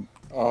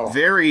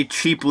very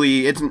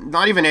cheaply. It's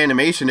not even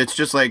animation. It's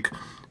just like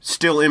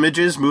still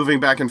images moving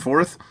back and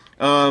forth.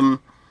 Yeah,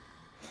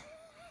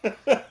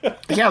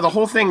 the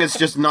whole thing is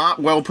just not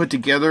well put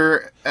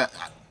together.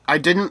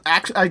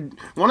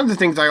 One of the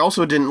things I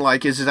also didn't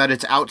like is that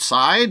it's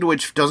outside,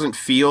 which doesn't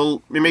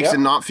feel... It makes it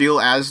not feel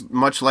as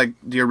much like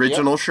the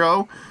original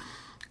show.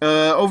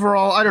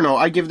 Overall, I don't know.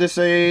 I give this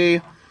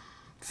a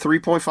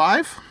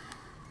 3.5.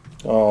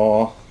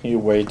 Oh, you're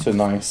way too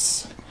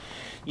nice.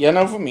 Yeah,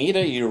 no, for me,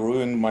 you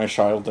ruined my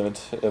childhood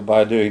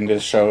by doing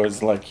this show.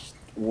 It's like,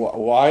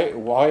 why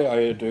are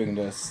you doing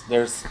this?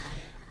 There's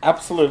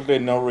absolutely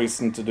no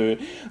reason to do it.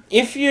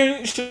 If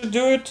you should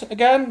do it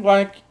again,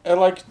 like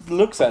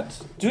looks at,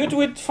 do it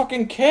with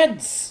fucking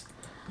kids.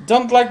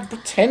 Don't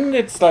pretend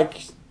it's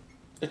like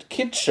a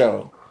kid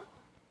show.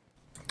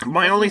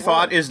 My only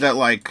thought is that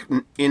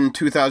in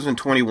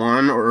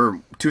 2021 or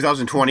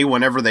 2020,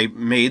 whenever they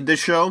made this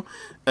show,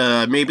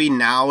 maybe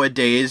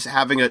nowadays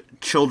having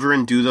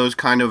children do those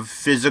kind of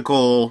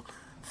physical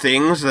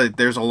things, that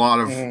there's a lot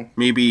of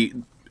maybe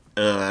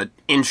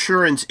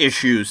insurance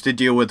issues to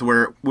deal with,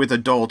 where with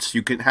adults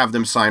you can have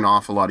them sign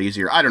off a lot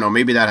easier. I don't know,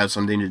 maybe that has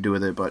something to do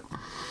with it, but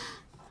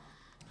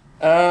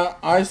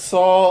I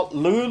saw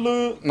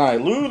Lula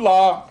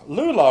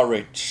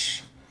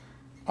Rich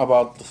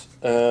about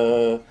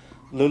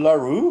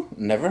LuLaRoe.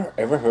 Never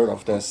ever heard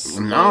of this.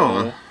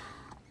 No.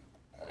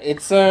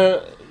 It's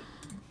how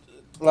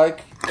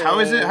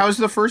is it? How's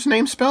the first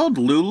name spelled?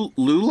 Lula?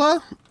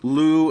 Lula?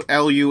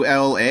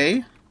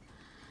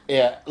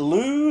 Yeah,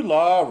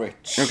 Lula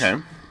Rich. Okay.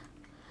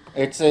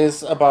 It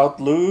is about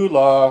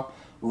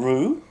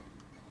LuLaRoe.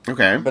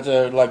 Okay. But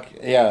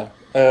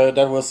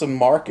there was a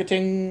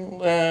marketing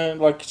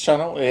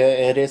channel.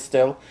 It is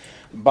still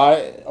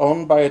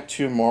owned by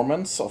 2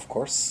 Mormons, of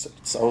course.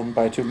 It's owned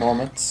by 2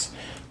 Mormons,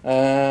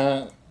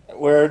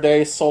 where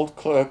they sold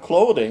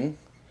clothing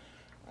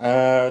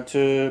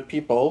to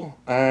people,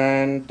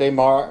 and they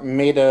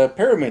made a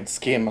pyramid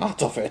scheme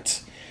out of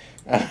it.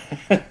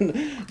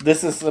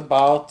 This is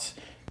about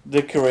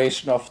the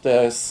creation of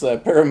this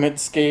pyramid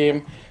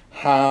scheme,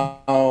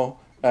 how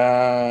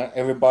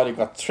everybody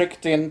got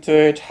tricked into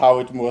it, how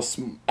it was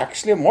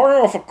actually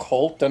more of a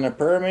cult than a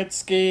pyramid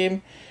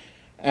scheme.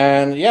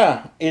 And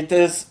yeah, it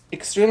is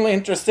extremely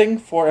interesting.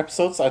 4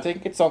 episodes. I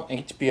think it's on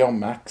HBO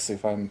Max,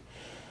 if I'm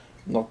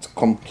not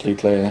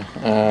completely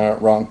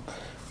wrong.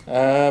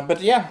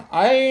 But yeah,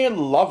 I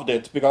loved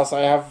it because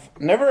I have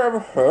never ever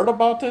heard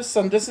about this,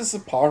 and this is a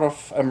part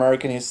of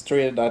American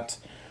history that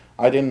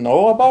I didn't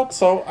know about,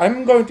 so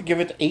I'm going to give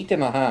it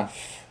 8.5.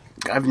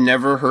 I've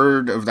never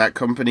heard of that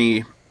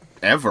company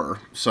ever,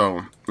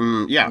 so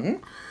yeah. Mm-hmm.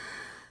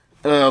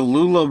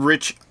 Lula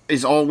Rich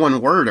is all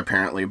one word,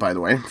 apparently, by the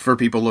way, for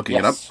people looking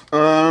it up.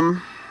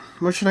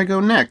 Where should I go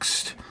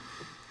next?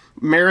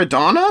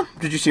 Maradona?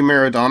 Did you see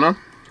Maradona?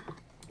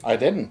 I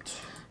didn't.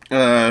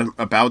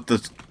 About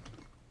the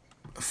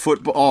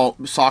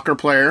soccer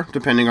player,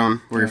 depending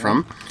on where you're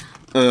from.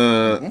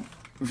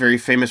 Very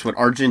famous,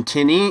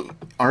 Argentinian?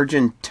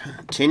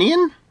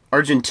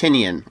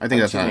 Argentinian, I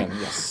think that's how.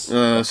 Yes.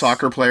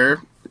 Soccer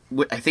player.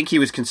 I think he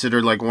was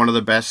considered like one of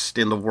the best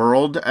in the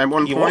world at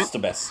one point. He was the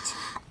best.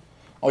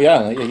 Oh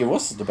yeah, he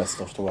was the best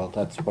of the world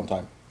at one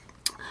time.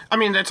 I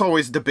mean, that's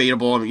always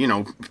debatable, you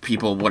know,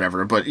 people,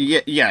 whatever, but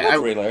yeah.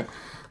 Not really.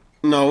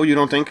 No, you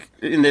don't think?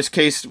 In this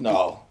case?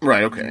 No.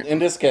 Right, okay. In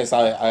this case,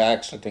 I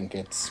actually think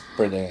it's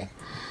pretty...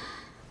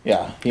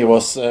 Yeah, he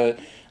was, at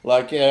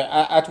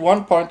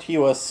one point, he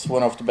was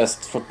one of the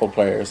best football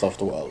players of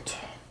the world.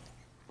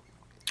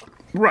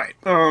 Right.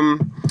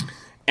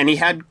 And he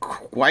had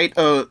quite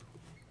a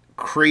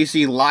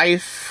crazy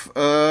life,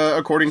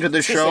 according to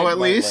the show, at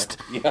least.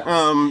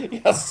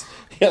 Yes.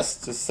 Yes,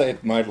 to say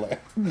it mildly.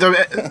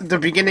 The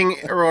beginning,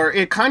 or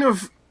it kind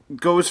of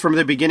goes from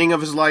the beginning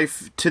of his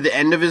life to the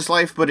end of his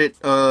life, but it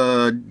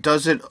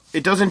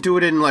doesn't do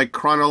it in like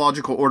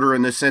chronological order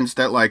in the sense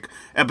that like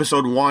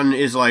episode 1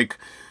 is like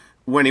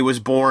when he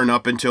was born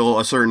up until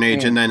a certain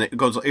age, and then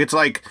it's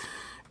like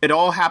it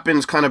all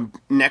happens kind of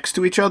next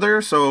to each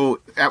other.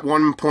 So at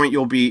one point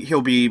he'll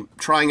be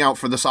trying out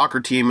for the soccer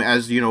team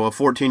as, you know, a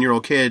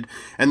 14-year-old kid,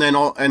 and then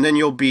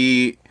you'll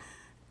be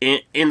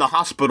in the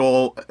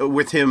hospital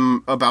with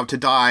him about to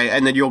die,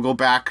 and then you'll go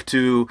back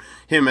to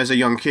him as a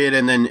young kid,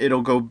 and then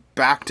it'll go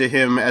back to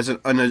him as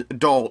an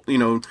adult, you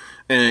know,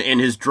 in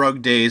his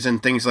drug days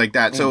and things like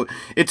that. So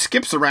it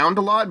skips around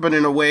a lot, but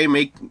in a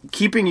way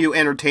keeping you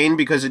entertained,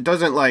 because it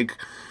doesn't like...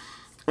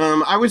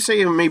 I would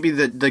say maybe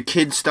the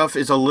kid stuff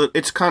is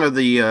it's kind of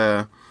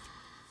the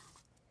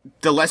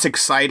less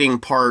exciting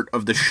part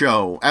of the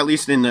show, at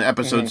least in the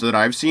episodes that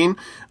I've seen.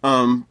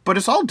 But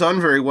it's all done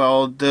very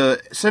well.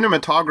 The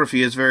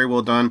cinematography is very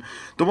well done.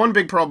 The one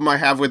big problem I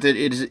have with it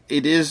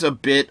is a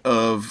bit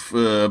of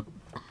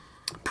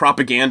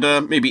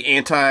propaganda, maybe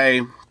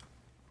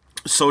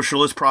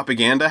anti-socialist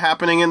propaganda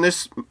happening in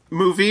this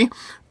movie.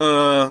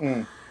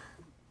 But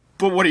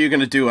what are you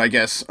going to do, I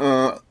guess?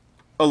 A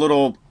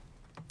little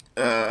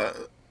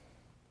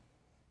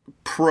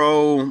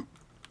pro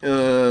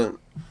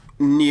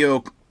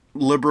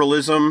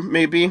neoliberalism,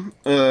 maybe.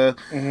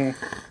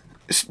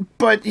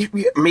 But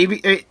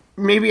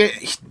maybe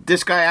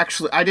this guy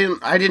actually, I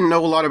didn't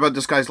know a lot about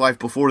this guy's life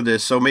before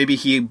this, so maybe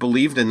he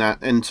believed in that,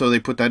 and so they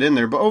put that in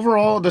there. But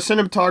overall, the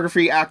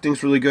cinematography,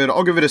 acting's really good.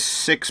 I'll give it a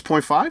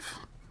 6.5.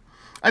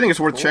 I think it's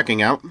worth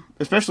checking out,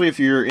 especially if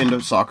you're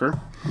into soccer.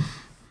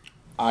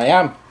 I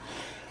am.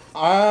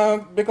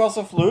 Because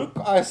of Luke,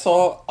 I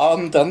saw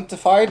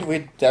Unidentified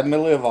with Demi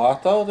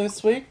Lovato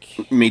this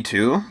week. Me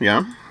too,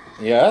 yeah.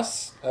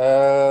 Yes.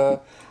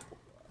 So,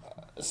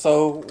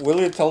 will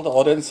you tell the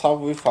audience how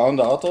we found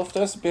out of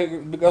this?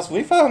 Because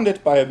we found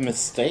it by a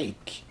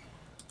mistake.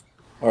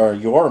 Or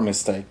your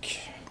mistake,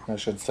 I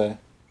should say.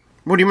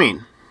 What do you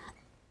mean?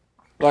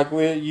 Like,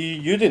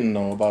 you didn't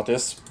know about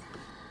this.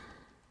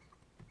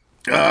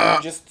 You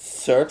just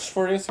searched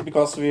for this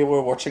because we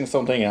were watching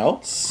something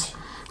else?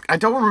 I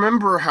don't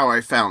remember how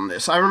I found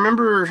this. I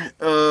remember,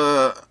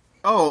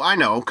 I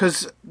know,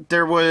 because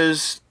there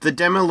was the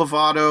Demi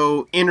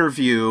Lovato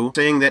interview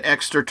saying that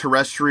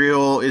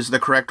extraterrestrial is the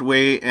correct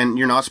way, and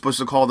you're not supposed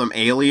to call them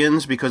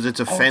aliens because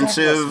it's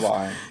offensive.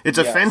 It's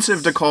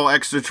offensive to call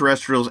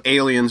extraterrestrials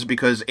aliens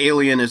because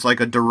alien is like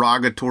a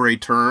derogatory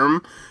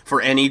term for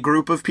any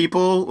group of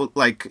people.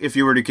 Like, if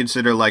you were to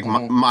consider, like,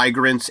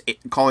 migrants,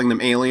 calling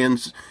them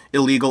aliens,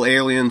 illegal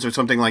aliens, or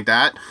something like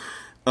that,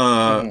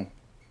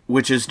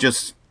 which is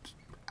just...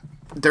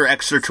 They're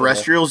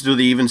extraterrestrials. Do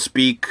they even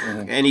speak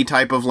any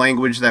type of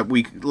language that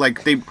we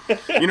like? They,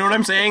 you know what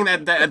I'm saying?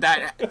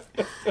 That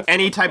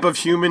any type of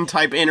human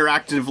type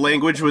interactive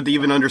language would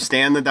even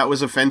understand that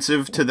was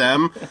offensive to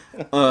them.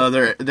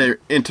 There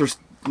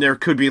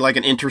could be like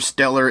an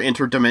interstellar,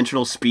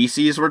 interdimensional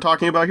species we're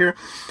talking about here.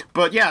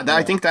 But yeah,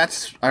 I think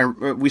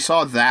we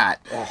saw that.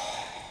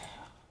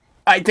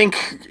 I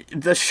think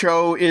the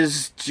show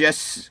is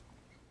just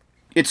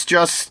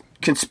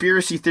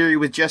conspiracy theory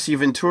with Jesse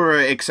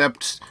Ventura,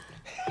 except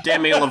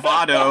Demi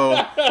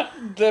Lovato,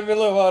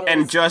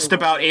 and just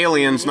about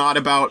aliens, not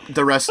about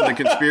the rest of the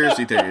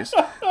conspiracy theories.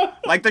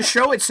 Like, the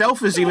show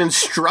itself is even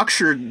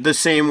structured the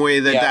same way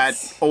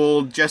that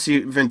old Jesse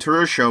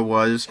Ventura show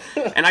was,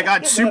 and I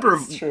got super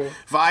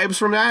vibes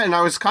from that, and I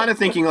was kind of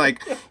thinking,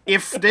 like,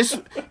 if this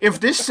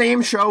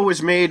same show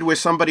was made with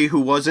somebody who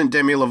wasn't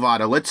Demi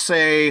Lovato, let's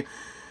say,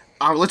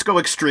 let's go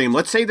extreme,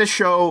 let's say the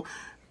show,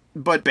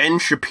 but Ben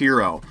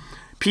Shapiro,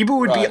 people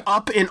would be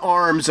up in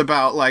arms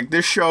about, like,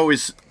 this show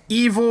is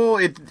evil,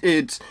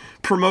 it's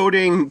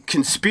promoting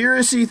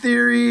conspiracy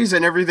theories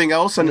and everything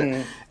else,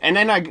 and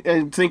then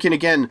I'm thinking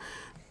again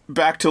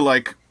back to,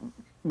 like,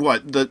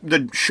 what,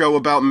 the show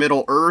about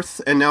Middle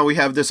Earth, and now we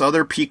have this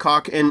other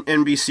Peacock and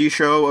NBC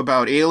show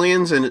about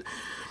aliens, and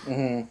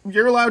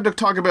you're allowed to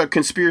talk about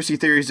conspiracy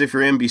theories if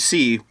you're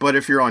NBC, but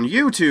if you're on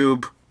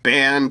YouTube,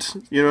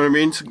 banned, you know what I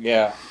mean?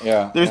 Yeah.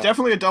 There's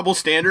definitely a double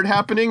standard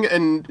happening,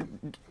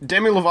 and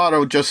Demi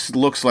Lovato just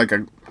looks like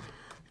a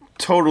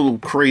total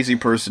crazy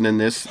person in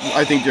this.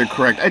 I think you're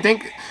correct. I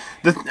think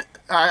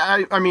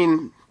I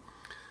mean,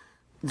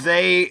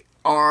 they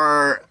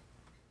are.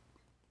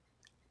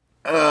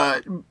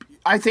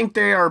 I think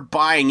they are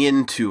buying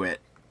into it.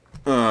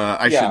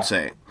 I should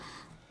say.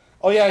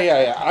 Oh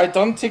yeah. I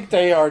don't think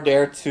they are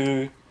there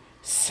to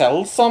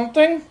sell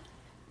something,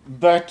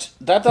 but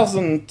that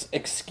doesn't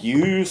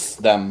excuse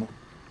them.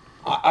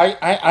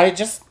 I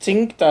just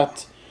think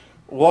that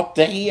what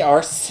they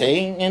are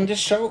saying in the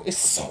show is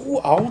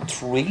so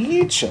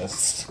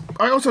outrageous.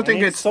 I also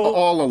think it's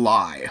all a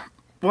lie.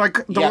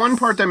 Like, the one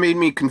part that made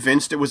me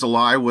convinced it was a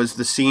lie was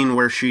the scene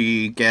where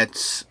she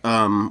gets,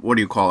 what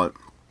do you call it?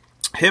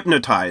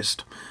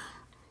 Hypnotized.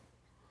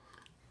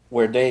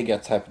 Where they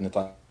get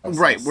hypnotized.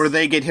 Right, where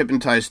they get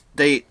hypnotized.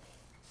 That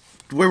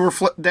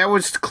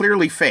was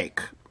clearly fake.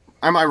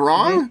 Am I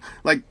wrong? Mm-hmm.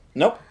 Like,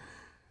 nope.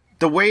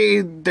 The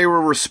way they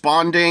were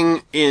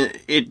responding,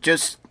 it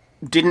just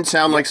didn't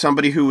sound like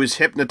somebody who was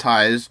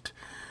hypnotized.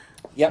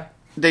 Yep.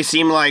 They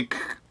seem like,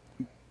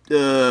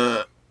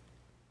 not,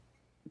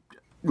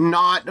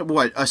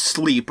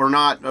 asleep, or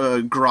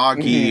not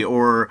groggy,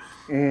 or...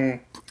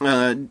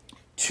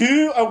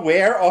 too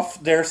aware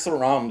of their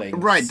surroundings.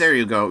 Right, there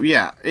you go.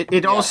 Yeah,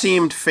 it all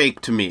seemed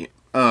fake to me.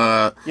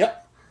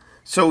 Yep.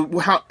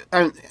 So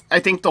I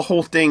think the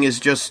whole thing is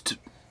just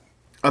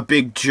a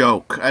big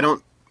joke. I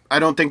don't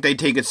think they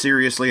take it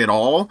seriously at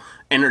all,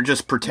 and are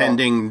just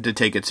pretending to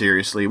take it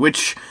seriously.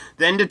 Which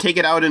then to take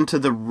it out into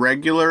the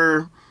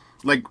regular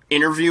like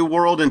interview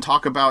world and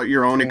talk about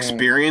your own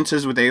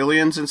experiences with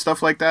aliens and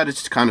stuff like that,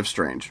 it's kind of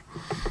strange.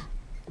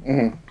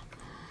 Mm-hmm.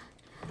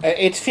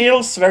 It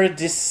feels very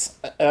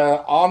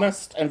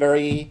dishonest and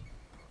very...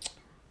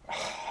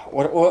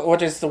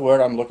 What is the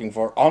word I'm looking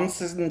for?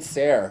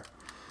 Unsincere.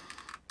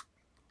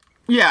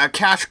 Yeah,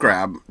 cash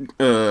grab.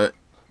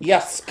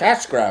 Yes,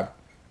 cash grab.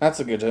 That's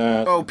a good...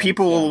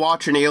 people will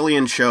watch an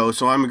alien show,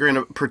 so I'm going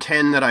to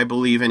pretend that I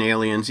believe in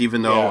aliens,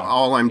 even though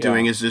all I'm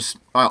doing is just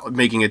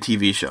making a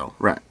TV show.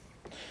 Right.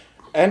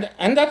 And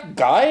that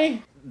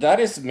guy,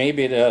 that is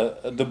maybe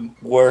the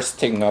worst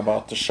thing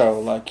about the show.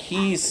 Like,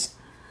 he's...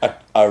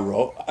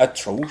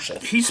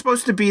 atrocious. He's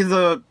supposed to be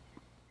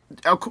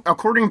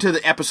according to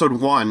the episode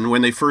 1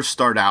 when they first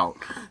start out.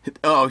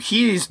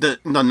 He's the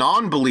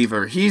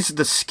non-believer. He's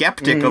the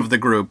skeptic of the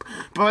group.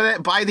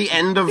 But by the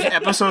end of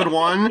episode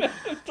 1,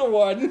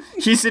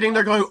 he's sitting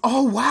there going,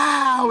 "Oh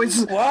wow,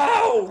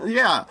 wow,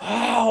 yeah,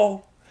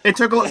 wow." It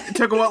took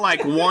what,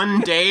 like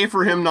 1 day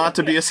for him not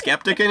to be a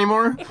skeptic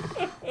anymore.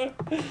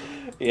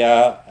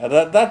 Yeah,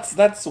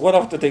 that's one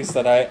of the things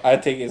that I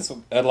think is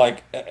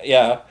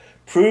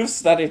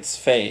proves that it's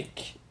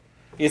fake.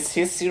 It's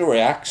his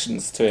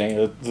reactions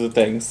to the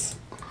things.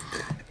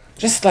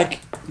 Just like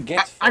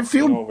I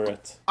feel over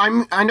it.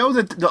 I know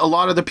that a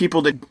lot of the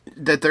people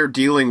that they're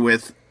dealing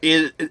with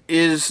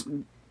is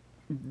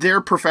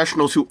they're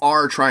professionals who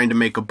are trying to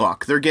make a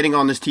buck. They're getting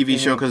on this TV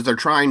show because they're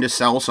trying to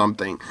sell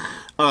something.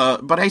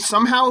 But I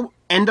somehow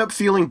end up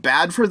feeling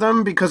bad for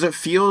them because it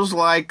feels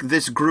like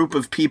this group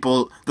of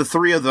people, the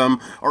three of them,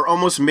 are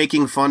almost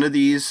making fun of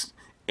these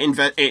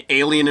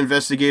alien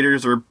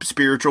investigators or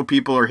spiritual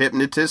people or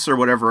hypnotists or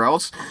whatever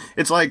else.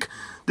 It's like,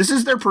 this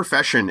is their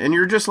profession, and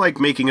you're just like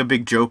making a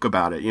big joke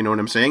about it. You know what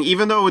I'm saying?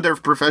 Even though their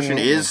profession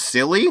is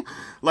silly,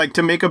 like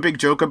to make a big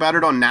joke about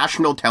it on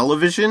national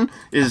television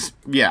is,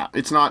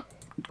 it's not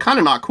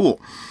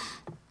cool.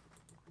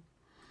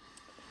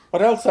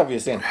 What else have you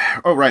seen?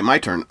 Oh, right, my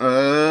turn.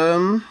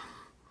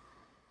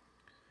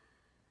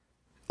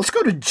 Let's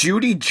go to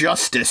Judy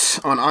Justice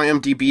on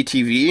IMDb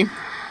TV.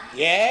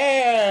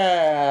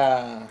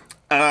 Yeah.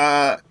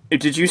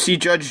 Did you see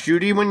Judge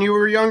Judy when you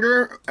were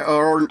younger?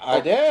 I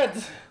did.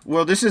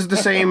 Well, this is the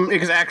same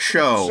exact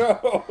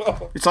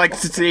show. It's like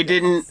they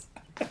didn't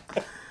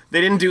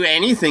do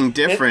anything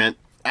different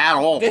at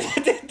all.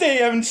 They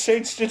haven't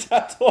changed it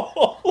at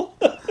all.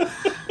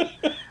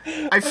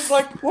 I was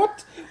like,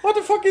 what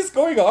the fuck is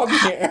going on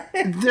here?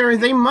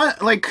 They must,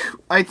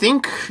 I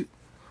think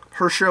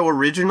her show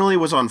originally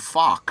was on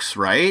Fox,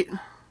 right?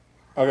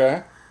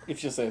 Okay,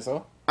 if you say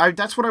so.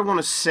 That's what I want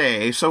to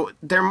say. So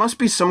there must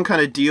be some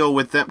kind of deal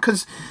with them,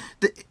 because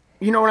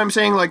you know what I'm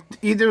saying? Like,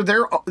 either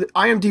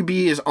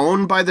IMDb is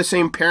owned by the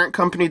same parent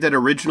company that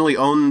originally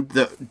owned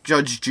the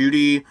Judge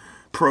Judy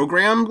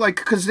program, like,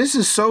 because this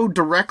is so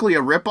directly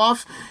a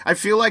ripoff. I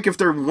feel like if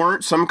there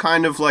weren't some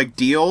kind of like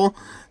deal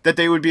that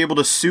they would be able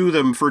to sue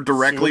them for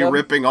directly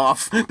ripping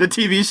off the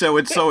TV show.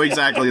 It's so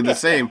exactly the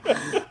same.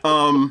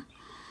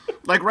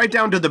 Like right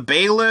down to the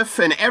bailiff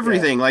and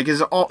everything. Like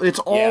it's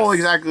all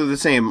exactly the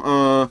same.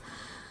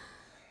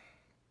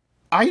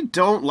 I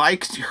don't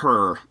like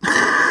her.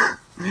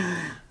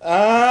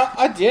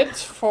 I did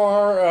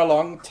for a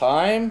long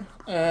time.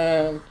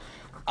 I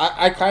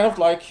kind of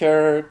like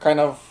her kind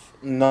of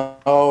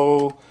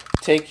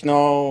take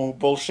no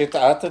bullshit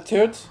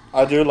attitude.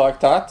 I do like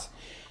that.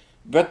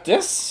 But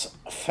this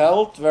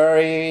felt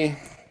very...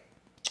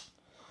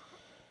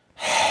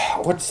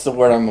 What's the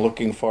word I'm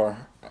looking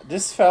for?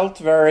 This felt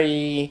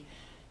very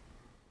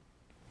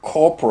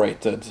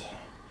corporated.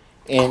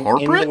 In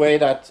the way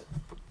that...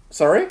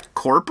 Sorry?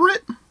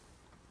 Corporate?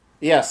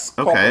 Yes,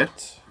 corporate.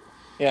 Okay.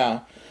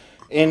 Yeah.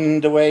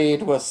 in the way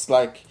it was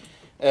like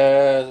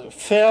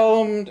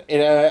filmed,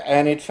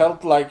 and it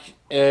felt like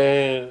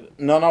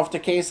none of the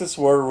cases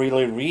were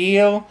really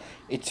real.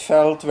 It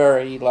felt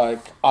very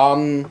like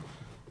unfunny.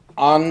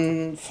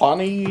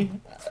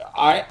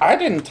 I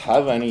didn't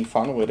have any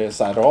fun with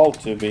this at all,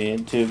 to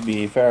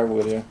be fair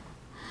with you.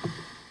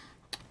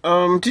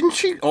 Didn't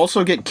she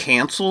also get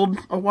canceled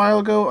a while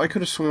ago? I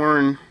could have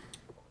sworn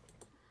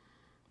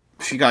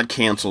she got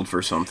canceled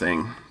for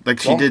something. Like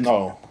she did.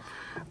 No.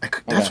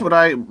 That's what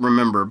I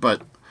remember,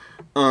 but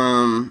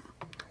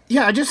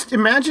yeah, I just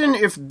imagine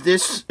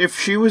if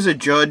she was a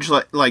judge,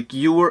 like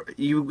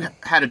you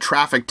had a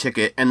traffic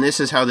ticket and this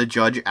is how the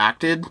judge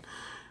acted.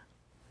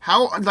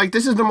 How, like,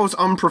 this is the most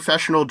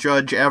unprofessional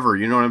judge ever,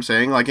 you know what I'm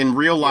saying? Like, in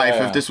real life,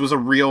 if this was a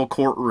real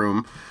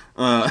courtroom,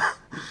 yeah,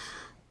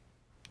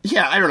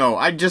 I don't know.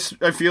 I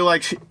feel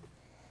like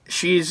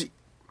she's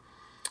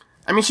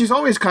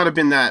always kind of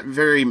been that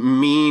very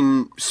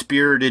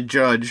mean-spirited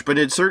judge, but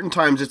at certain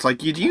times it's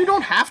like, you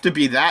don't have to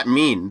be that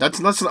mean. That's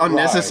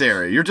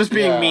unnecessary. Right. You're just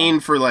being mean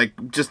for, like,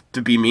 just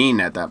to be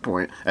mean at that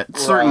point. At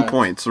certain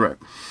points, right.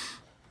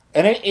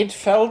 And it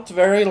felt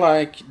very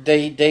like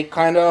they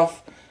kind of...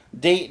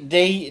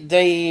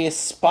 They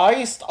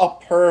spiced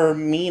up her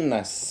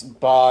meanness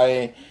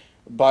by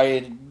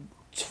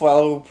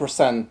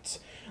 12%.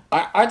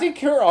 I think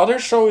her other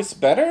show is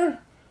better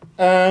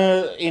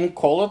in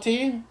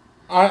quality.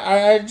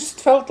 I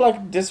just felt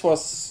like this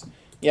was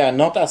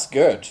not as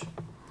good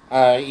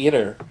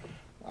either.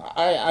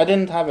 I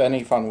didn't have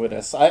any fun with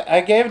this.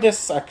 I gave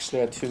this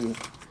actually a 2.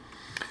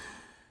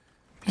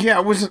 Yeah,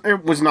 it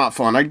was not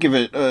fun. I'd give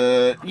it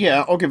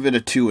I'll give it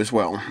a 2 as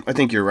well. I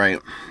think you're right.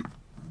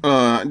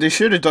 They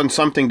should have done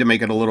something to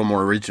make it a little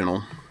more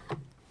original.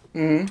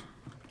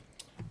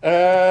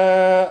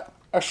 A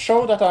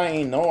show that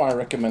I know I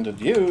recommended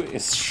you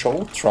is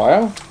Show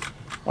Trial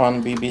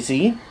on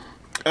BBC.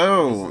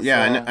 Oh,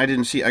 yeah, I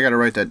didn't see. I gotta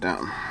write that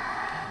down.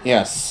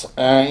 Yes,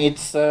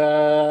 it's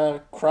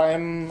a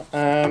crime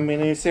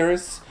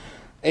miniseries.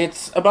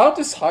 It's about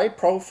this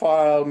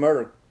high-profile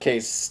murder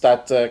case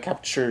that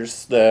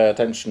captures the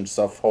attentions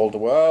of all the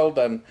world,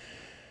 and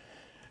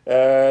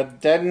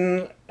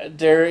then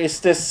there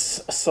is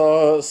this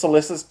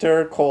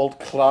solicitor called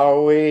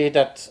Chloe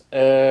that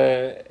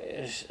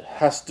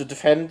has to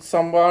defend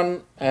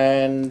someone,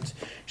 and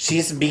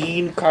she's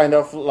been kind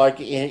of like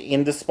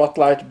in the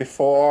spotlight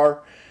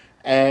before,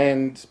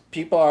 and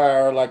people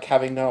are like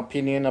having an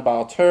opinion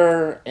about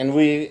her, and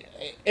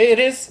it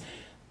is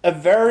a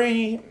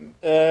very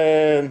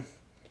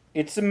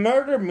it's a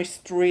murder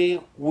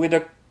mystery with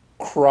a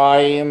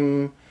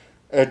crime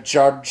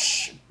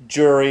judge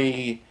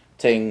jury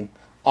thing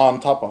on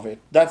top of it.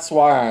 That's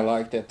why I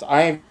liked it.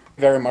 I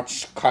very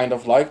much kind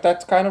of like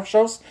that kind of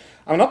shows.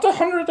 I'm not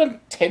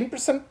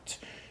 110%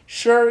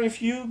 sure if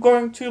you're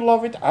going to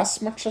love it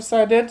as much as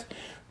I did,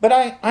 but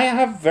I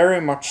have very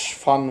much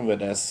fun with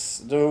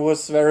this. There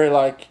was very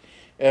like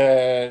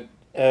the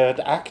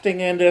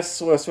acting in this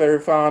was very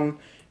fun.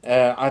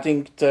 I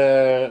think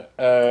the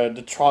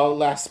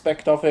trial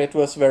aspect of it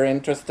was very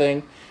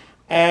interesting,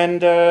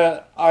 and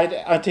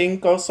I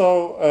think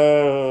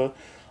also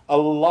a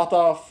lot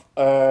of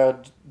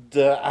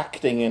the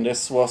acting in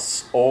this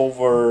was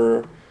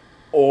over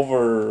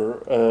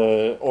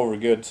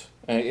good.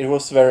 It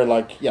was very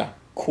like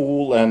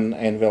cool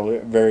and very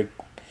very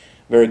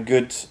very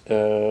good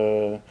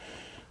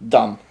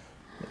done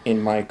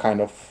in my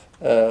kind of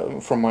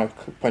from my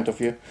point of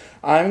view.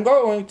 I'm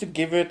going to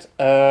give it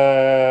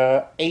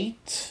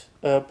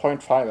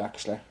 8.5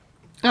 actually.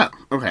 Oh,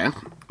 okay.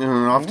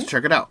 I'll have to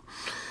check it out.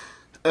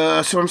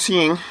 So I'm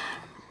seeing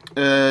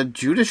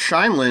Judith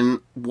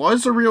Sheindlin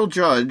was a real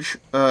judge,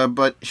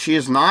 but she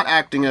is not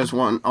acting as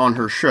one on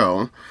her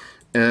show.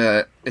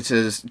 It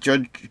says,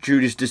 Judge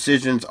Judy's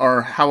decisions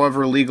are,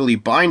 however, legally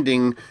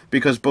binding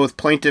because both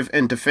plaintiff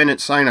and defendant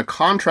sign a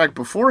contract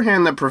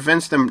beforehand that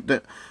prevents them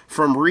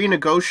from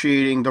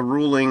renegotiating the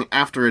ruling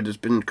after it has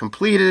been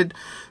completed.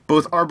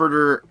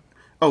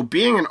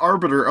 Being an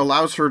arbiter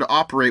allows her to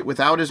operate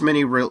without as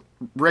many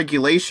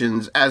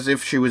regulations as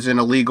if she was in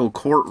a legal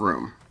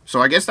courtroom.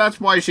 So I guess that's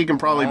why she can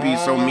probably be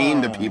so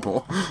mean to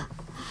people.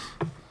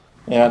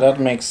 Yeah, that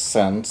makes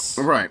sense.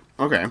 Right,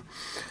 okay.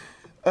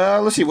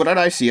 Let's see, what did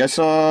I see? I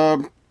saw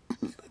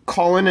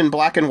Colin in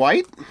Black and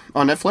White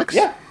on Netflix.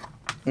 Yeah.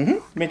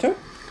 Me too.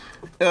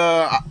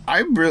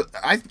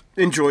 I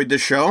enjoyed the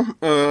show.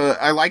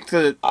 I liked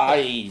the...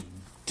 I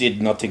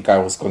did not think I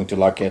was going to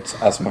like it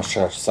as much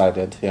as I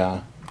did,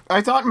 yeah.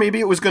 I thought maybe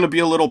it was going to be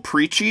a little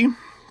preachy.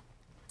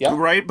 Yeah.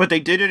 Right? But they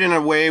did it in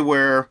a way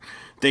where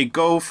they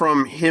go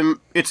from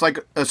him... It's like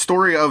a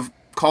story of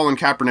Colin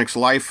Kaepernick's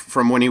life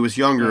from when he was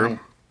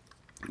younger.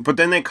 But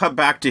then they cut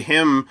back to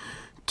him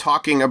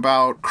talking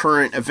about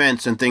current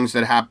events and things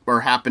that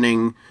are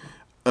happening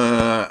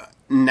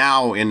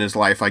now in his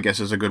life, I guess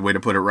is a good way to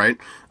put it, right?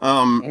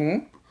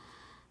 And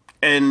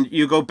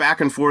you go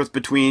back and forth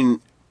between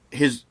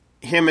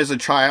him as a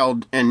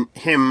child and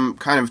him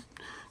kind of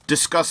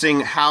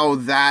discussing how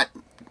that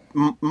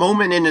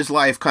moment in his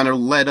life kind of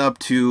led up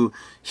to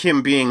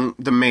him being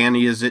the man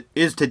he is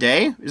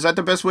today. Is that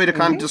the best way to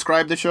kind of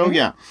describe the show?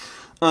 Yeah.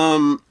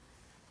 Yeah,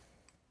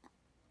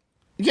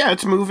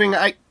 it's moving.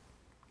 I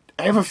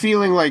have a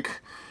feeling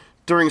like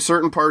during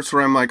certain parts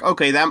where I'm like,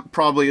 okay, that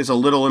probably is a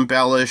little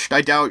embellished.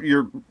 I doubt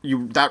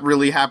that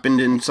really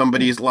happened in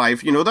somebody's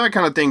life, that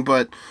kind of thing.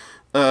 But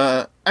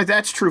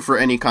that's true for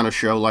any kind of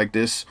show like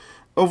this.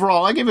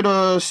 Overall, I give it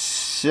a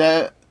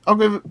 7. I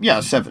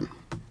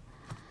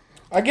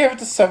gave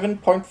it a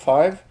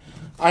 7.5.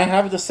 I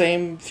have the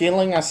same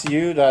feeling as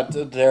you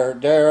that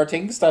there are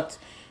things that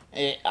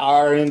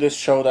are in this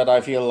show that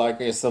I feel like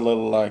is a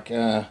little like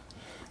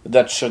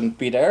that shouldn't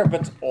be there.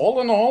 But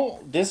all in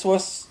all, this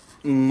was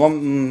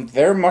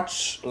very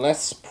much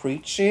less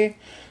preachy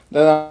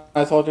than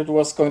I thought it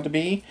was going to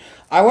be.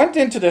 I went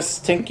into this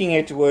thinking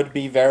it would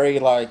be very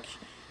like,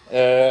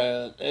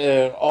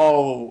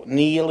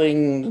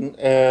 kneeling,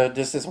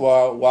 this is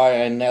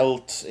why I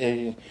knelt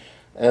in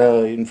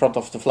front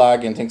of the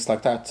flag and things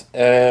like that,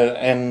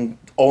 and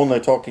only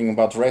talking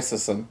about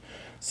racism.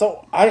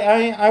 So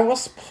I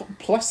was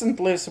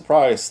pleasantly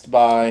surprised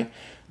by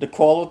the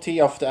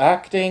quality of the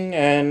acting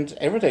and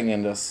everything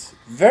in this.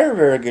 Very,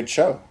 very good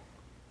show.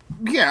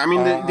 Yeah, I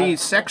mean, the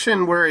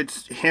section where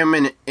it's him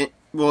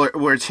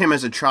where it's him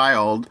as a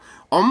child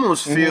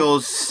almost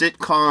feels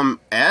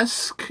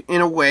sitcom-esque in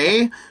a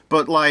way,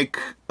 but like,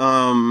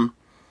 how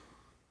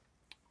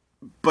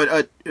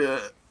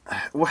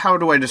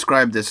do I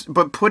describe this?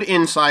 But put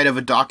inside of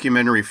a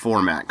documentary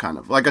format, kind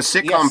of. Like a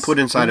sitcom put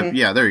inside of,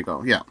 yeah, there you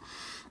go, yeah.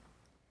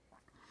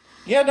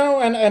 Yeah, no,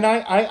 and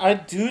I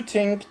do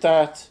think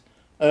that,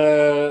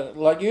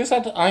 like you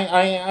said,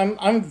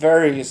 I'm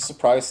very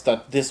surprised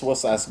that this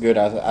was as good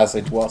as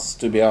it was,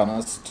 to be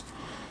honest.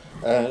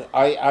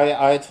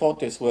 I thought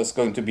this was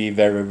going to be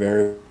very,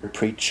 very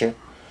preachy.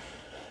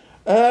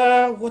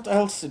 What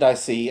else did I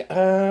see?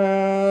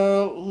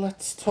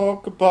 Let's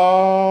talk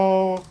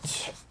about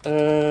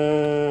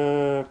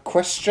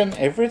Question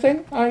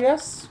Everything, I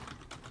guess.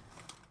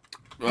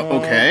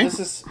 Okay.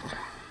 This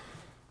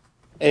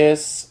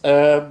is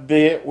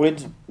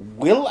with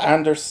Will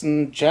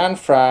Anderson, Jan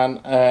Fran,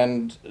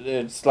 and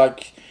it's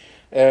like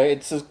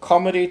it's a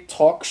comedy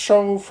talk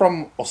show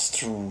from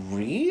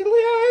Australia,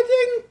 I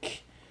think.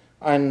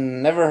 I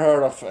never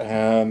heard of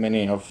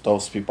many of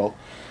those people.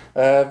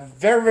 Very,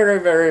 very,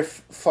 very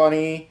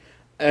funny,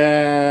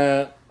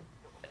 but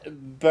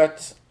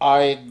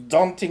I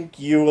don't think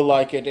you will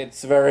like it.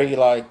 It's very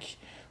like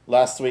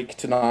Last Week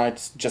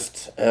Tonight,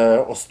 just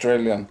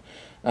Australian.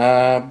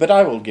 But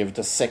I will give it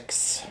a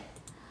 6.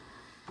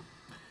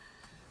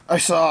 I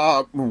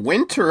saw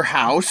Winter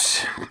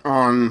House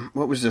on,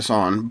 what was this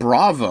on?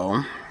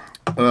 Bravo.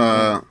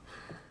 I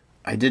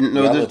didn't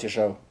know reality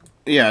show.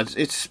 Yeah,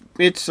 it's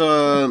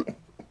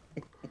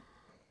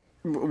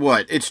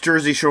what? It's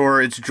Jersey Shore,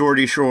 it's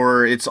Geordie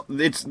Shore, it's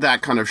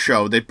that kind of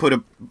show. They put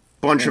a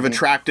bunch of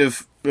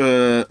attractive,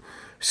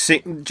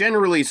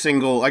 generally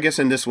single. I guess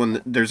in this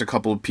one there's a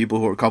couple of people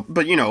who are couple,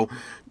 but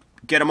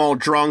get them all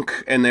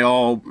drunk and they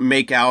all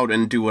make out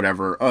and do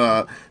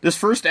whatever. This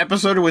first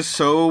episode was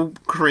so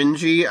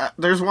cringy.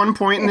 There's one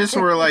point in this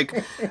where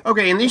like,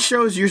 okay, in these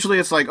shows usually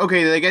it's like,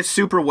 okay, they get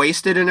super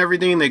wasted and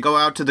everything. They go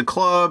out to the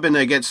club and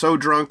they get so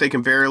drunk they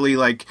can barely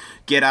like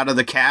get out of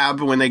the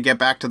cab when they get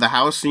back to the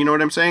house. You know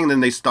what I'm saying? Then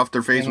they stuff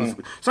their face with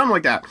something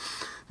like that.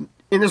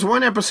 In this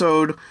one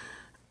episode,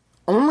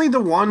 only the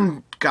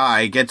one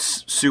guy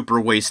gets super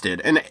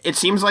wasted, and it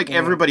seems like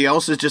everybody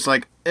else is just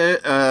like,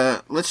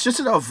 let's just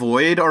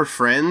avoid our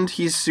friend.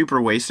 He's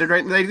super wasted,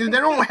 right? They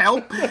don't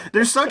help.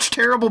 They're such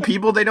terrible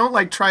people. They don't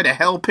like try to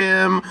help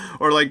him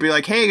or like be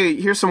like, hey,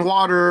 here's some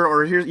water,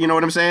 or here, you know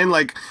what I'm saying?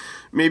 Like,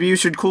 maybe you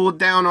should cool it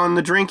down on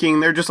the drinking.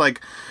 They're just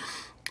like,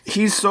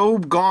 he's so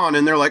gone,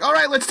 and they're like, all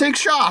right, let's take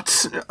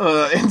shots.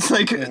 It's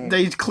like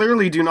they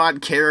clearly do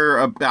not care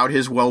about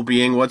his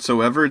well-being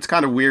whatsoever. It's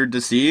kind of weird to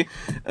see.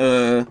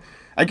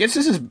 I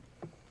guess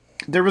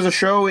there was a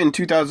show in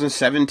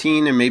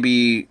 2017 and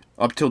maybe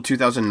up till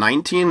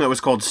 2019 that was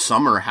called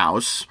Summer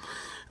House.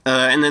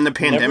 And then the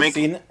pandemic... Never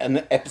seen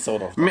an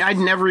episode of that. I mean, I'd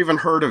never even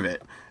heard of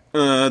it.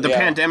 The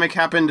pandemic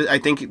happened. I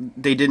think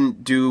they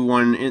didn't do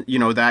one,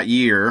 that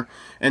year.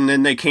 And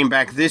then they came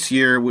back this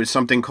year with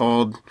something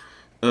called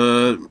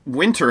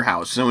Winter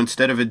House. So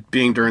instead of it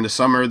being during the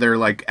summer, they're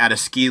like at a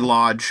ski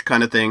lodge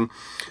kind of thing.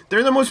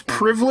 They're the most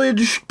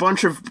privileged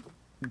bunch of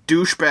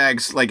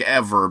douchebags like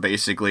ever,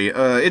 basically.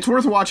 It's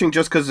worth watching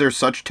just because they're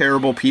such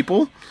terrible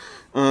people.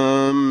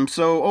 So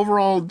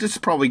overall, this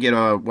will probably get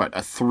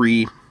a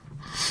 3.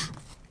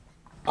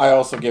 I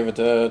also give it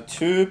a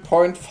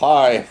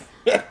 2.5.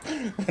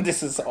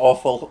 This is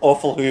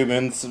awful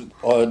humans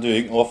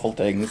doing awful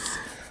things.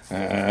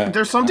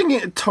 There's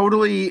something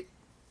totally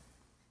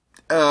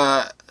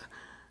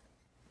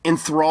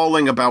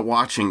enthralling about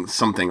watching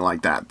something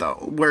like that,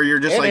 though, where you're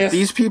just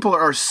these people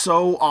are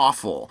so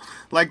awful.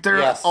 Like,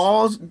 they're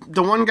all...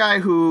 The one guy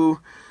who...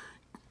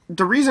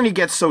 The reason he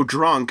gets so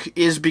drunk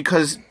is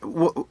because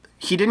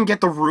he didn't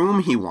get the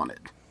room he wanted.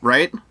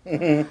 right?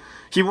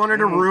 He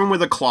wanted a room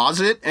with a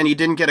closet, and he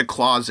didn't get a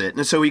closet,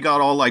 and so he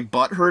got all, like,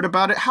 butthurt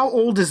about it. How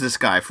old is this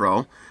guy,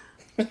 Fro?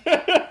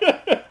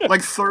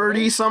 Like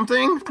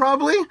 30-something,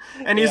 probably?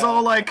 And he's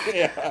all like,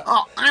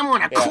 oh, I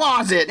want a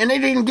closet, and they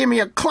didn't give me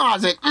a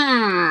closet.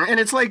 And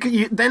it's like,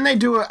 then they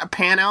do a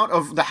pan out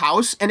of the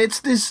house, and it's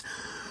this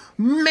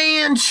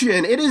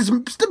mansion. It is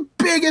the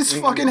biggest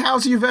fucking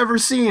house you've ever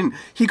seen.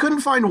 He couldn't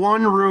find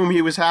one room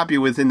he was happy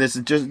with in this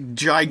just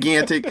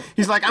gigantic...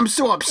 He's like, I'm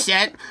so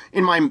upset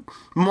in my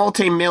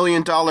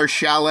multi-million-dollar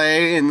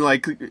chalet in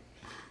like...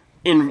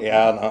 in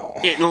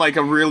like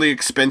a really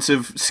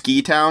expensive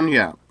ski town.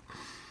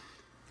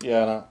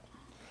 Yeah,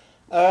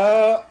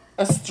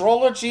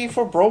 Astrology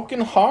for Broken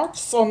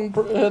Hearts on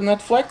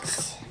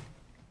Netflix.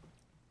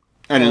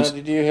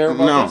 Did you hear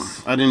about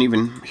this? No, I didn't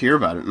even hear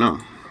about it, no.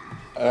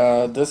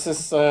 This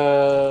is,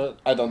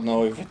 I don't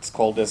know if it's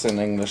called this in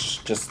English,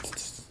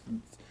 just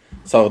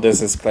so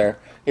this is clear.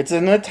 It's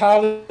an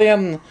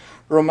Italian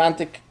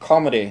romantic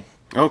comedy.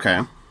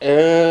 Okay.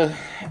 It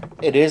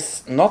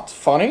is not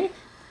funny,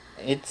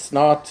 it's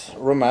not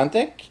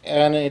romantic,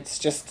 and it's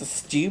just a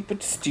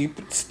stupid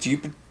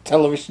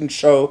television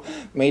show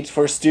made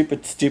for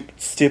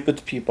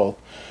stupid people.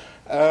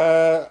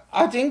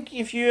 I think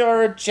if you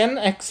are a Gen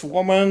X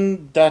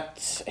woman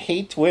that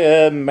hate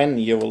men,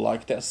 you will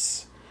like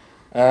this.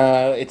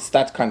 It's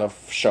that kind of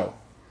show.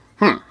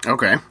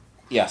 Okay.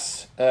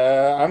 Yes.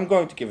 I'm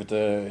going to give it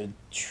a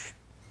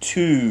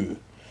 2.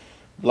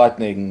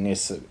 Lightning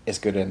is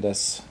good in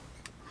this.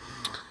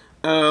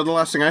 The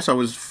last thing I saw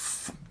was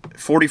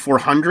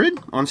 4400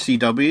 on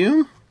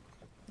CW.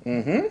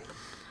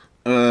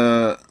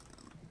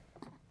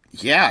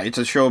 Yeah, it's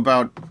a show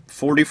about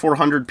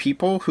 4,400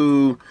 people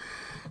who,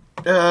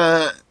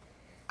 I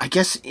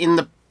guess in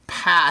the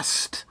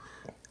past,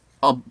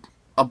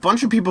 a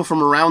bunch of people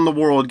from around the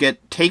world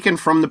get taken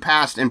from the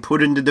past and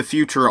put into the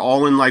future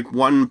all in, like,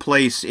 one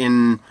place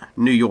in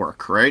New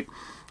York, right?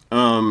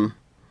 Or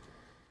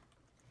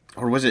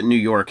was it New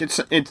York?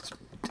 It's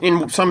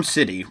in some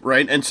city,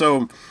 right? And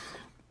so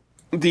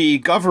the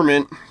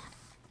government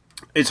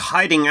is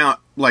hiding out,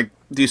 like,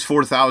 these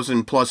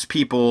 4,000 plus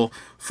people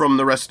from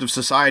the rest of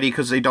society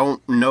because they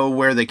don't know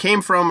where they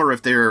came from or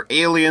if they're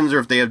aliens or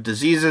if they have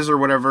diseases or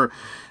whatever.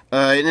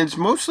 And it's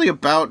mostly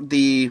about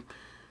the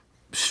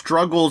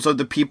struggles of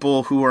the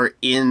people who are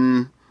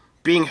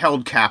being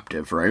held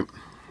captive, right?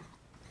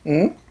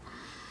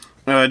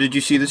 Did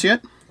you see this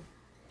yet?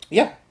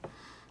 Yeah.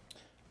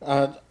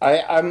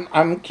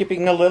 I'm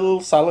keeping a little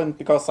silent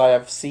because I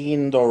have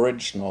seen the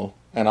original,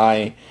 and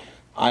I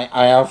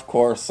of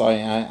course I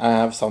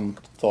have some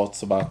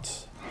thoughts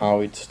about how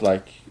it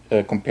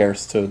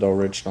compares to the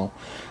original.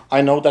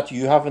 I know that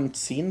you haven't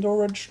seen the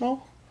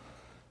original,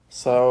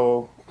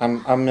 so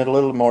I'm a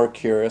little more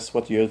curious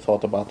what you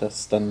thought about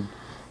this than.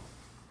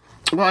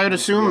 Well, I would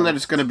assume that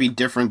it's going to be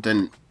different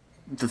than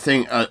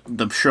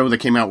the show that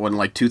came out in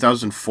like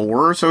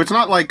 2004. So it's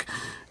not like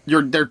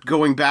they're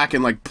going back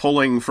and like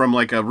pulling from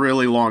like a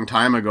really long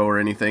time ago or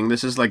anything.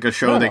 This is like a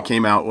show that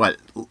came out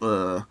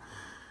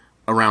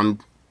around,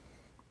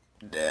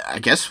 I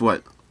guess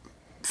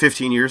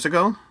 15 years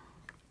ago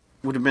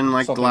would have been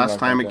like something the last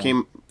time it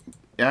came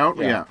out.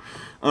 Yeah.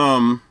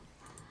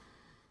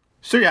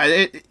 So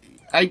yeah,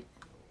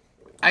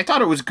 I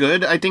thought it was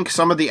good. I think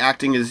some of the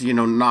acting is,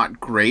 not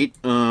great.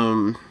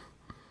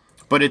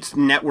 But it's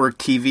network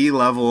TV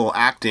level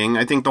acting.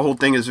 I think the whole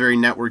thing is very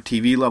network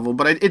TV level,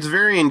 but it's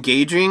very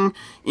engaging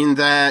in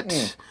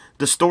that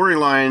the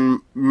storyline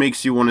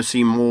makes you want to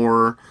see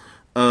more,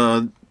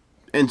 and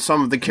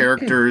some of the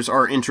characters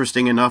are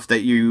interesting enough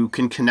that you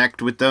can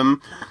connect with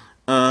them.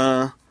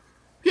 Yeah,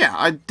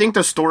 I think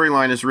the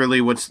storyline is really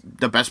what's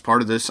the best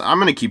part of this. I'm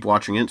going to keep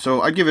watching it,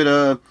 so I give it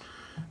a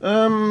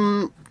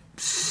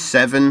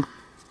 7.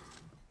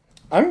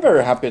 I'm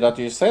very happy that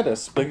you say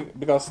this,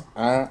 because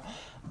I,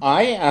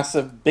 as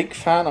a big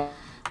fan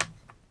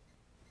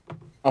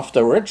of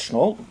the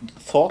original,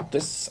 thought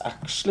this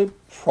actually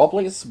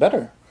probably is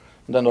better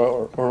than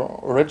the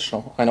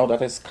original. I know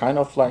that is kind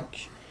of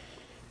like,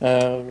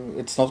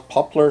 it's not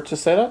popular to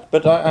say that,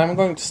 but I'm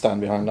going to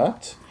stand behind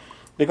that.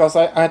 Because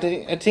I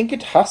think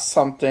it has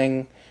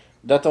something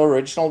that the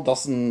original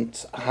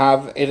doesn't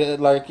have. It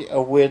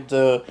with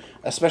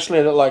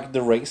especially like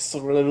the race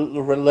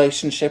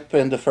relationship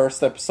in the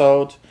first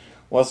episode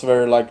was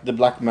very like the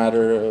Black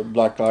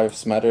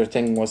Lives Matter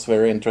thing was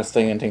very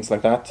interesting and things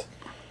like that.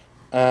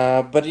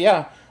 But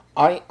yeah,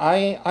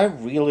 I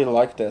really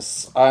like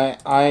this.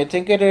 I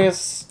think it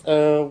is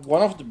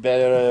one of the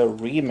better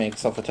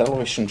remakes of a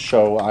television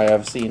show I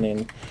have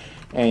seen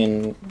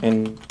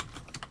in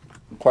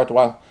quite a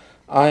while.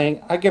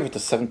 I give it a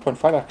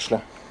 7.5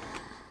 actually.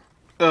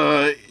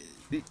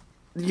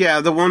 Yeah,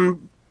 the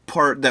one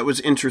part that was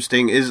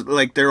interesting is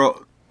like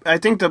I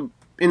think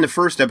in the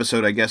first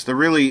episode, I guess the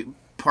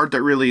part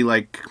that really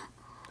like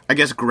I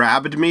guess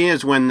grabbed me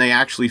is when they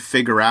actually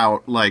figure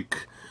out like,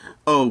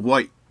 oh,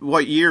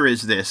 what year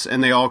is this,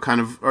 and they all kind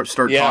of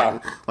start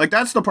talking. Like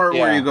that's the part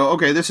where you go,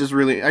 okay, this is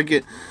really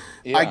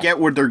I get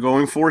what they're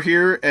going for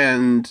here,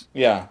 and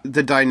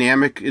the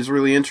dynamic is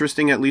really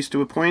interesting, at least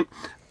to a point.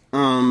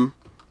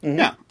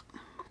 Yeah.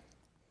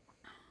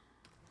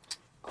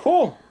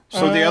 Cool.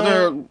 So the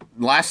other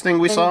last thing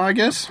we saw, I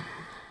guess,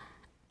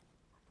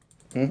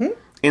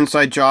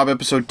 Inside Job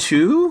episode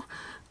 2,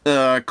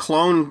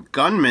 Clone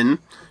Gunman.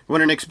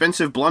 When an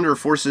expensive blunder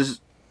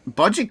forces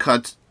budget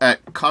cuts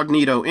at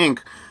Cognito Inc.,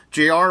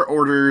 JR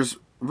orders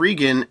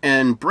Regan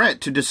and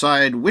Brett to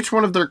decide which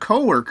one of their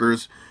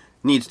co-workers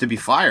needs to be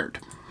fired.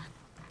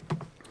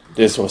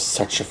 This was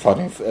such a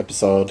funny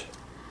episode.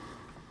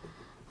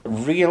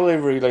 Really,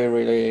 really,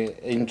 really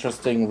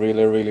interesting,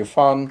 really, really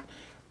fun.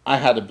 I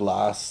had a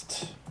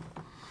blast.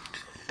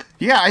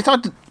 Yeah, I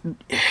thought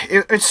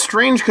it's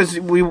strange because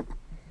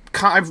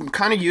I'm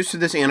kind of used to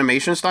this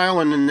animation style,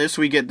 and in this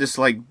we get this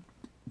like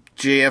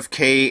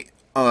JFK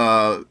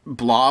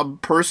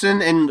blob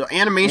person, and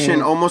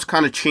animation almost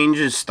kind of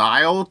changes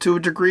style to a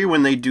degree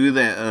when they do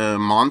the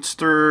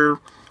monster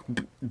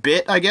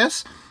bit, I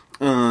guess.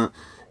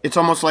 It's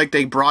almost like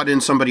they brought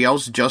in somebody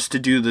else just to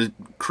do the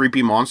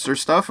creepy monster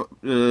stuff.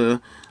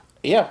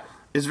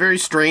 It's very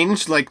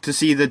strange, like, to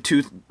see the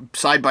two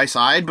side by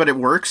side, but it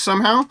works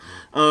somehow.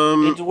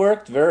 It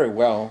worked very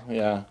well,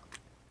 yeah.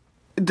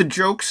 The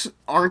jokes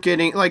aren't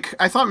getting, like,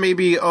 I thought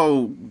maybe,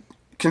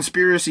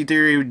 conspiracy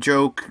theory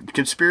joke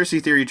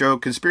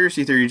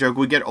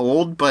would get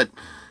old, but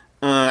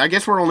I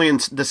guess we're only in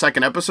the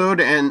second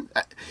episode, and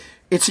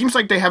it seems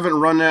like they haven't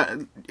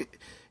run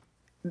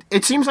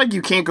it seems like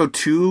you can't go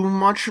too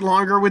much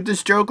longer with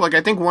this joke. Like, I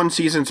think one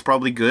season's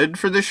probably good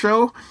for this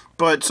show,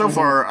 but so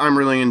far I'm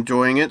really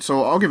enjoying it,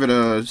 so I'll give it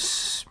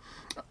this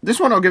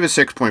one I'll give it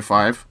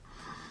 6.5.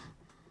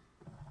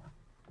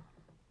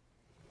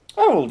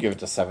 I will give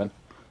it a 7.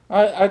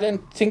 I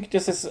didn't think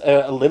this is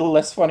a little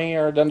less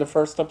funnier than the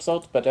first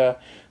episode, but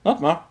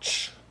not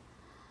much.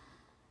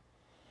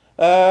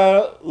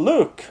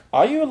 Luke,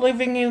 are you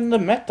living in the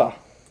meta?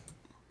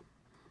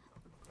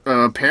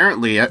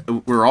 Apparently,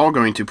 we're all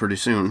going to pretty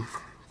soon.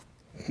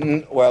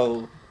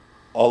 Well,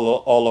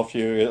 all of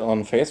you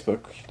on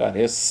Facebook, that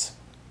is.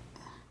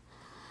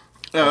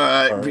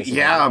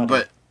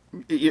 But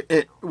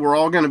we're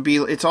all going to be.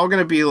 It's all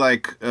going to be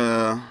like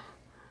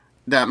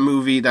that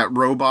movie, that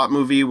robot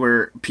movie,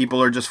 where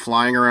people are just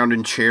flying around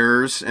in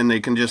chairs and they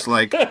can just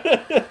like.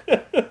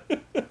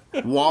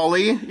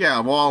 WALL-E? Yeah,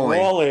 WALL-E.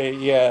 WALL-E,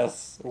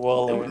 yes.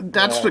 WALL-E.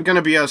 That's going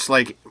to be us,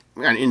 like,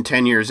 in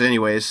 10 years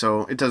anyway,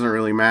 so it doesn't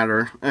really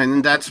matter.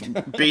 And that's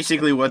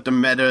basically what the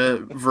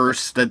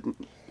metaverse that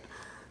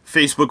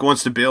Facebook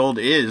wants to build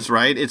is,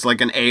 right? It's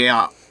like an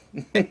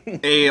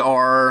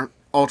AR,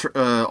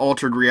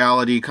 altered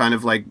reality kind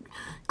of, like,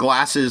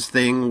 glasses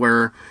thing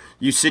where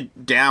you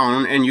sit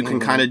down and you can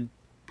kind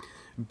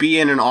of be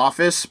in an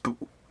office,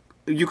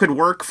 you could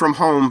work from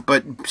home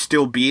but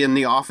still be in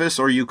the office,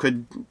 or you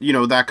could,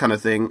 that kind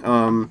of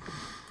thing.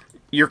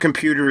 Your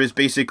computer is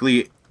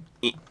basically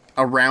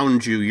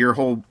around you. Your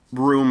whole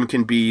room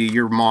can be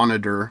your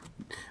monitor,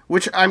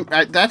 which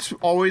that's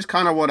always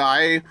kind of what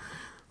I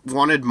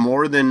wanted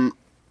more than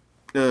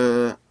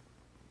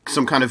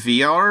some kind of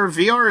VR.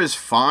 VR is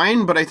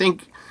fine, but I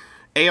think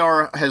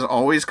AR has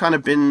always kind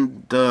of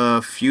been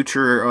the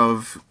future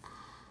of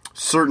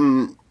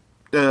certain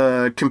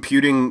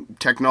computing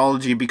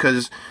technology,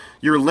 because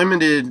you're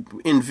limited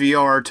in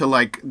VR to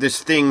like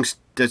this thing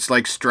that's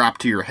like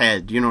strapped to your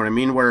head. You know what I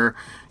mean? Where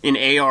in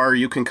AR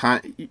you can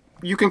kind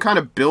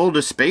of build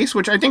a space,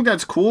 which I think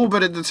that's cool,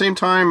 but at the same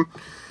time,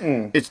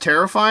 it's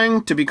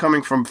terrifying to be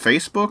coming from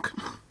Facebook.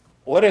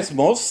 What is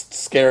most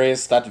scary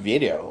is that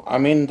video. I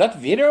mean, that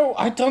video,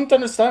 I don't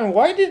understand.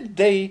 Why did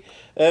they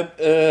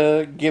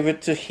give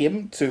it to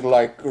him to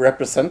like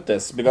represent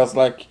this? Because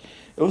like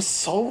it was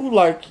so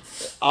like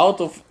out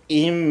of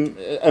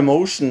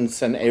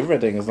emotions and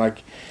everything. It's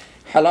like,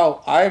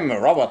 hello, I'm a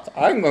robot.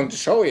 I'm going to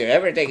show you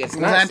everything is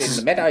nice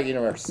in the meta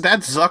universe.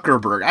 That's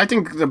Zuckerberg. I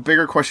think the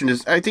bigger question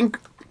is, I think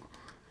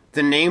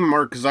the name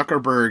Mark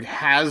Zuckerberg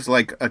has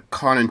like a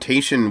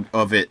connotation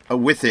of it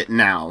with it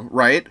now,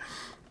 right?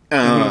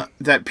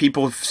 That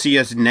people see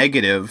as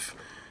negative,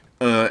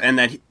 and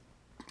that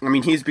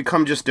he's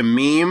become just a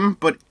meme.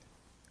 But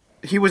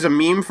he was a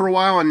meme for a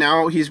while, and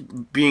now he's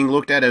being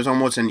looked at as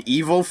almost an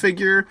evil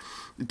figure.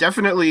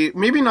 Definitely,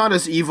 maybe not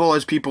as evil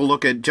as people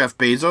look at Jeff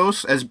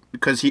Bezos,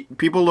 because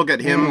people look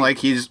at him like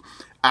he's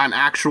an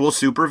actual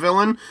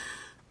supervillain.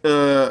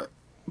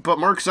 But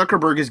Mark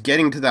Zuckerberg is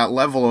getting to that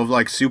level of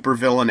like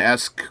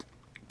supervillain-esque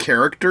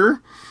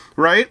character,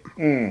 right?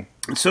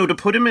 So to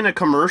put him in a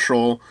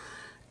commercial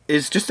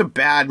is just a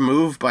bad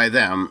move by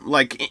them,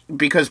 like,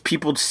 because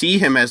people see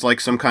him as like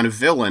some kind of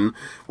villain.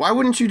 Why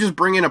wouldn't you just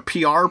bring in a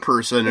PR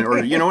person, or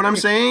you know what I'm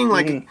saying?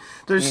 Like,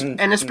 there's,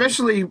 and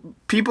especially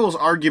people's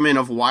argument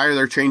of why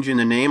they're changing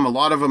the name. A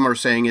lot of them are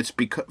saying it's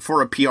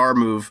for a PR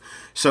move,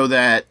 so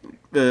that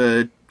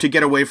to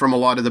get away from a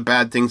lot of the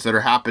bad things that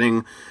are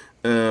happening,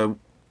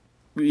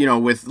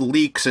 with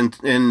leaks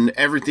and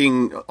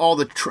everything, all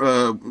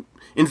the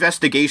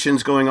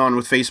investigations going on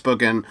with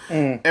Facebook and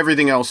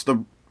everything else,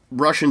 the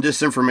Russian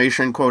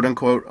disinformation, quote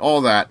unquote, all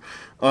that.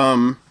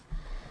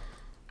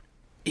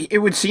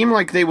 it would seem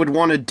like they would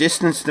want to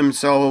distance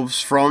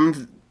themselves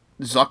from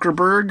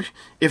Zuckerberg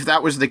if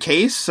that was the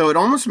case. So it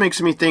almost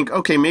makes me think,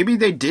 okay, maybe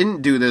they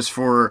didn't do this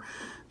for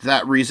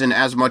that reason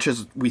as much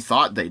as we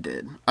thought they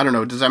did. I don't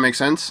know. Does that make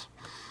sense?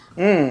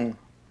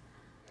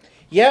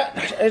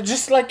 Yeah,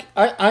 just like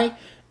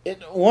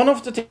one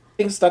of the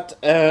things that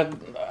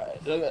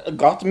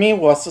got me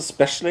was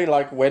especially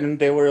like when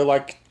they were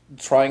like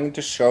trying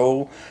to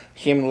show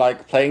him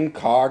like playing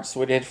cards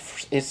with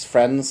his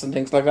friends and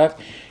things like that.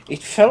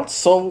 It felt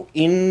so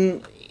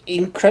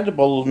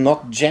incredible,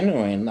 not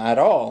genuine at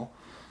all.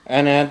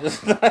 And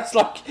that's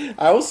like,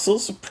 I was so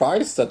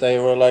surprised that they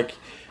were like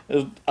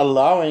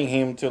allowing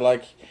him to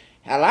like,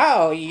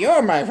 hello,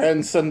 you're my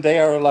friends, and they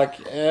are like,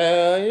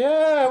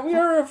 yeah, we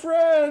are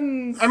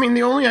friends. I mean,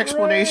 the only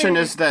explanation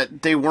is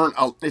that they weren't,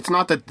 it's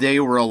not that they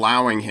were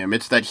allowing him,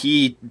 it's that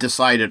he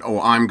decided, oh,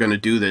 I'm going to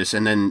do this,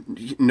 and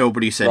then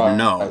nobody said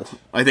no.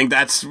 I think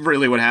that's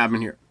really what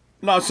happened here.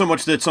 Not so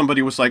much that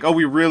somebody was like, oh,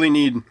 we really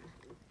need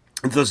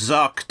the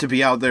Zuck to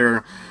be out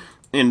there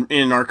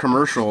in our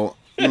commercial.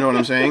 You know what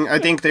I'm saying? I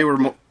think they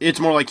were, it's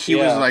more like he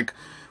was like,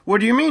 what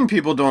do you mean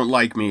people don't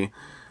like me?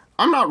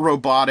 I'm not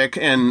robotic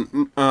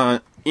and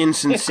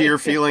insincere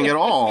feeling at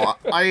all.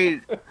 I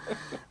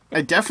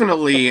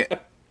definitely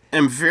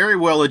am very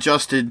well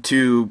adjusted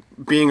to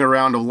being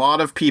around a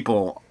lot of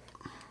people.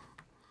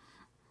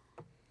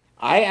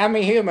 I am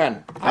a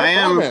human. I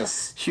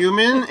promise. Am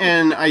human,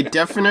 and I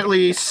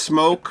definitely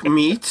smoke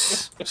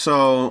meats.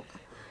 So,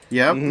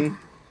 yep. Mm-hmm.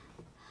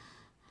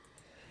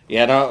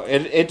 Yeah, no,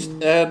 it's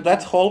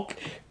that Hulk,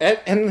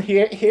 and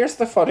here's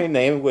the funny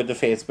name with the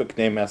Facebook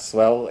name as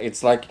well.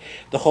 It's like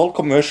the whole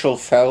commercial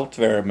felt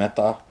very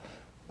meta,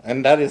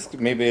 and that is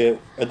maybe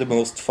the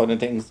most funny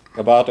thing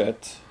about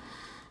it.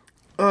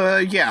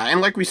 Yeah, and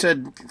like we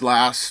said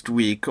last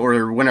week,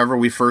 or whenever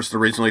we first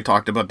originally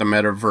talked about the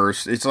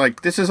metaverse, it's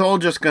like, this is all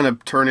just gonna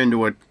turn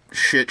into a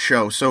shit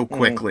show so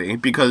quickly,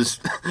 because,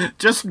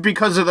 just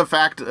because of the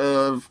fact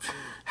of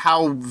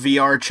how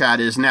VR chat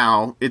is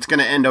now, it's going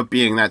to end up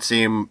being that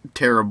same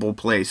terrible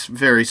place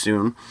very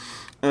soon.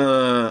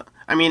 I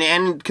mean,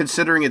 and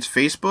considering it's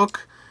Facebook,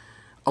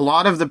 a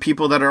lot of the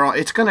people that are on,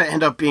 it's going to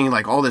end up being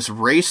like all this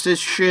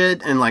racist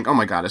shit, and like, oh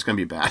my god, it's going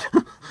to be bad.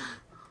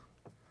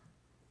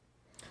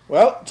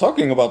 Well,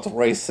 talking about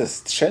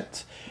racist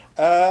shit,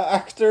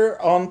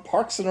 actor on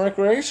Parks and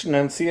Recreation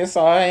and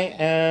CSI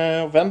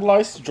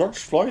vandalized George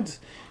Floyd's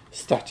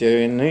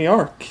statue in New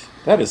York.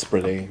 That is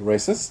pretty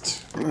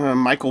racist.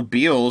 Michael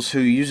Beals,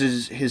 who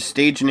uses his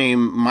stage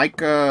name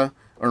Mika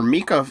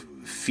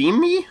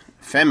Femia,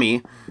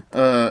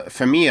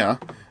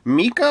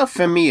 Mika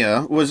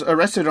Femia, was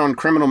arrested on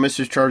criminal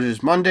mischief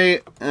charges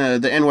Monday.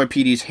 The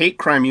NYPD's hate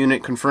crime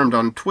unit confirmed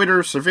on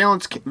Twitter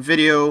surveillance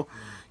video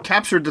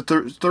captured the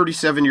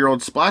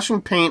 37-year-old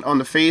splashing paint on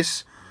the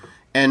face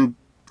and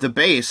the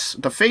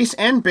face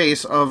and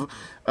base of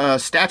a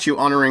statue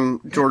honoring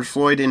George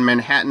Floyd in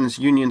Manhattan's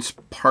Union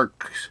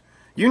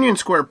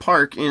Square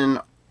Park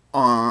on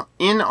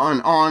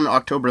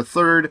October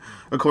 3rd,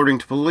 according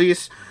to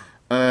police.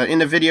 In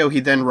the video, he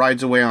then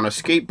rides away on a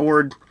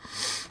skateboard.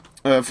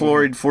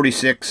 Floyd,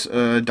 46,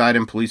 died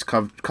in police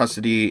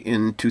custody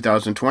in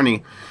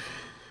 2020.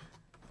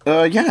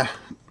 Yeah.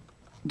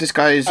 This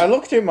guy's... I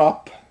looked him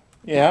up.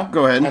 Yeah.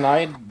 Go ahead. And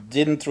I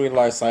didn't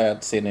realize I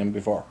had seen him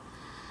before.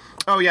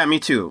 Oh, yeah, me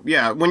too.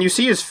 Yeah, when you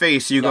see his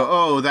face, you go,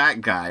 oh,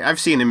 that guy.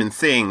 I've seen him in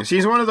Things.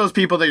 He's one of those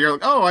people that you're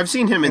like, oh, I've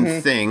seen him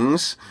in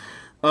Things.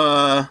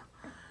 Yeah,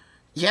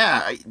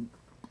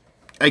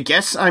 I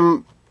guess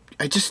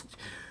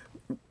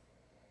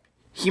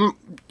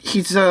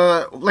he's,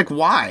 like,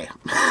 why?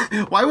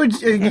 Why would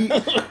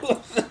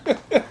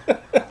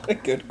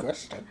Good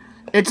question.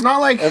 It's not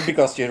like...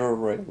 because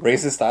you're a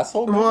racist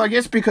asshole? Well, I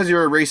guess because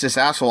you're a racist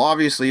asshole,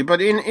 obviously, but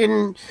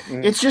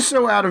it's just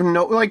so out of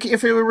like,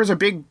 if it was a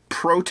big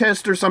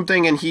protest or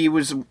something, and he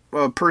was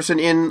a person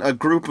in a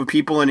group of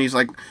people, and he's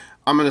like,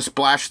 I'm gonna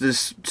splash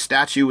this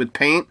statue with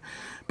paint,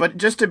 but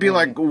just to be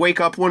like, wake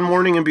up one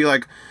morning and be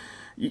like,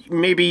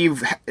 maybe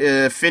you've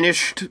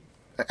finished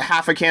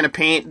half a can of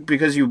paint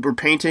because you were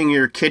painting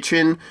your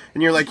kitchen,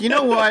 and you're like, you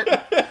know what,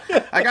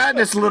 I got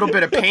this little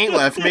bit of paint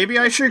left, maybe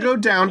I should go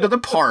down to the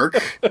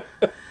park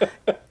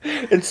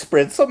and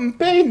spread some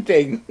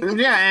painting.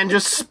 Yeah,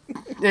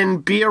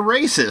 and be a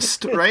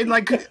racist, right?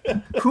 Like,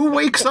 who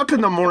wakes up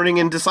in the morning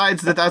and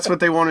decides that that's what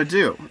they want to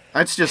do?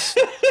 That's just...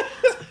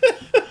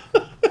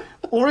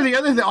 Or the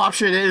other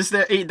option is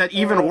that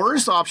even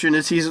worse option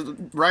is he's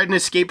riding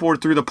his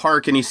skateboard through the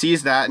park and he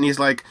sees that and he's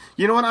like,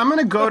 you know what, I'm going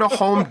to go to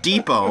Home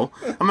Depot.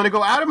 I'm going to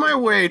go out of my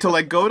way to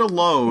like go to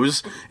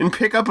Lowe's and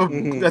pick up a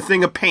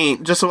thing of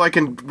paint just so I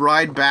can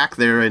ride back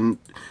there. And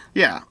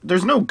yeah,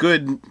 there's no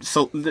good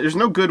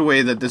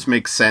way that this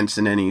makes sense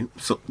in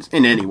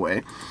any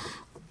way.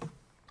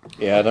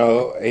 Yeah,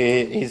 no,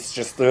 he's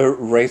just a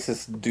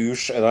racist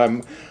douche,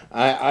 and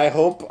I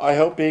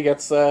hope he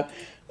gets a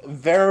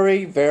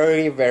very,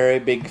 very, very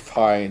big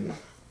fine.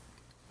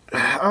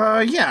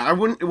 Yeah, I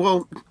wouldn't.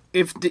 Well,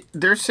 if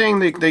they're saying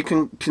they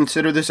can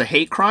consider this a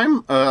hate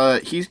crime,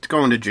 he's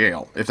going to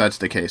jail if that's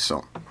the case.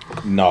 So,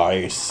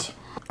 Nice.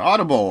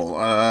 Audible,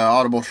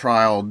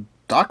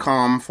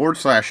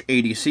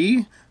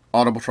 audibletrial.com/ADC,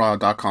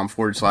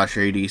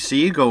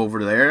 audibletrial.com/ADC. Go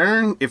over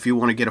there if you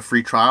want to get a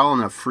free trial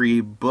and a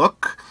free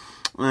book,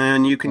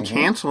 and you can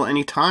cancel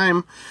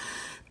anytime,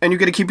 and you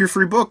get to keep your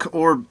free book,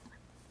 or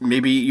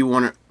maybe you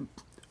want an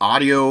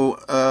audio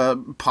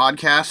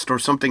podcast or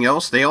something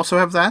else. They also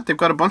have that. They've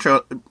got a bunch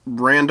of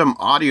random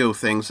audio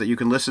things that you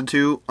can listen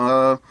to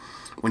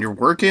when you're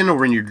working or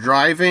when you're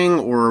driving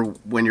or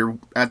when you're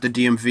at the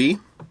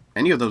DMV.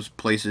 Any of those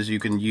places you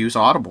can use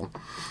Audible.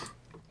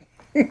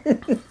 Can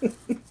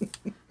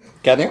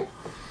you?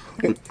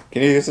 Can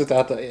you use it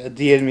at the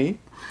DMV?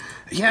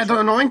 Yeah, the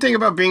annoying thing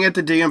about being at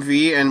the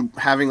DMV and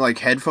having like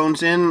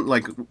headphones in,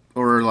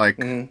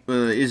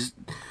 is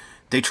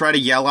they try to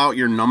yell out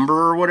your number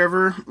or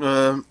whatever.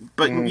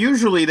 But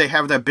usually they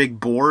have that big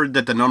board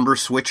that the number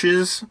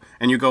switches,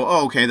 and you go,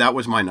 "Oh, okay, that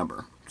was my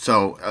number."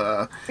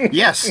 So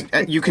yes,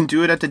 you can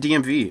do it at the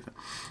DMV.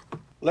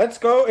 Let's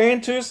go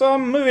into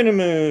some movie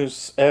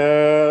news.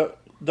 The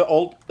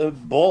old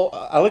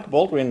Alec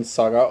Baldwin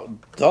saga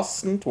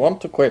doesn't want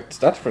to quit,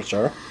 that's for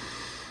sure.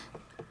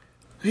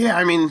 Yeah,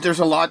 I mean, there's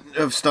a lot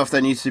of stuff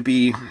that needs to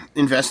be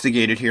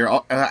investigated here.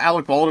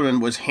 Alec Baldwin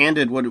was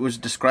handed what was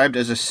described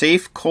as a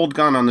safe cold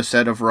gun on the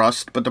set of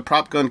Rust, but the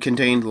prop gun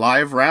contained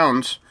live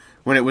rounds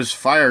when it was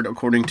fired,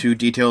 according to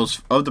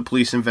details of the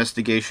police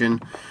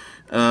investigation.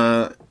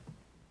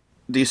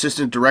 The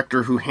assistant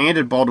director who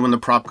handed Baldwin the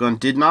prop gun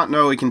did not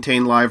know it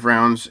contained live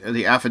rounds.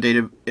 The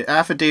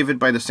affidavit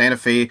by the Santa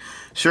Fe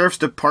Sheriff's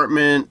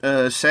Department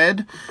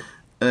said,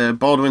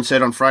 Baldwin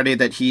said on Friday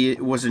that he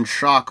was in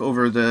shock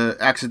over the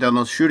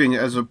accidental shooting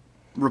as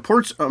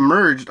reports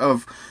emerged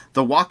of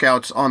the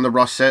walkouts on the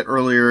Rust set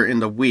earlier in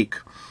the week.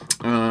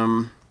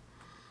 What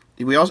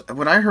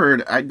I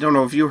heard, I don't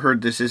know if you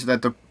heard this, is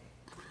that the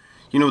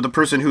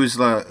person who's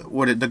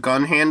the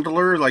gun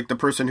handler, like the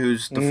person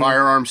who's the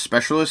firearms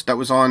specialist that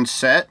was on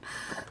set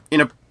in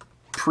a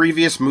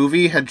previous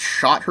movie had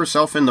shot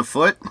herself in the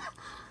foot.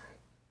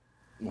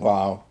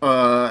 Wow.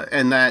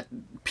 And that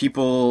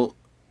people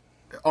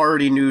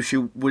already knew she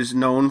was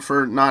known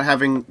for not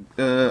having,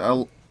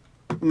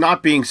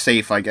 not being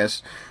safe, I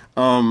guess.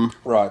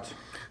 Right.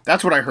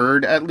 That's what I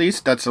heard, at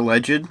least. That's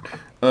alleged.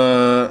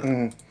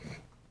 Let's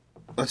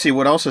see,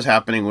 what else is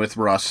happening with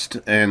Rust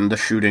and the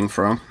shooting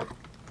from?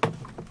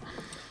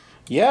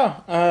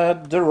 Yeah,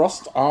 the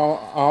Rust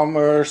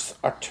Armor's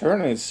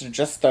attorneys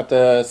suggest that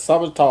the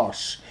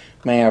sabotage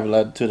may have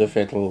led to the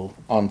fatal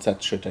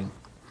on-set shooting.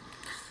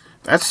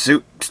 That's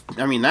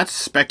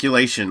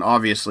speculation,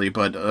 obviously,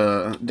 but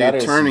the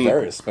attorney is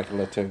very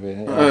speculative.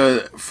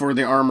 Yeah. For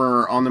the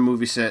armor on the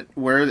movie set,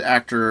 where the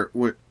actor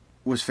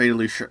was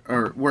fatally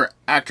where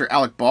actor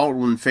Alec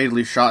Baldwin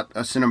fatally shot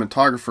a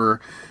cinematographer,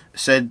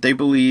 said they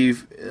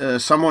believe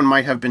someone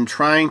might have been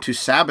trying to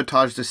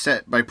sabotage the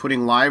set by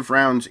putting live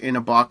rounds in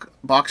a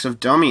box of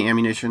dummy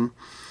ammunition.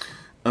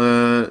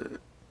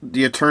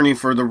 The attorney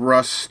for the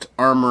Rust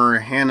Armor,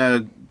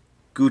 Hannah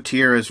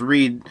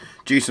Gutierrez-Reed,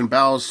 Jason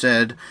Bowles,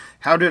 said,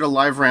 "How did a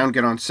live round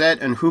get on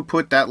set, and who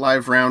put that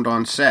live round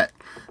on set?"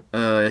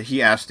 He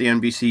asked the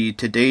NBC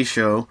Today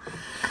show.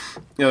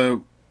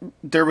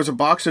 There was a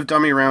box of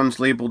dummy rounds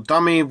labeled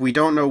dummy. We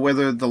don't know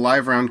whether the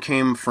live round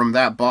came from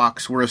that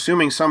box. We're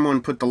assuming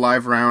someone put the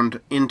live round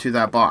into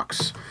that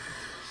box.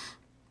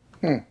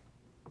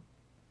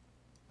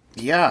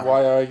 Yeah.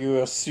 Why are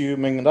you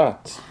assuming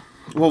that?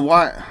 Well,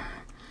 why?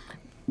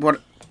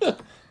 What?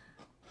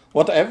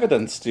 What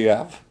evidence do you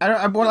have?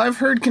 I've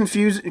heard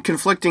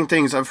conflicting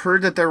things. I've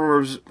heard that there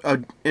was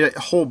a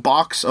whole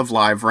box of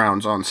live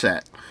rounds on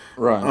set.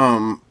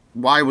 Right.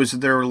 Why was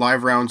there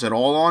live rounds at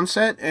all on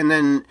set? And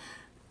then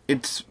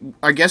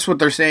I guess what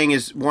they're saying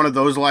is one of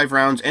those live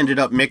rounds ended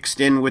up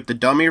mixed in with the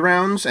dummy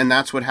rounds, and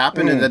that's what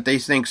happened, and that they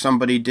think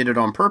somebody did it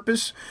on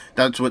purpose.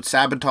 That's what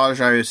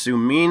sabotage, I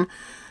assume, mean.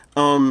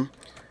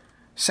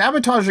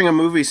 Sabotaging a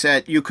movie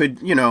set, you could,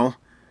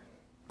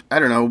 I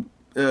don't know,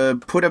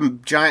 put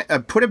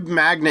a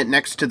magnet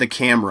next to the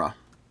camera.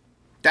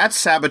 That's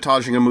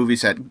sabotaging a movie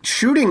set.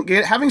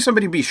 Having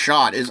somebody be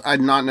shot is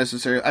not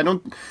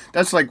necessarily.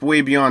 That's like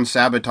way beyond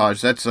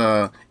sabotage. That's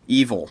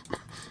evil.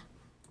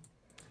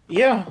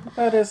 Yeah,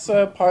 that is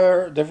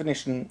per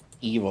definition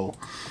evil.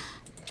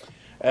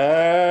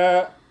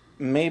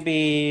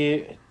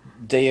 Maybe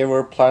they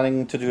were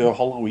planning to do a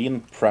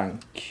Halloween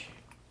prank.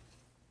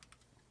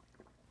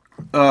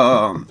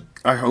 I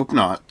hope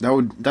not.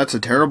 That's a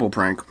terrible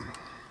prank.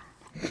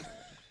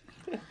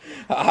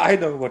 I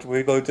know what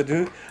we're going to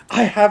do.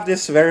 I have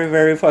this very,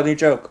 very funny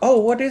joke. Oh,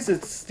 what is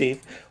it,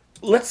 Steve?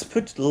 Let's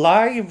put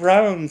live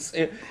rounds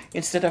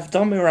instead of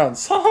dummy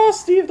rounds. Haha,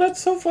 Steve,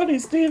 that's so funny,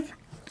 Steve.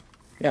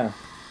 Yeah.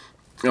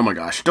 Oh my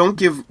gosh, don't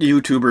give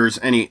YouTubers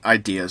any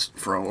ideas,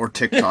 or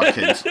TikTok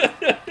kids.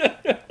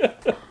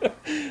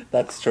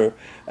 That's true.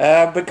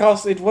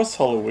 Because it was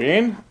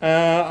Halloween,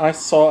 I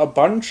saw a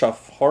bunch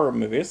of horror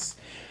movies.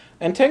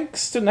 And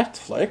thanks to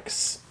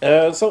Netflix,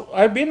 so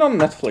I've been on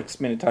Netflix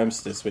many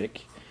times this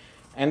week.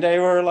 And they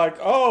were like,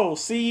 oh,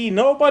 see,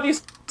 nobody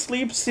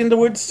sleeps in the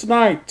woods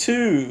tonight,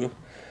 too.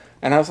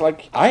 And I was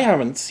like, I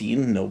haven't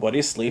seen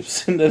Nobody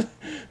Sleeps in the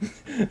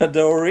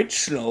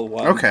original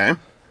one. Okay.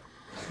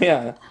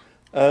 Yeah.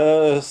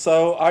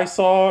 So I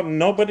saw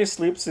Nobody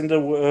Sleeps in the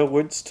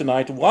Woods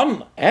Tonight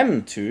 1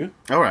 and 2.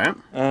 All right.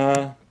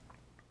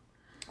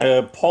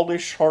 A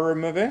Polish horror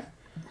movie.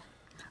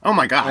 Oh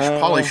my gosh,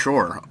 Pauly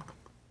Shore.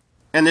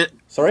 And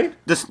Sorry?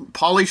 This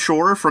Pauly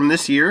Shore from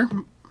this year?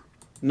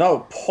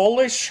 No,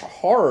 Polish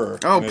horror.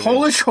 Oh, movie.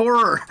 Polish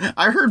horror.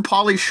 I heard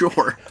Pauly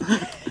Shore.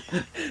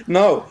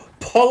 No,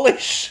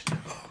 Polish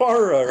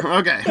horror.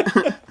 Okay.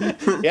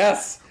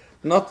 Yes,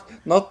 not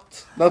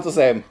the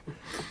same.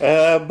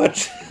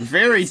 But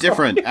very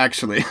different,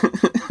 actually.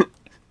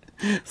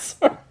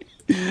 Sorry.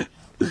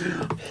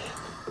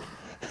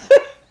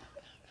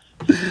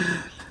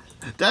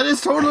 That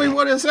is totally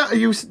what it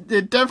sounded.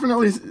 It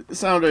definitely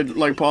sounded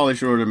like Pauly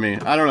Shore to me.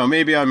 I don't know.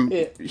 Maybe I'm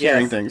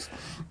hearing things.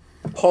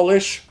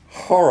 Polish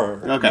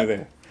horror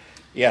movie.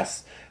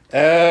 Yes.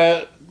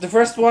 The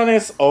first one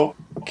is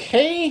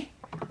okay,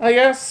 I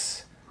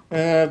guess.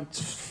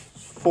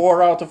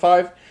 4 out of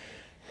 5.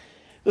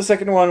 The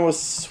second one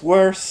was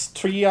worse,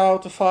 3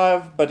 out of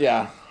 5. But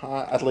yeah,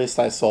 at least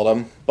I saw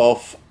them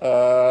both.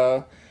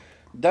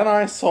 Then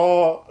I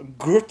saw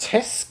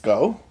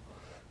Grotesco.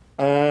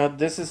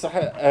 This is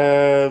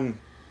a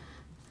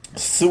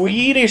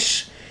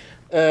Swedish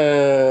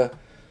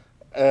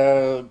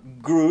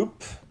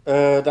group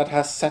that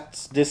has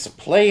set this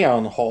play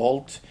on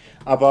hold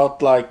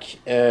about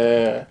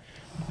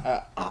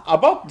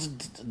about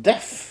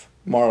death,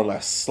 more or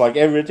less. Like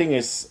everything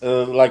is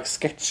like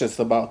sketches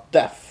about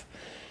death.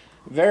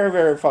 Very,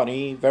 very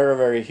funny. Very,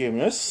 very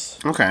humorous.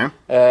 Okay.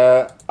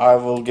 I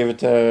will give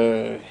it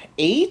a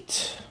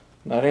 8.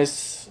 That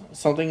is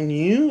something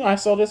new I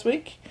saw this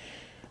week.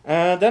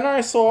 Then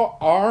I saw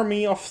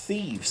Army of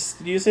Thieves.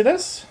 Did you see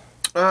this?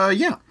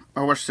 Yeah.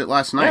 I watched it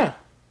last night.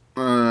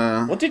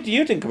 Yeah. What did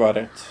you think about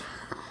it?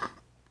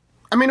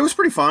 I mean, it was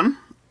pretty fun.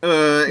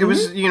 It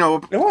was,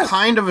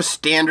 kind of a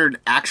standard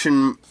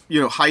action,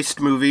 heist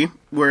movie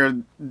where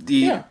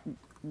the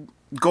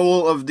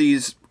goal of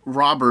these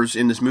robbers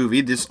in this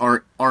movie, this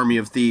Army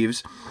of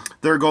Thieves,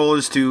 their goal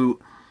is to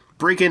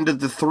break into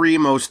the 3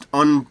 most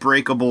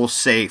unbreakable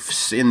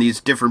safes in these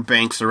different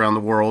banks around the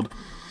world.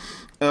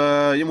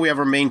 We have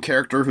our main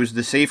character who's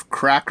the safe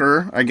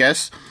cracker, I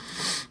guess.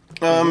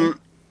 And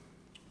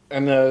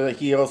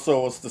he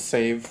also was the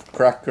safe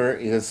cracker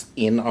is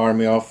in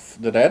Army of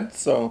the Dead,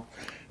 so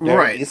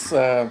there is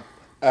a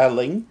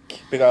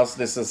link because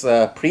this is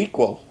a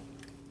prequel.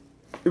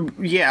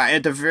 Yeah,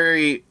 at the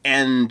very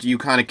end, you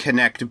kind of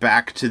connect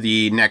back to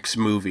the next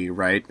movie,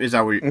 right? Is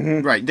that what?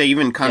 Right? They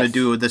even kind of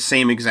do the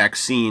same exact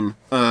scene,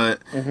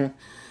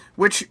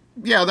 which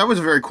that was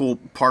a very cool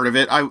part of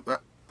it.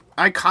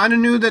 I kind of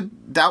knew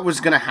that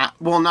was gonna happen.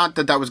 Well, not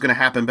that was gonna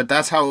happen, but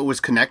that's how it was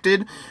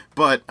connected.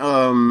 But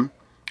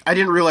I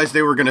didn't realize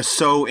they were gonna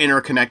so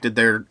interconnected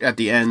there at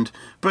the end.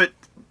 But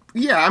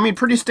yeah, I mean,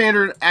 pretty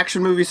standard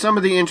action movie. Some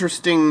of the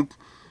interesting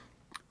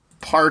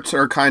parts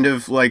are kind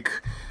of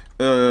like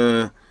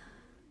the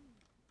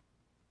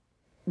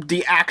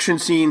action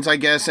scenes, I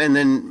guess, and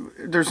then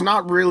there's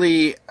not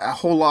really a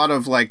whole lot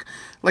of like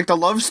the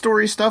love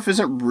story stuff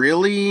isn't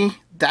really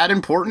that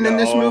important in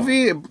this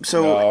movie.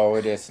 So no,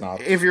 it is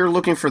not. If you're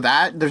looking for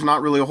that, there's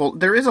not really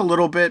there is a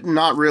little bit,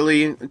 not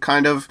really,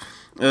 kind of.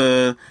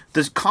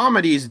 This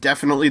comedy is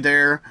definitely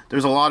there.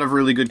 There's a lot of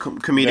really good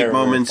comedic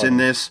moments in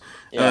this.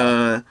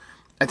 Yeah.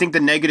 I think the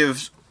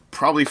negatives,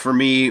 probably for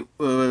me,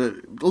 a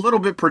little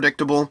bit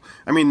predictable.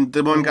 I mean,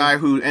 the one guy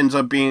who ends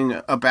up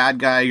being a bad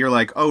guy, you're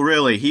like, oh,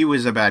 really? He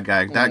was a bad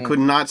guy. That could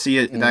not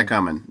see that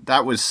coming.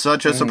 That was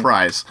such a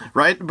surprise,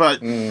 right? But,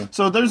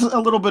 so there's a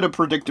little bit of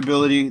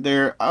predictability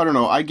there. I don't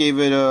know. I gave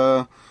it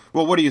a...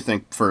 Well, what do you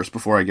think first,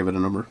 before I give it a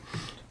number?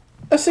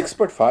 A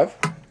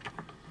 6.5.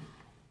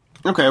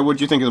 Okay, what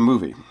did you think of the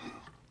movie?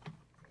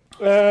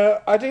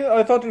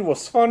 I thought it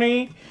was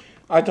funny.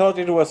 I thought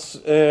it was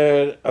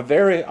a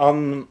very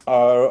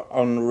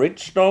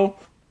unoriginal.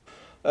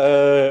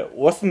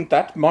 Wasn't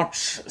that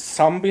much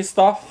zombie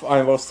stuff.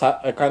 I was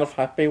kind of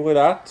happy with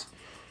that.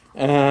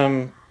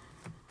 I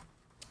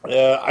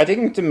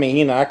think the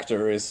main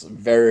actor is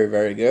very,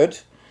 very good.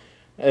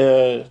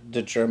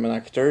 The German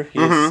actor,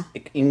 he's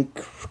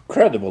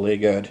incredibly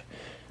good,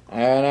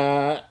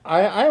 and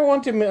I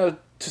want him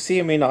to see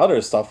him in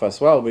other stuff as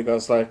well,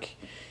 because like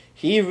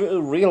he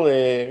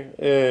really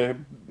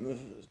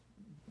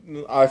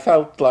I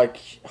felt like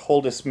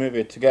hold this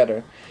movie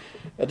together.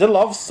 The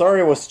love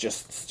story was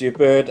just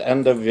stupid,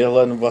 and the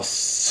villain was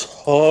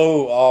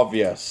so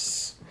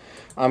obvious.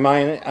 I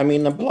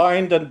mean, a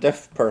blind and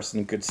deaf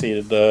person could see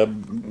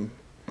the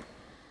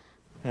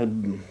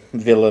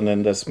villain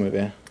in this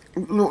movie.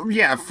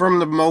 Yeah, from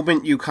the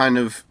moment you kind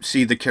of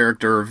see the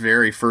character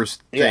very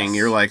first thing,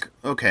 you're like,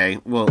 okay,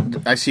 well,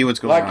 I see what's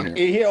going on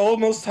here. He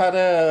almost had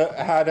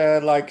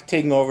a like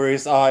thing over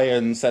his eye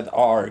and said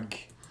 "arg."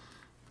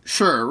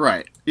 Sure,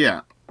 right,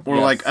 yeah, or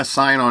like a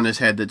sign on his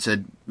head that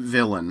said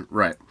 "villain,"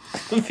 right?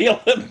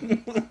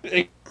 Villain,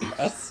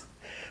 yes.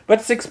 But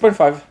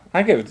 6.5.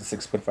 I gave it a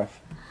 6.5.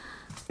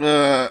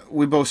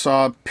 we both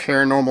saw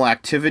Paranormal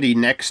Activity: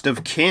 Next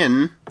of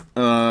Kin.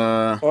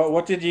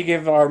 What did you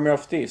give Army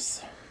of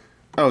Thieves?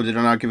 Oh, did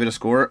I not give it a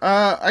score?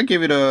 I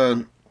gave it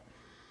a...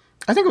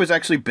 I think it was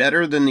actually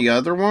better than the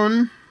other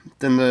one,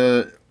 than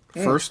the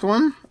first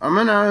one. I'm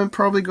gonna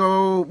probably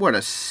go, a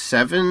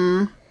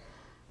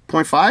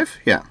 7.5?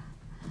 Yeah.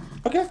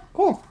 Okay,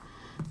 cool.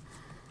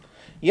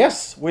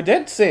 Yes, we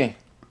did see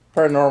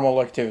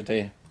Paranormal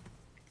Activity.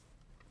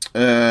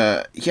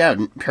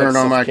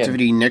 Paranormal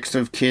Activity: Next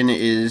of Kin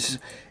is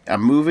a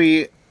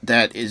movie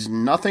that is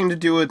nothing to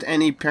do with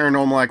any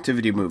Paranormal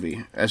Activity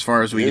movie, as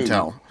far as we can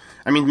tell.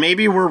 I mean,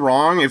 maybe we're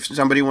wrong if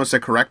somebody wants to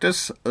correct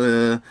us.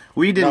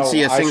 We didn't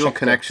see a single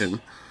connection.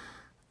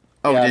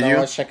 Oh, did you?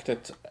 I checked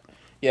it.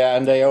 Yeah,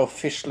 and they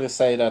officially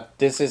say that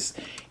this is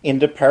in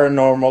the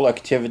Paranormal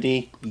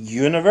Activity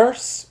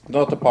universe,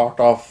 not a part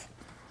of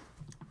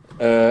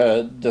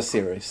the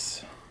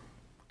series.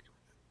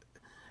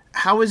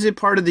 How is it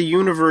part of the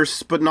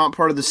universe but not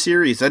part of the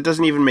series? That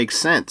doesn't even make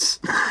sense.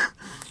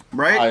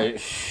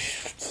 Right?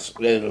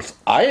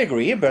 I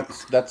agree,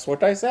 but that's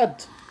what I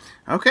said.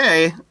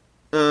 Okay.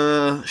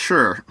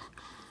 Sure.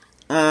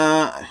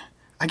 I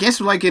guess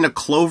like in a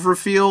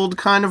Cloverfield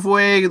kind of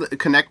way,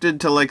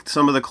 connected to like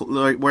some of the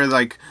where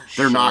like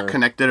they're not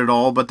connected at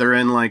all, but they're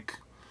in like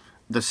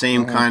the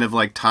same kind of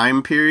like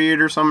time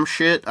period or some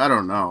shit. I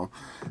don't know.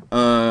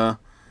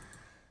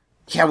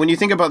 Yeah, when you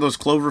think about those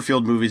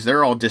Cloverfield movies,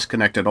 they're all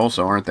disconnected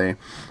also, aren't they?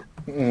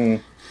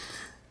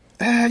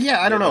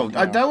 Yeah, I don't know.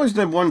 That was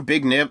the one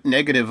big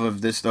negative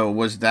of this, though,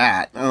 was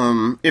that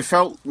it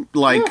felt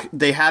like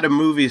they had a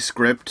movie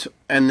script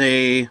and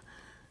they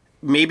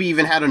maybe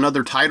even had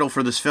another title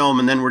for this film,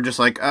 and then we're just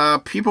like,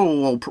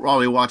 people will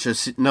probably watch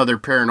another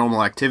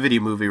Paranormal Activity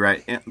movie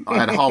right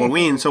at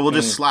Halloween, so we'll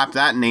just slap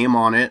that name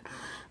on it.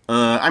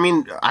 I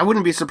mean, I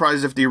wouldn't be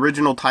surprised if the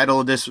original title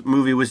of this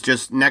movie was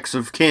just Next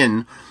of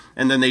Kin,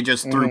 and then they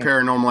just threw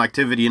Paranormal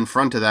Activity in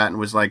front of that and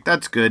was like,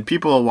 that's good,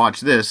 people will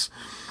watch this.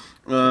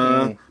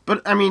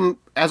 But, I mean,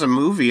 as a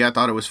movie, I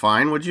thought it was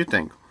fine. What did you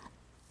think?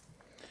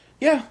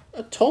 Yeah,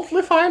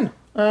 totally fine.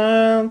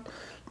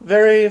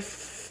 Very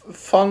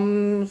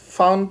fun,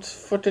 found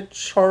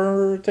footage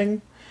horror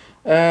thing.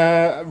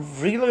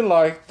 Really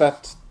like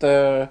that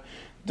the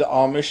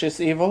Amish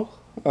is evil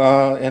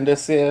in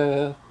this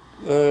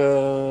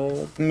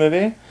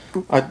movie.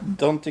 I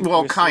don't think...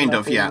 Well, kind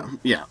of, yeah.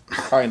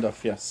 Kind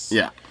of, yes.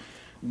 Yeah.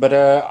 But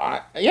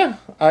I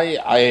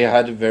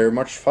had very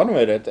much fun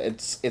with it.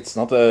 It's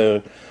not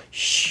a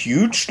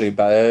hugely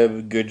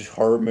good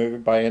horror movie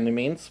by any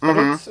means, but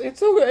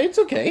it's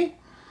okay.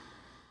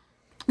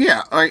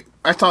 Yeah, I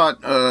thought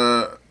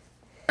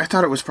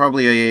it was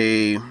probably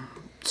a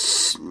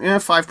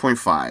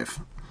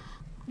 5.5.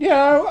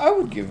 Yeah, I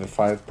would give it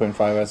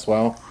 5.5 as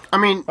well. I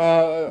mean,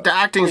 the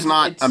acting's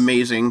not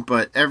amazing,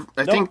 but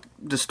I think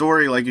the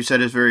story, like you said,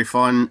 is very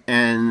fun,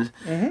 and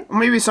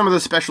maybe some of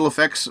the special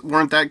effects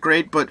weren't that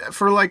great, but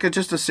for like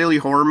just a silly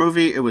horror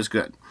movie, it was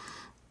good.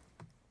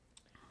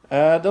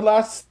 The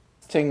last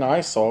thing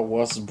I saw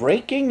was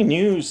breaking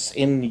news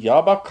in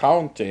Yuba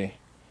County.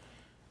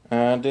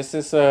 This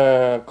is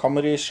a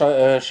comedy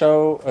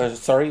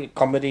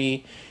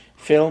comedy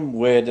film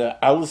with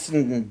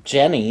Allison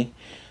Janney,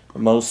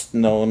 most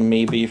known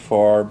maybe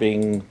for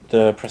being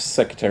the press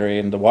secretary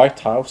in the White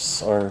House,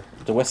 or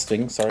the West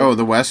Wing, sorry. Oh,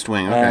 the West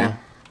Wing, okay.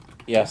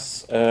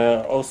 Yes.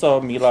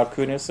 Also, Mila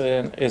Kunis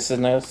is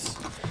in this.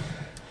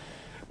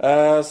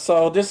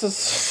 So this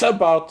is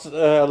about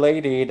a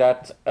lady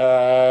that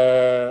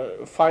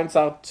finds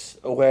out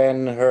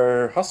when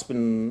her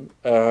husband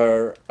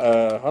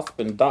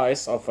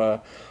dies of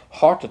a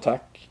heart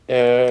attack,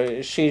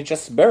 she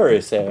just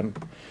buries him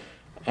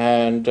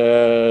and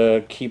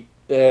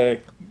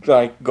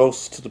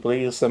goes to the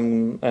police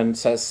and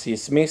says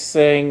he's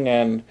missing,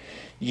 and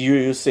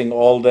using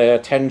all the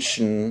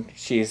attention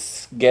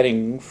she's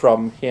getting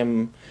from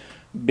him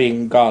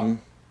being gone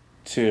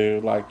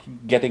to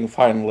getting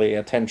finally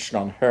attention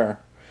on her.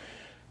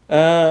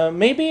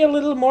 Maybe a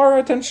little more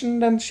attention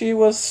than she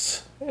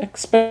was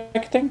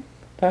expecting.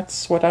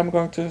 That's what I'm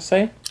going to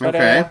say.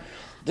 Okay. But,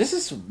 this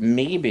is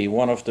maybe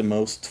one of the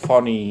most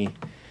funny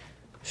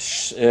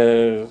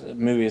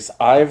movies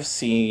I've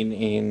seen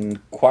in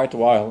quite a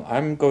while.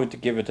 I'm going to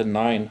give it a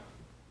 9.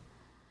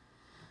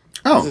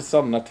 Oh. It's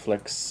on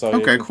Netflix, so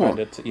you can find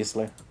it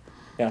easily.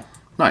 Yeah.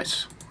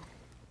 Nice.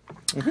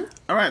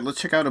 All right,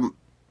 let's check out a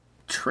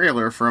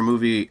trailer for a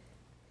movie.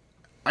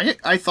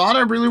 I thought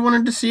I really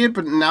wanted to see it,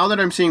 but now that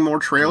I'm seeing more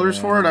trailers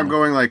for it, I'm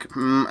going like,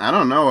 I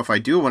don't know if I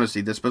do want to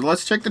see this, but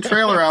let's check the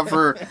trailer out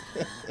for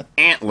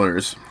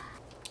Antlers.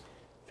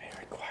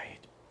 Very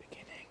quiet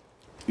beginning.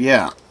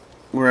 Yeah.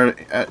 We're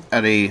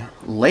at a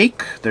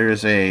lake.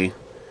 There's a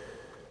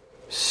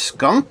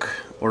skunk,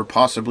 or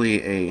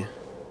possibly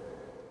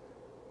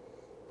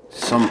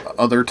some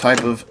other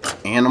type of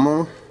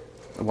animal.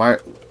 Why?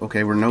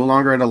 Okay, we're no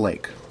longer at a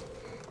lake.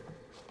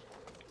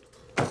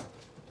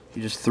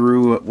 You just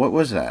threw... What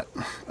was that?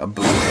 A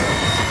boot.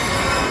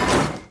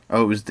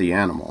 Oh, it was the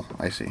animal.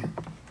 I see.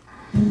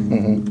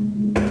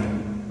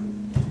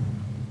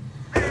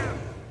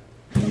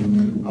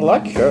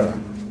 like her.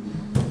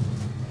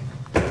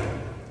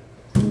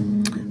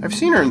 I've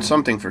seen her in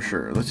something for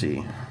sure. Let's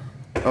see.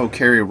 Oh,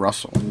 Carrie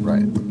Russell,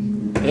 right.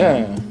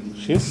 Yeah,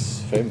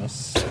 she's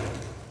famous.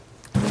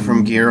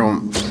 From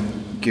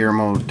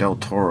Guillermo del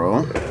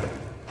Toro.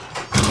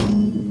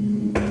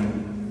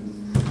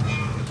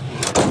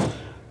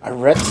 I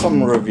read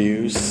some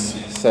reviews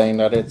saying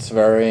that it's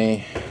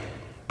very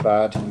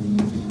bad.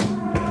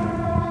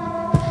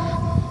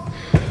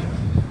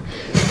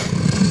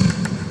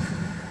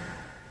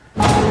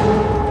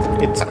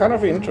 It's kind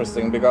of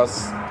interesting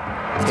because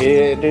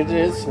it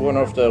is one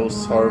of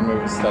those horror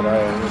movies that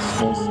I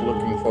was most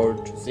looking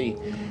forward to see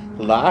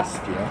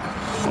last year.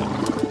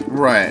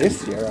 Right.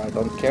 This year, I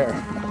don't care.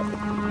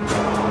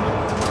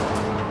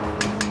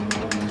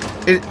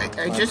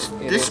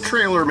 This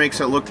trailer makes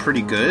it look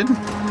pretty good.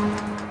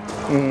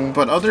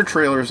 But other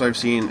trailers I've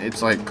seen,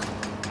 it's like,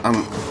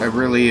 I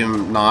really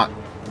am not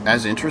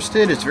as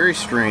interested. It's very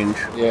strange.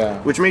 Yeah.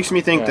 Which makes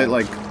me think that,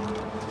 like,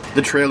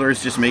 the trailer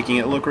is just making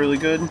it look really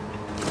good.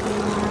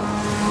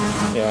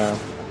 Yeah.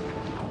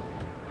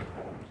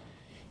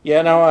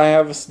 Yeah, now I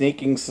have a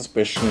sneaking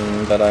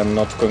suspicion that I'm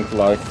not going to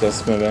like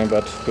this movie,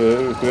 but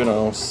who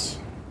knows?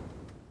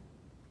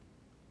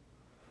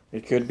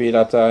 It could be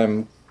that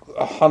I'm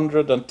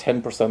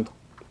 110%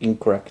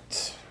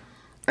 incorrect.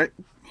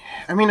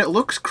 I mean, it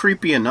looks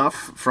creepy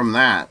enough from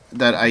that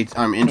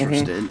I'm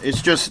interested.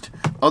 It's just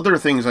other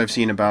things I've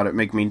seen about it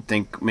make me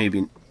think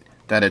maybe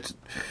that it's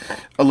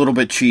a little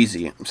bit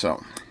cheesy,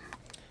 so...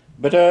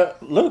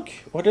 But look,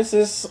 what is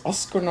this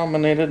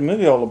Oscar-nominated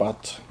movie all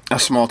about? A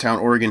small-town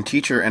Oregon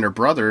teacher and her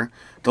brother,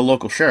 the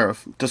local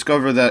sheriff,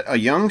 discover that a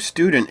young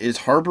student is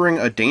harboring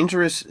a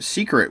dangerous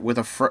secret with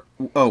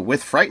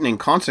with frightening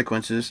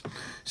consequences.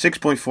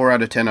 6.4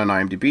 out of 10 on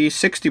IMDb,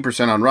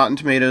 60% on Rotten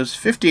Tomatoes,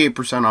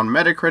 58% on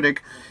Metacritic,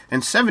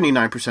 and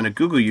 79% of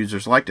Google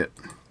users liked it.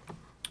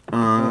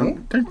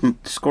 The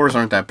scores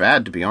aren't that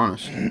bad, to be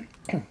honest.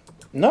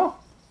 No,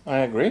 I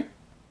agree.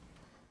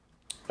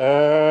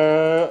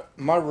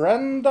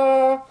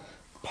 Miranda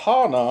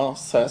Pana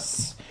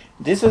says,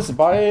 "This is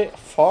by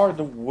far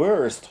the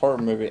worst horror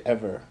movie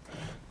ever.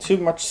 Too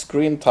much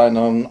screen time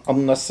on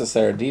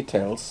unnecessary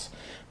details.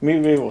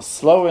 Movie was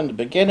slow in the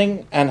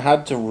beginning and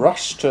had to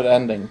rush to the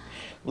ending,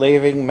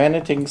 leaving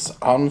many things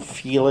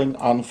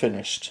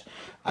unfinished.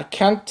 I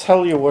can't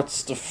tell you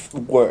what's the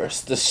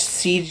worst, the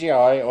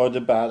CGI or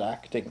the bad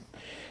acting.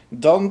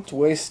 Don't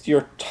waste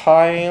your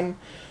time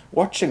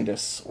watching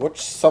this.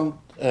 Watch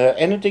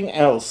anything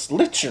else,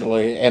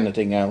 literally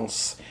anything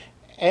else.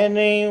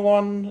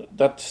 Anyone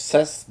that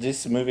says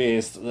this movie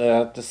is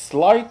the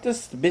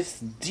slightest bit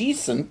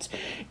decent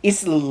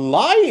is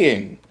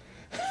lying."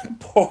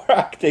 Poor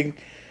acting,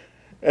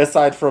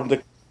 aside from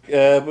the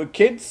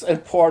kids,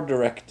 and poor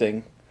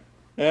directing.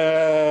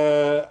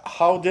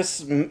 How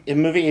this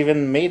movie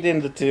even made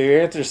in the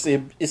theaters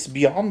is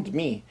beyond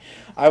me.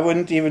 I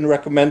wouldn't even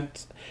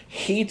recommend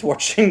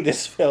watching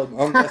this film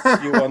unless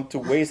you want to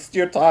waste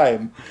your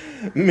time.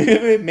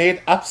 Movie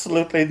made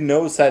absolutely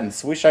no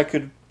sense. Wish I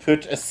could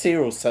put a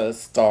 0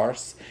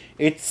 stars.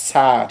 It's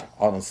sad,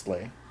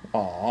 honestly.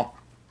 Aww.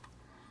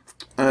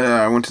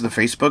 I went to the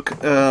Facebook.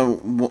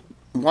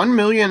 1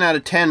 million out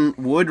of 10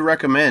 would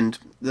recommend.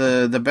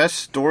 The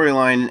best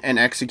storyline and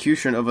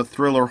execution of a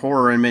thriller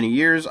horror in many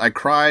years. I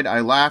cried,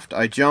 I laughed,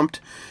 I jumped.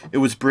 It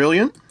was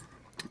brilliant.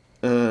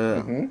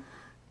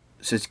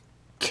 Says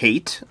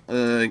Kate.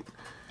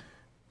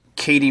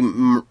 Katie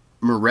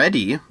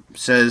Moretti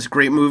says,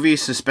 "Great movie,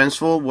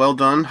 suspenseful, well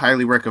done,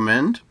 highly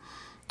recommend."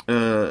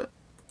 But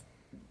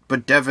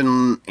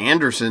Devin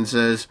Anderson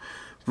says,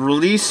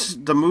 "Release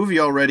the movie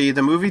already.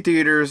 The movie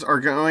theaters are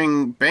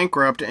going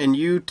bankrupt, and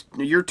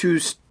you're too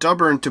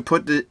stubborn to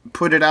put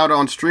it out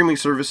on streaming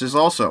services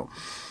also."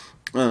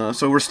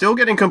 So we're still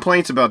getting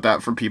complaints about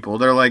that from people.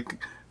 They're like,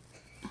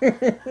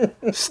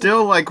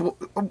 still like,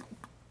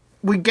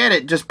 we get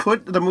it. Just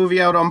put the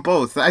movie out on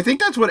both. I think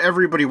that's what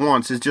everybody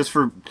wants, is just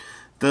for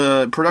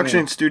the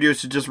production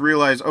studios to just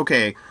realize,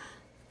 okay,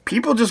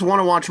 people just want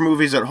to watch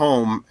movies at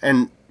home,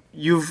 and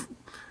we've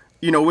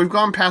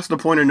gone past the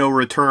point of no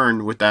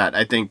return with that,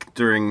 I think,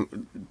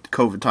 during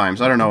COVID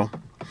times. I don't know.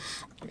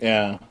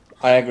 Yeah,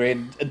 I agree.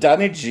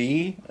 Danny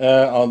G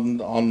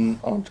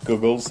on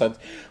Google said,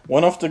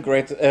 "One of the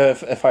great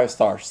 5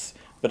 stars,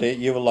 but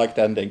you will like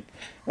the ending.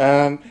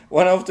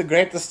 One of the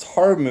greatest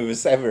horror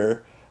movies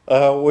ever,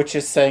 which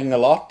is saying a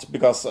lot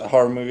because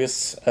horror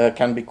movies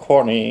can be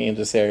corny in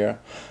this area.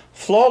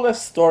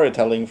 Flawless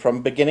storytelling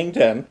from beginning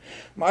to end.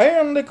 My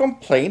only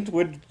complaint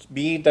would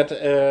be that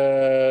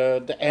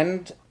the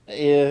end,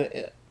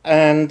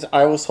 and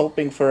I was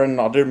hoping for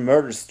another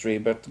murder spree,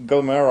 but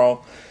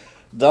Guillermo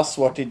does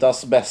what he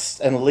does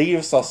best and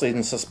leaves us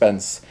in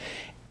suspense.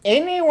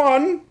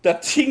 Anyone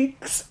that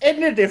thinks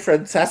any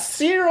difference has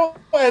 0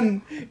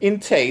 in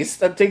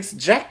taste and thinks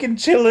Jack and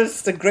Jill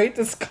is the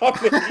greatest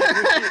comedy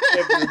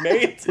ever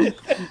made."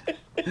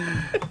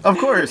 Of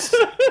course.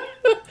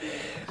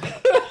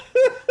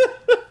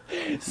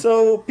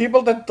 So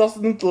people that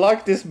doesn't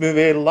like this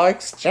movie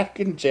likes Jack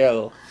and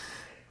Jill.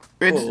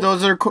 There's a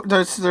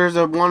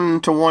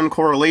 1-to-1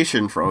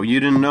 correlation, Fro. You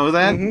didn't know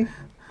that? Mm-hmm.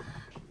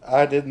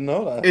 I didn't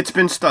know that. It's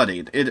been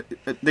studied. It's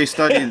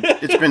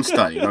been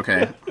studied.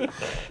 Okay.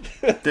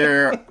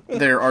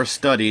 There are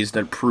studies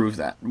that prove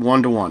that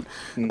 1-to-1.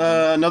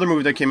 Another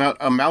movie that came out,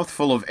 A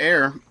Mouthful of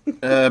Air.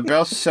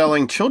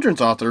 Best-selling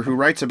children's author who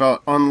writes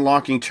about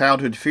unlocking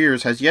childhood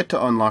fears has yet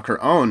to unlock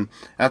her own.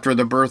 After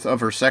the birth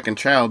of her second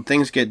child,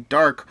 things get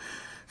dark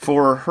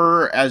for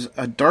her as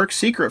a dark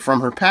secret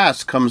from her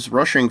past comes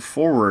rushing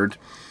forward.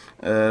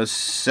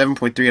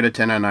 7.3 out of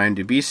 10 on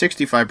IMDb,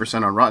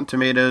 65% on Rotten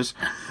Tomatoes,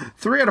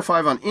 3 out of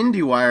 5 on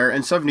IndieWire,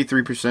 and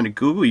 73% of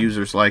Google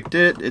users liked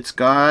it. It's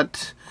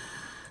got,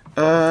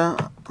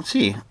 let's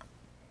see,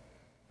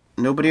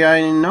 nobody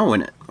I know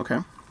in it. Okay.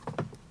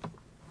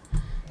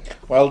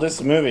 Well,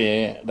 this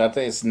movie that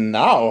is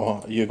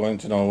now you're going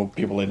to know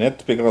people in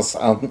it because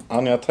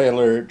Anya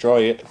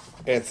Taylor-Joy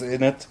is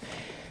in it.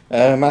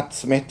 Matt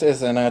Smith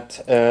is in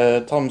it,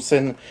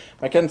 Thompson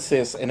Mackenzie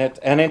is in it,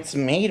 and it's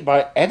made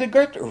by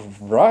Edgar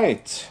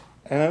Wright,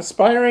 an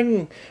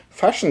aspiring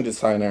fashion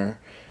designer.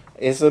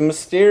 Is a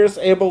mysterious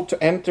able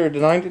to enter the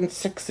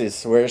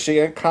 1960s where she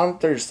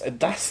encounters a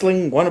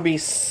dazzling wannabe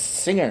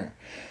singer.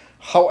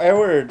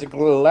 However, the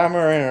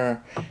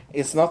glamour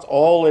is not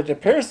all it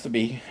appears to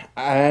be,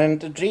 and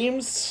the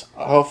dreams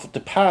of the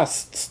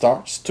past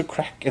starts to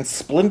crack and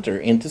splinter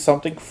into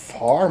something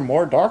far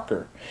more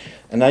darker.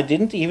 And I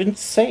didn't even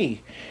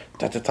say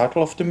that the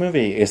title of the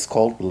movie is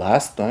called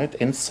Last Night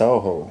in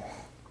Soho.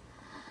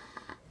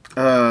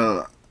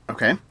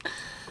 Okay.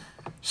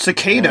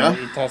 Cicada.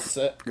 It has...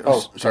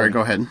 sorry,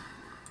 go ahead.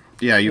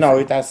 Yeah, you. No,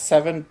 it has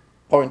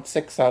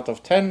 7.6 out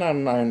of 10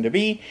 on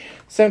IMDb,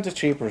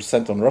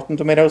 73% on Rotten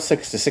Tomatoes,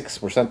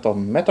 66%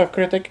 on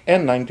Metacritic,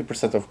 and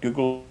 90% of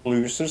Google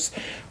users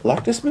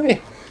like this movie.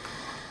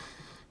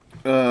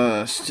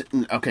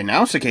 Okay,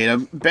 now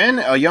Cicada. Ben,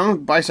 a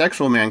young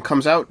bisexual man,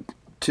 comes out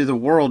to the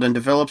world and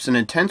develops an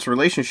intense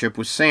relationship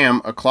with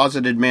Sam, a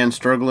closeted man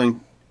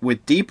struggling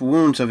with deep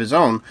wounds of his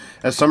own.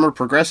 As summer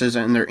progresses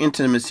and their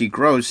intimacy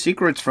grows,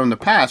 secrets from the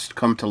past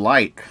come to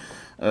light.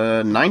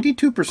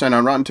 92%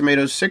 on Rotten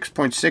Tomatoes,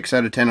 6.6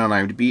 out of 10 on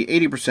IMDb,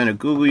 80% of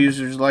Google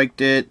users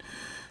liked it.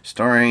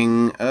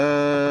 Starring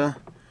Kobe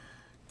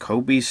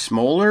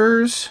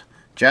Smulders,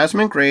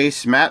 Jasmine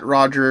Grace, Matt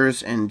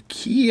Rogers, and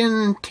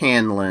Kian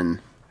Tanlin.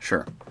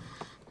 Sure.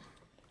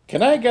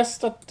 Can I guess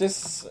that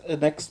this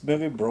next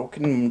movie,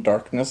 Broken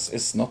Darkness,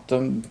 is not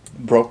the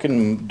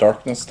Broken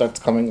Darkness that's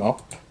coming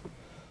up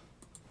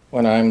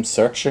when I'm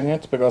searching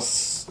it,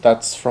 because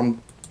that's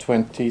from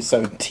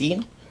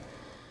 2017?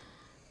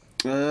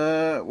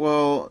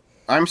 Well,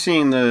 I'm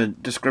seeing the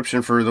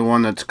description for the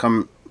one that's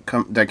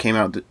that came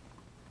out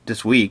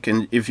this week,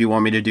 and if you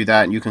want me to do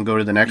that, you can go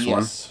to the next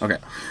one. Okay.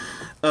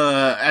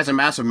 As a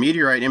massive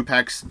meteorite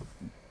impact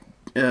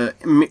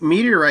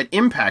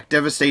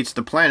devastates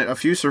the planet. A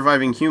few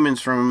surviving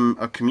humans from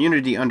a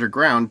community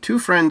underground. Two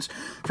friends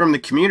from the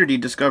community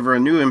discover a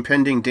new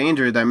impending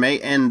danger that may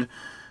end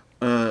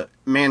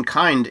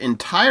mankind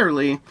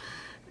entirely.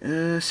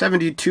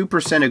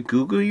 72% of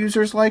Google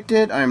users liked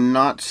it. I'm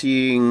not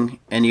seeing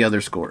any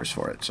other scores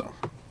for it, so.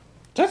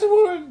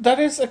 That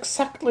is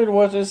exactly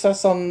what it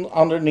says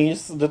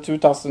underneath the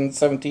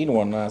 2017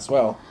 one as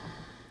well.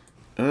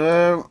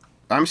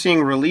 I'm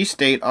seeing release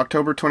date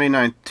October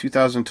 29th,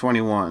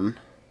 2021.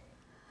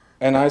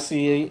 And I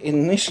see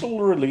initial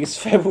release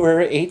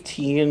February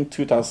 18,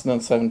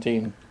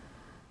 2017.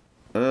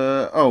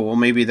 Well,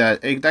 maybe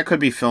that could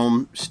be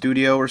Film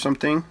Studio or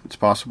something. It's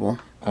possible.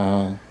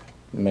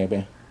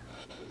 Maybe.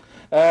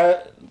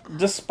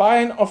 The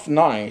Spine of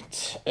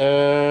Night.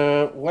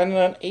 When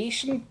an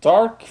ancient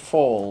dark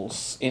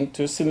falls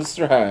into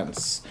sinister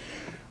hands,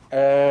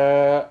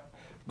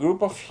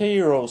 group of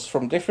heroes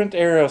from different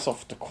areas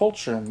of the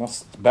culture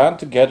must band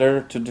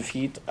together to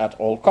defeat at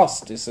all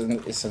costs. It's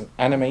an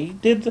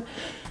animated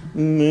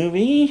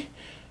movie.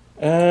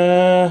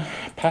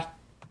 Patton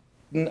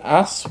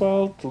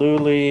Oswalt,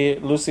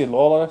 Lucy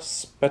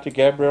Lawless, Betty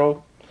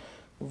Gabriel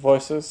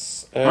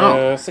voices.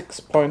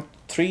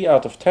 6.3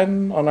 out of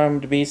 10 on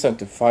IMDb,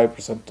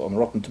 75% on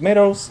Rotten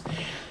Tomatoes.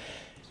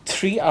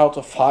 3 out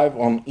of 5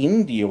 on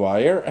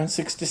IndieWire, and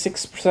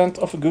 66%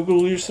 of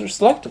Google users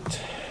liked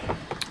it.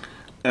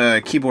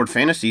 Keyboard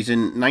Fantasies. In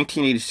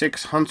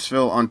 1986,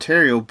 Huntsville,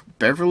 Ontario,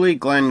 Beverly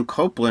Glenn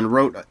Copeland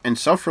wrote and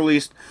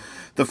self-released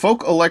the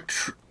folk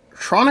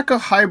electronica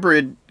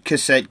hybrid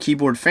cassette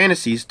Keyboard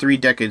Fantasies. 3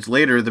 decades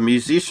later, the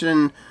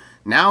musician,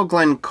 now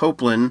Glenn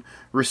Copeland,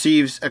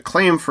 receives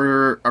acclaim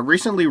for a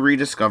recently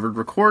rediscovered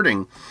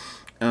recording.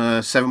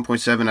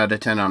 7.7 out of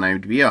 10 on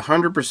IMDb,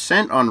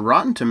 100% on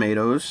Rotten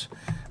Tomatoes.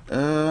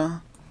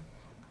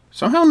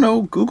 Somehow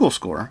no Google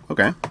score.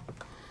 Okay.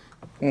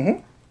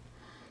 Mm-hmm.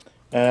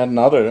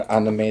 Another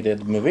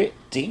animated movie,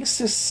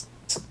 Daisy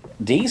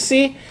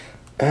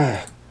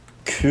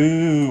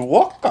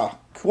Kuwaka.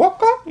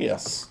 Kuwaka?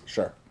 Yes,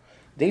 sure.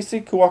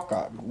 Daisy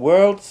Kuwaka,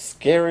 world's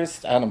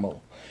scariest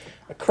animal.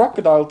 A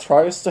crocodile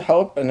tries to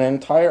help an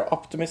entire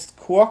optimist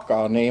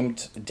quokka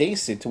named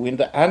Daisy to win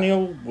the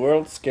annual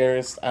World's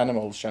Scariest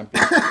Animal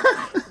Championship.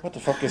 What the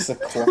fuck is a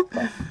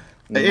quokka?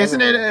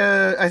 Isn't it?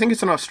 I think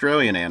it's an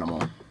Australian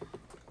animal.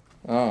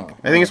 Oh.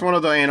 I think it's one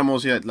of the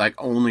animals that like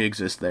only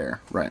exist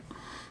there. Right.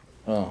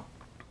 Oh.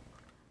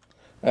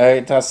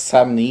 It has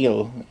Sam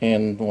Neill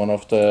in one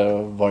of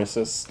the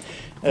voices.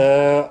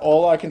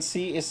 All I can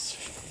see is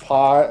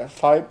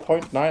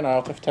 5.9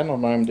 out of 10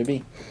 on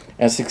IMDb.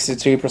 And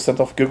 63%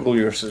 of Google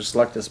users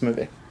like this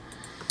movie.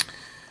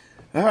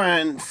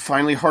 And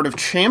finally, Heart of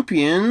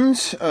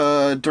Champions.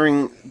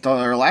 During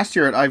their last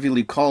year at Ivy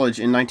League College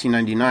in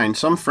 1999,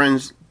 some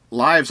friends'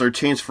 lives are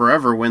changed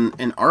forever when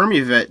an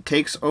Army vet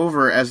takes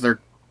over as their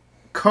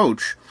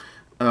coach.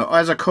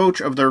 As a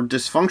coach of their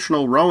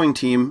dysfunctional rowing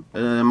team,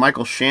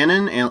 Michael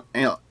Shannon, and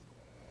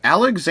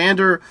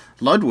Alexander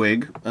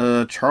Ludwig,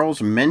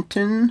 Charles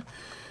Menton.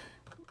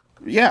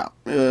 Yeah,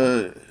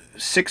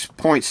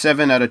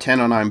 6.7 out of 10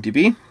 on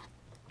IMDb.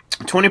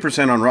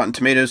 20% on Rotten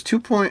Tomatoes,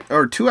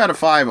 2 out of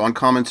 5 on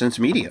Common Sense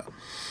Media.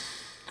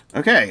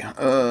 Okay,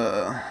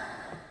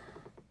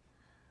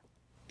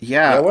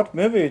 yeah. What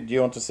movie do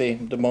you want to see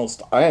the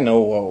most? I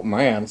know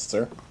my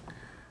answer.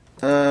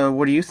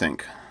 What do you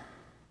think?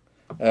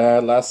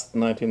 Last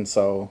Night in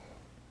Soho.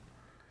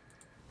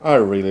 I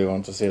really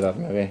want to see that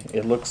movie.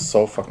 It looks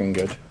so fucking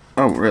good.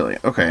 Oh, really?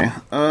 Okay.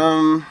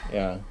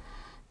 Yeah.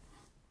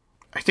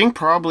 I think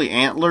probably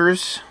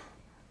Antlers.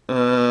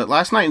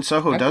 Last Night in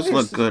Soho does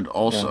look good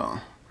also.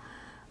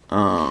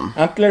 Yeah.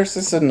 Antlers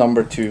is a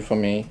number 2 for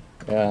me.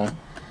 Yeah.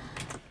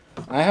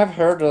 I have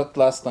heard that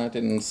Last Night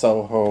in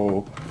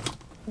Soho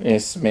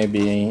is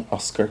maybe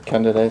Oscar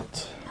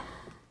candidate.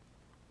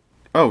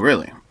 Oh,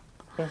 really?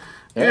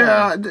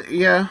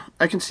 Yeah,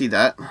 I can see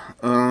that.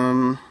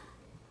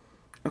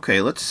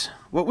 Okay,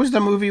 what was the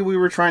movie we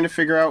were trying to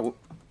figure out?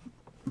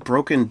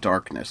 Broken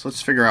Darkness.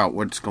 Let's figure out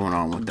what's going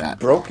on with that.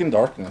 Broken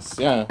Darkness,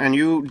 yeah. And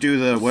you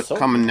do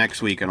coming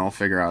next week, and I'll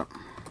figure out.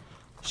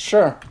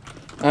 Sure.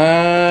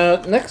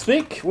 Next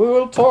week, we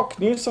will talk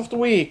news of the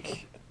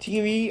week,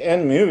 TV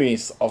and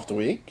movies of the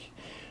week.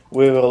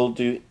 We will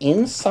do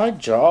Inside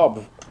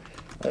Job,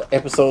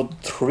 episode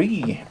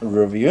 3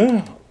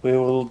 review. We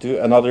will do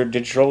another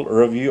digital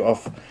review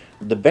of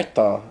the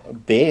beta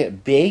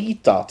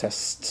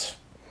test.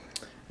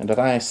 And that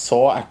I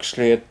saw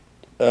actually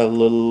a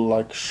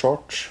little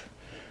short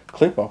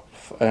clip of,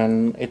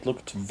 and it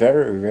looked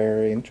very,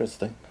 very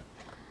interesting.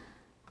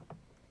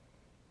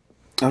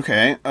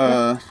 Okay,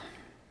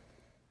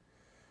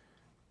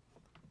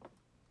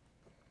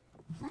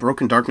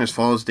 Broken Darkness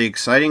follows the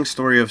exciting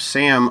story of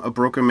Sam, a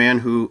broken man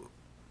who,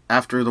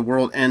 after the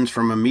world ends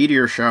from a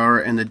meteor shower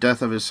and the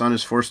death of his son,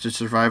 is forced to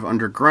survive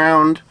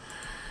underground.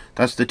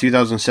 That's the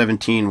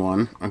 2017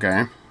 one.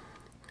 Okay.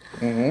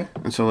 Mm-hmm.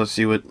 And so let's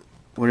see what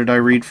did I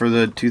read for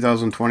the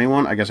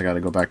 2021? I guess I got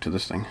to go back to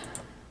this thing.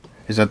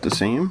 Is that the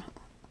same?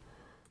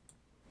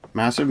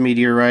 Massive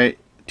meteorite,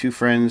 2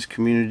 friends,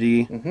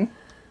 community. Mm-hmm.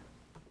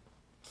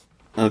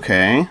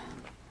 Okay.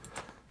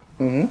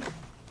 Mm-hmm.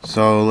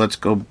 So let's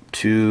go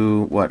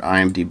to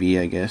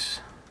IMDb, I guess.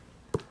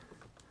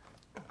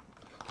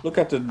 Look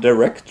at the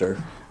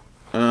director.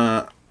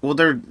 Well,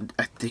 they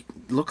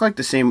look like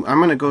the same. I'm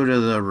gonna go to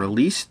the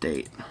release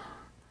date.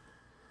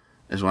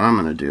 Is what I'm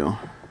gonna do.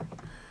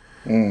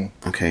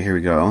 Okay, here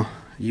we go.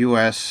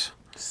 U.S.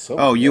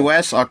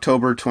 U.S.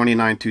 October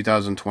 29,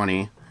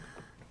 2020.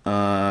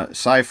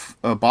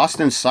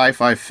 Boston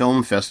Sci-Fi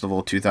Film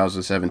Festival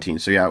 2017.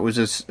 So yeah, it was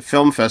this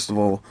film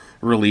festival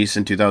release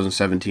in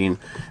 2017.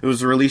 It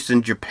was released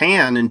in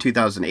Japan in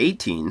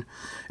 2018,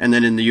 and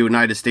then in the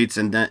United States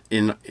in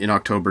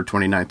October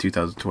 29,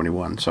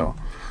 2021. So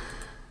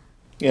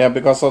yeah,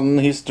 because on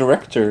his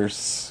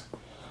director's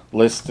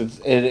list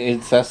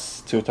it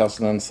says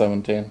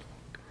 2017.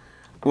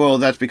 Well,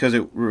 that's because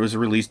it was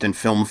released in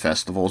film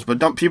festivals, but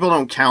people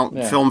don't count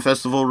film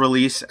festival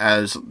release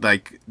as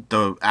like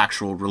the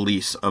actual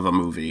release of a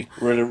movie.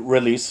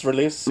 Release.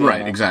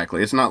 Right,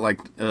 exactly. It's not like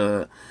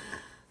film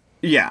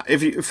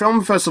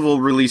festival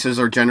releases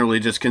are generally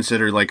just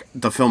considered like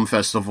the film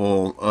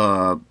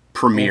festival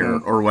premiere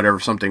or whatever,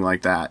 something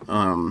like that.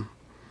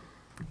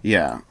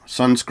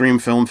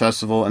 Sunscreen Film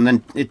Festival, and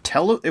then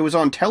it was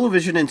on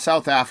television in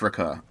South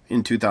Africa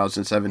in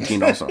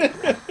 2017 also.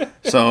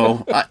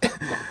 So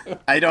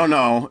I don't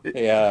know.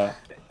 Yeah.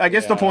 I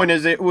guess the point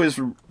is it was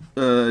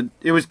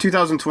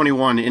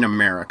 2021 in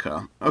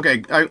America.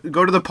 Okay, I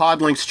go to the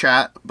Podlinks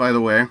chat, by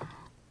the way.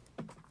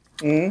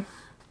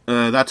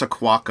 That's a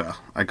quokka.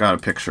 I got a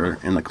picture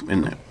in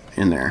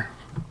there.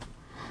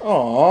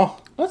 Aw,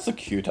 that's a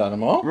cute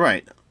animal.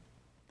 Right.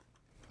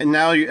 And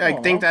now I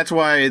think that's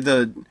why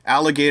the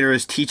alligator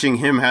is teaching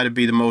him how to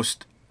be the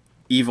most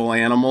evil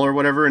animal or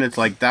whatever, and it's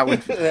like that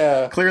would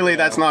clearly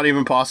that's not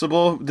even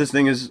possible. This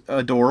thing is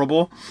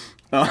adorable.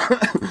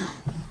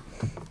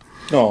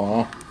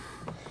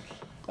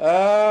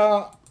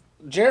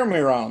 Jeremy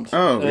round.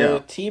 Oh yeah.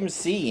 Team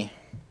C.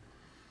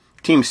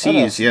 Team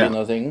C's, yeah.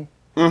 Nothing.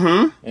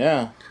 Mm-hmm.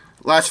 Yeah.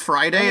 Last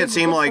Friday, it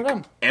seemed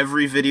like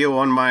every video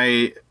on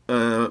my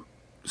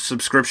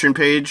subscription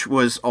page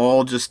was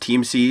all just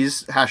Team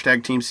C's,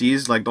 hashtag Team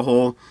C's, like the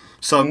whole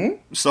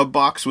sub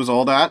box was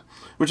all that,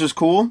 which is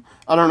cool.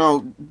 I don't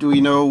know, do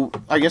we know,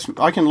 I guess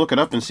I can look it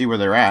up and see where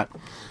they're at.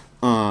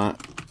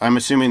 I'm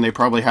assuming they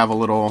probably have a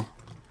little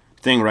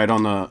thing right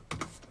on the,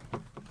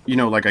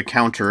 like a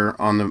counter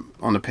on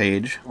the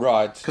page.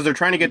 Right. Because they're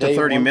trying to get to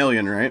 30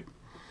 million, right?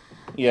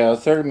 Yeah,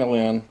 30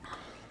 million.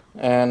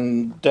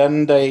 And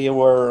then they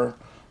were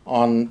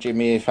on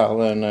Jimmy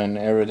Fallon and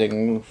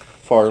everything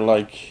for,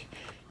 like,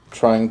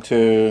 trying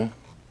to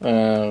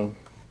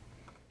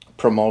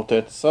promote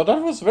it. So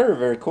that was very,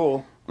 very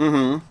cool.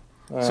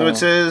 Mm-hmm. So it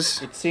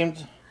says... It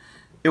seemed...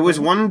 It was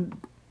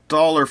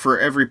 $1 for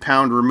every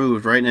pound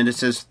removed, right? And it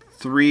says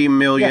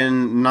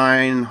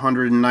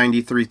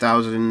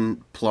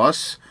 3,993,000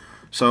 plus.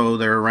 So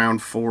they're around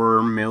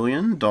 $4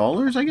 million,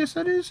 I guess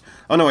that is.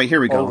 Oh no, wait,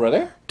 here we go.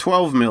 Already?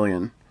 12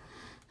 million.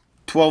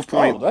 12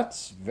 point. Oh,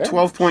 that's very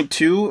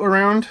 12.2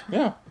 around.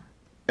 Yeah.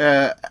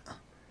 Yeah.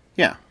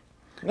 That's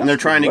and they're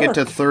trying to good get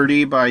to work.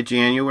 30 by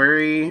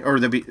January, or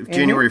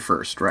January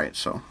 1st, right?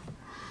 So.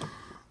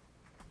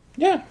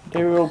 Yeah,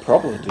 they will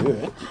probably do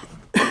it.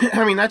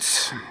 I mean,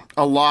 that's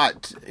a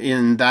lot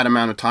in that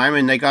amount of time,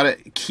 and they got to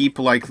keep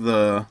like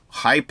the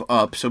hype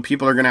up, so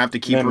people are going to have to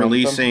keep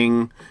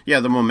releasing. Yeah,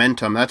 the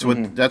momentum. That's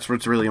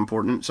what's really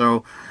important.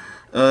 So,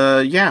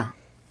 yeah,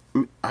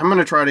 I'm going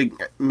to try to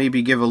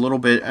maybe give a little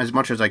bit, as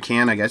much as I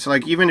can, I guess.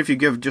 Like even if you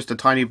give just a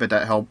tiny bit,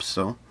 that helps.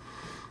 So.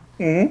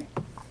 I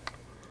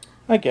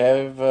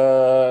gave.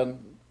 I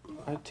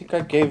think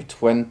I gave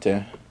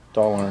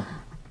 $20.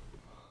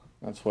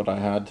 That's what I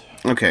had.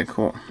 Okay,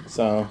 cool.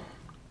 So.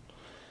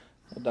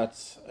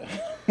 That's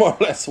more or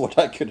less what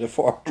I could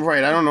afford.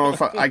 Right, I don't know if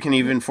I can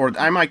even afford.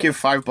 I might give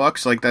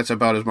 $5. Like that's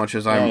about as much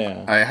as I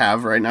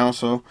have right now.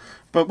 So,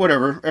 but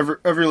whatever.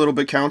 Every little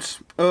bit counts.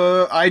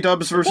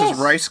 iDubbbz versus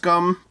Rice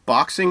Gum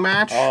boxing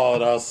match. Oh,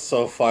 that's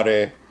so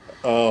funny.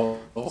 Oh,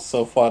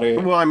 so funny.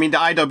 Well, I mean the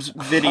iDubbbz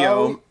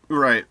video.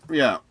 Right.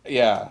 Yeah.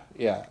 Yeah.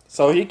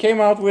 So he came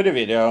out with a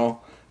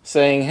video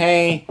saying,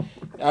 "Hey,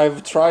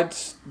 I've tried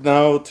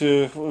now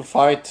to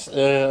fight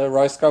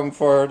Rice Gum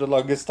for the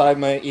longest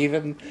time. I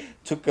even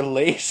took a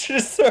laser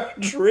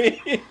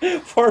surgery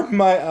for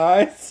my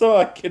eyes so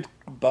I could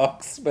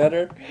box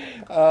better."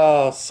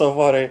 Oh, so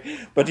funny.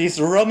 But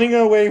he's running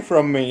away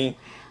from me.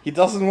 He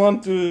doesn't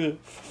want to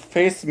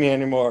face me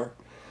anymore.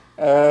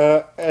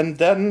 And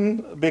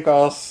then,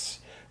 because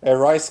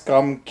Rice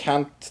Gum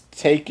can't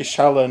take a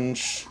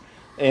challenge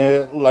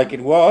like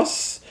it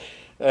was,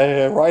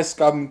 Rice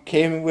Gum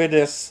came with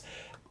this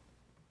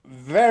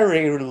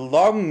very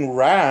long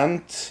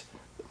rant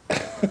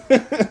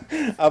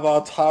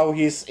about how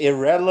he's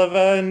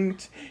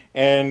irrelevant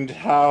and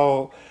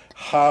how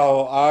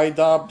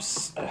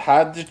iDubbbz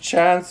had the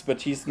chance,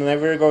 but he's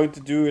never going to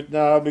do it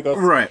now because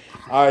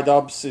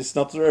iDubbbz is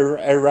not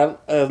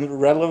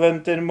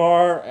relevant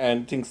anymore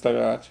and things like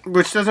that.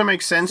 Which doesn't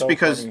make sense so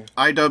because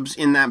iDubbbz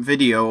in that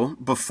video,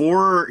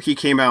 before he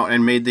came out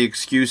and made the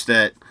excuse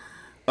that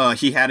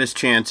he had his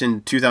chance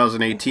in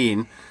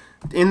 2018,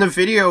 in the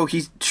video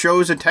he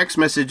shows a text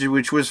message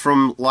which was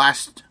from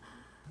last,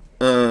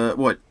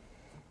 I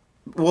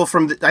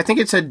think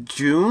it said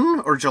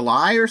June or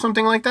July or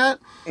something like that,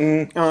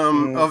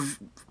 of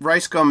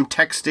Rice Gum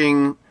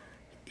texting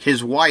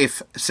his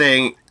wife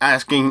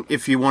asking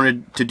if he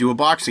wanted to do a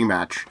boxing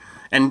match.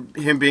 And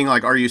him being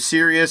like, "Are you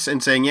serious?"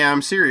 And saying, "Yeah,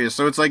 I'm serious."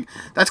 So it's like,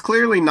 that's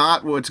clearly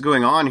not what's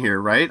going on here,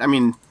 right? I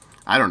mean,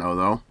 I don't know,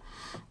 though.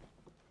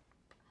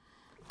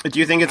 Do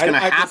you think it's going to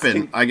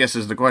happen, I guess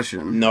is the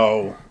question.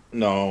 No,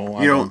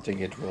 I don't think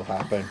it will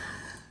happen.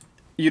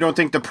 You don't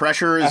think the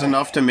pressure is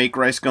enough to make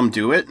Rice Gum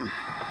do it?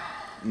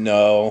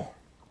 No.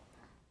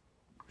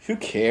 Who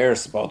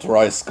cares about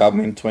Rice Gum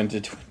in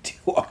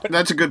 2021?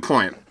 That's a good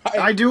point.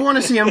 I do want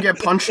to see him get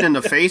punched in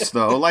the face,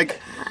 though. Like,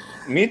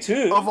 me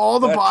too. Of all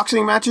the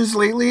boxing matches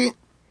lately,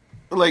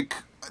 like,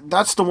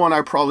 that's the one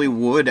I probably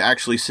would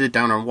actually sit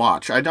down and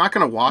watch. I'm not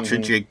going to watch a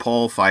Jake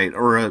Paul fight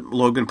or a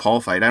Logan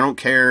Paul fight. I don't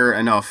care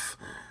enough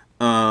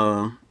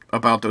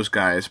about those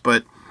guys.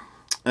 But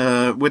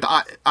with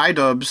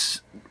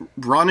iDubbbz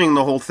running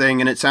the whole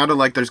thing, and it sounded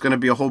like there's going to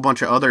be a whole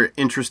bunch of other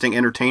interesting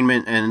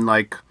entertainment and,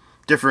 like,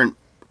 different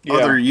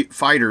other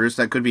fighters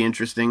that could be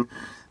interesting.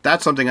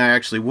 That's something I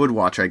actually would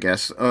watch, I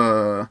guess.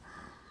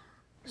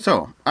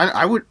 So,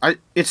 I would...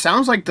 it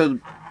sounds like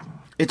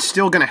it's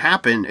still going to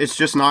happen. It's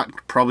just not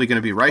probably going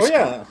to be Rice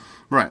Gum.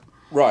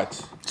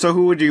 Right. So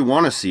who would you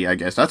want to see, I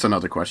guess? That's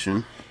another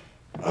question.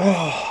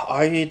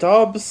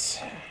 iDubbbz.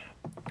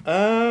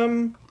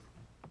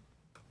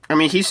 I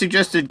mean, he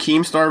suggested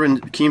Keemstar,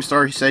 and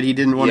Keemstar said he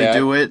didn't want to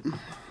do it.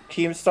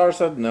 Keemstar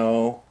said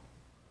no.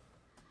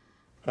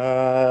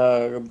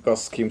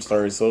 Because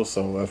Keemstar is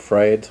also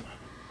afraid.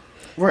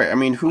 Right, I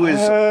mean, who is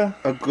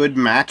a good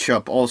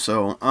matchup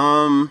also?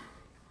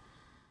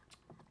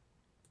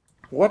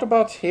 What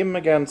about him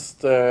against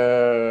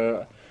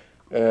the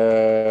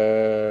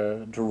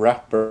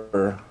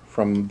rapper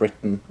from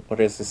Britain? What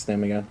is his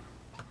name again?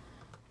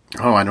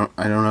 Oh, I don't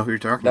know who you're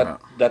talking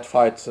about. That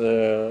fight.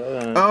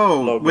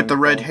 Logan with the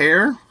red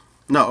hair?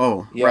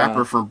 No,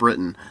 rapper from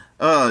Britain.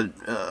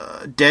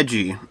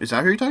 Deji. Is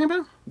that who you're talking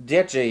about?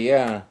 Deji,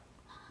 yeah.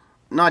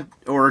 Not,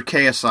 or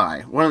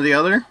KSI. One or the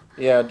other?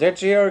 Yeah,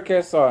 Deji or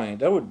KSI.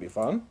 That would be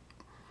fun.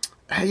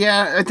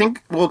 Yeah, I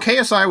think, well,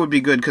 KSI would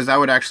be good because that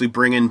would actually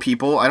bring in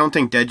people. I don't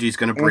think Deji's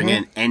going to bring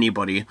in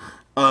anybody.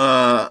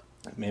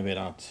 Maybe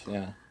not,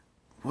 yeah.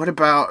 What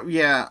about,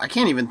 I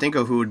can't even think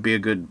of who would be a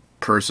good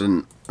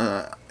person.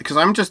 Because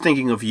I'm just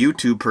thinking of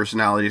YouTube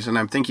personalities, and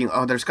I'm thinking,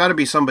 there's got to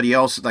be somebody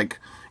else,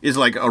 is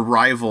a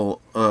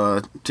rival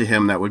to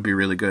him that would be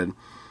really good.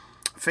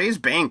 FaZe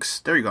Banks.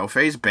 There you go,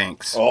 FaZe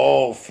Banks.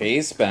 Oh,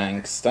 FaZe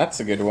Banks. That's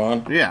a good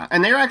one. Yeah,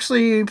 and they're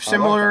actually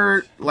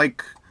similar,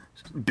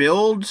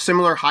 build,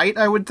 similar height,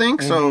 I would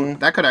think, so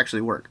that could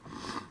actually work.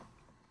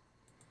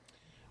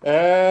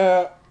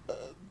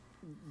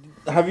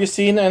 Have you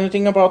seen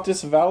anything about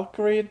this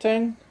Valkyrie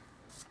thing?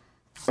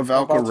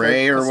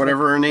 Valkyrie or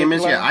whatever her name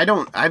is? Yeah,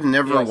 I've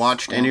never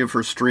watched any of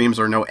her streams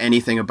or know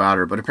anything about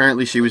her, but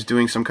apparently she was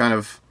doing some kind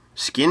of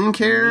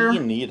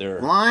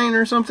skincare line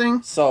or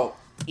something. So,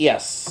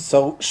 yes.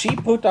 So she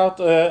put out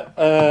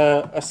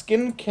a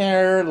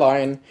skincare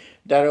line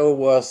that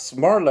was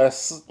more or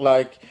less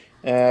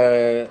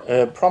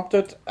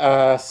prompted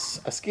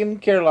as a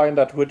skincare line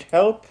that would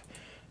help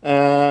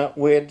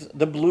with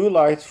the blue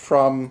light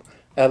from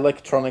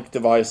electronic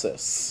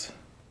devices.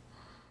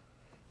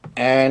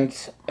 And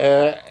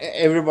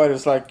everybody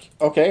was like,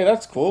 okay,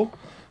 that's cool.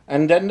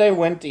 And then they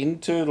went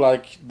into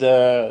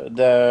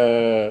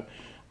the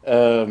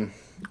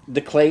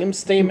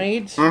claims they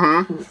made.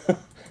 And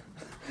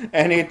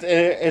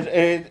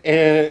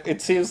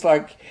it seems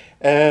like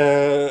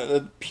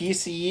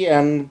PC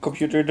and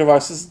computer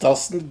devices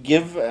doesn't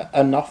give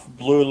enough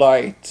blue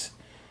light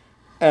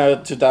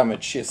to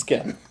damage your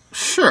skin.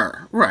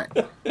 Sure, right.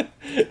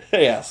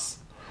 Yes.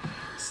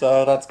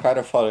 So that's kind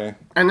of funny.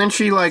 And then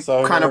she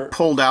kind of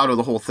pulled out of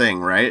the whole thing,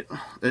 right?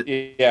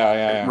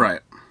 Yeah. Right.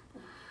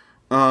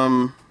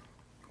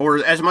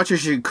 Or as much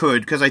as she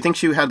could, because I think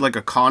she had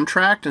a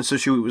contract, and so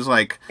she was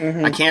like,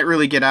 I can't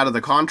really get out of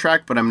the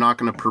contract, but I'm not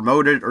going to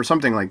promote it, or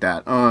something like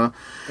that.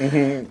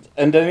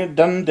 And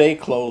then they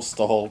closed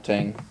the whole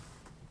thing.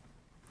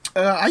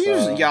 I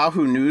use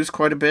Yahoo News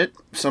quite a bit.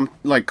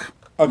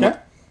 Okay.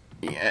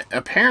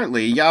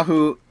 Apparently,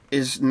 Yahoo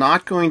is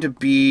not going to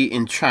be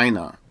in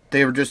China.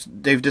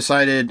 They've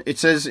decided, it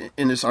says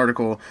in this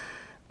article,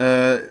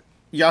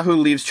 Yahoo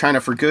leaves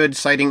China for good,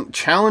 citing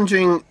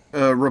challenging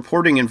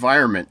reporting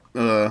environment.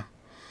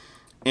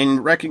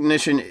 In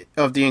recognition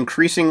of the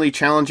increasingly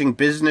challenging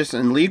business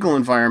and legal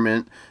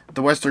environment,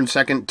 the Western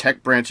Second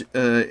Tech Branch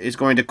is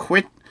going to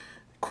quit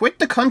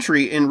the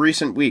country in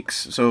recent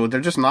weeks. So they're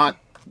just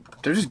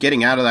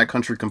getting out of that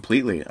country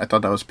completely. I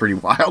thought that was pretty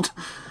wild.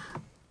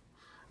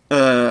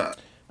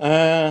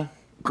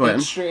 Go ahead.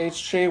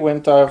 H3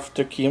 went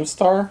after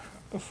Keemstar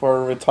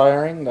for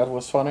retiring. That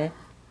was funny.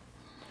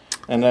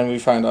 And then we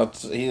found out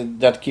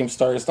that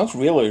Keemstar is not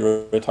really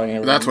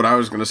retiring. That's what I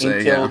was going to say,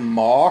 until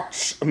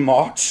March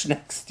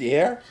next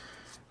year.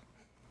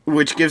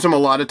 Which gives him a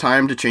lot of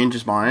time to change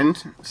his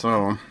mind.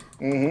 So,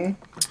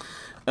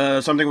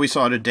 something we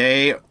saw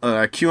today,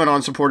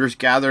 QAnon supporters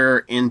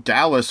gather in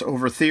Dallas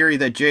over theory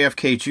that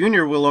JFK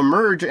Jr. will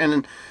emerge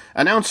and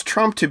announce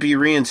Trump to be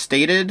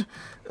reinstated.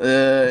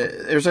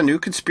 There's a new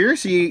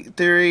conspiracy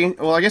theory.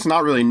 Well, I guess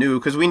not really new,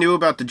 because we knew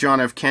about the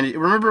John F. Kennedy.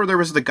 Remember there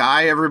was the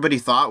guy everybody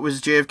thought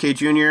was JFK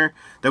Jr.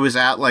 that was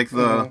at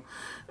the...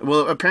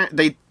 Well,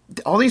 apparently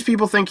all these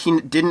people think he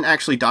didn't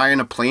actually die in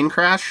a plane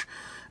crash,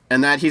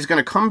 and that he's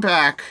going to come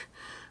back,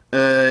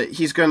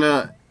 he's going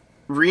to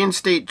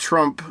reinstate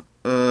Trump,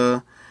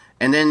 and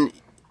then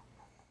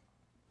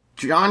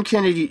John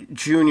Kennedy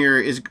Jr.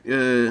 is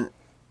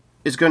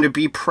going to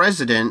be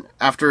president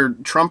after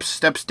Trump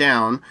steps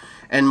down,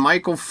 and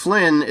Michael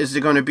Flynn is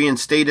going to be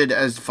instated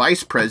as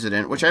vice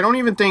president, which I don't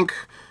even think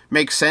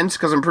makes sense,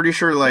 because I'm pretty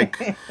sure,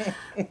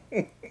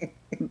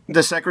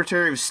 the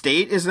Secretary of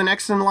State is the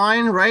next in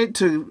line, right,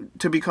 to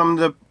become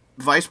the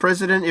vice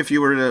president if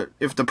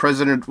the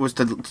president was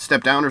to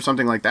step down or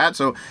something like that.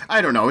 So, I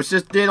don't know. It's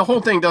just, the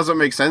whole thing doesn't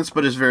make sense,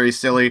 but it's very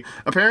silly.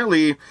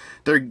 Apparently,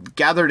 they're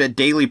gathered at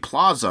Daley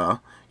Plaza,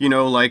 where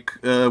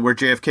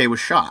JFK was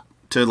shot,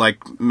 to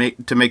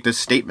make this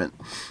statement.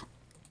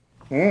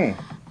 I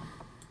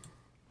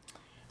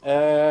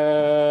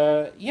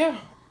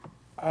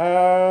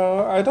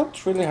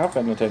don't really have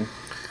anything.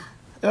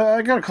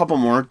 I got a couple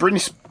more.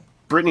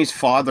 Britney's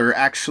father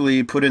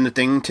actually put in the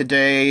thing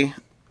today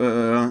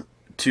to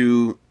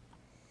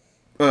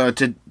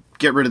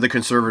get rid of the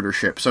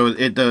conservatorship. So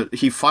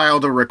he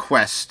filed a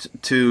request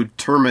to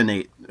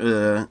terminate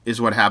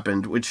is what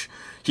happened, which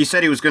he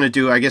said he was going to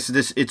do. I guess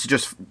it's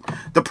just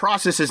the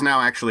process is now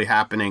actually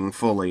happening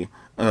fully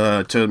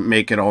to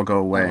make it all go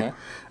away.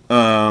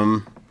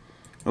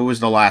 What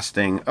was the last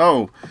thing?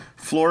 Oh,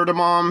 Florida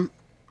mom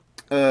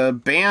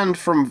banned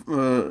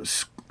from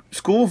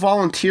school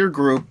volunteer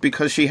group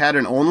because she had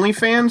an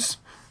OnlyFans.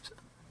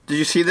 Did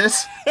you see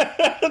this?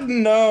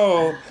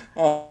 No.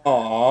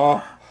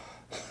 Aww.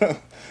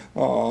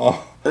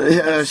 Aww.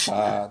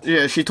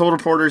 She told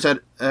reporters that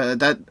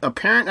that a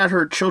parent at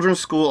her children's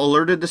school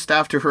alerted the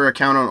staff to her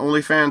account on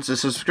OnlyFans, a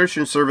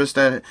subscription service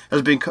that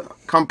has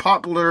become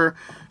popular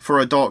for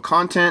adult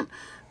content.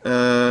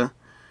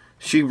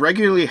 She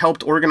regularly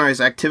helped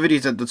organize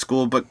activities at the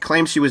school, but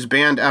claims she was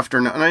banned after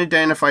an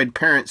unidentified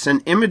parent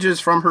sent images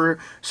from her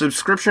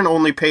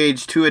subscription-only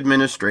page to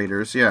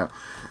administrators. Yeah.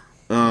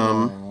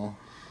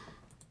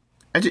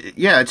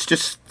 It's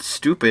just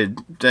stupid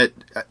that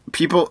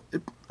people...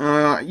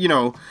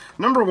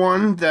 number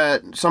one,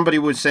 that somebody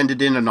would send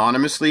it in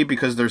anonymously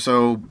because they're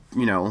so,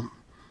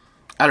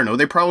 I don't know,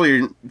 they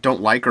probably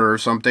don't like her or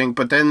something,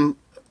 but then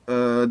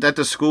that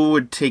the school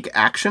would take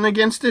action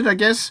against it, I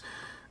guess.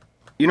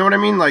 You know what I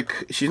mean?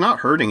 Like, she's not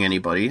hurting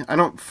anybody. I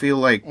don't feel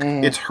like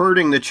it's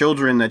hurting the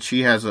children that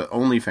she has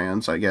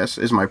OnlyFans, I guess,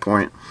 is my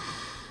point.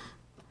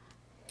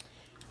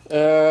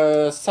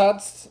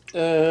 Sad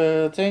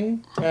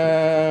thing,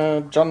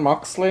 John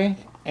Moxley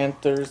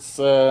enters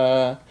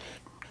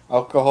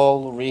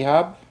alcohol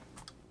rehab.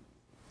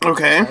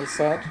 Okay. That's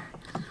sad.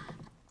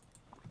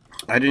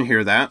 I didn't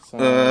hear that.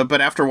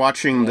 But after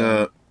watching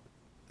the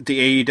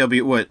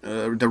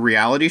AEW, the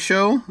reality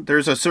show,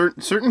 there's a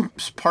certain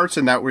parts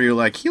in that where you're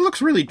like, he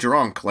looks really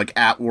drunk, like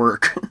at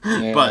work.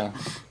 But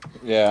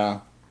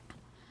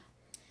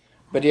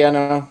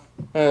no.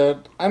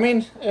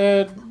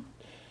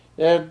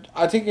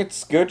 I think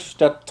it's good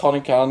that Tony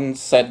Khan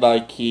said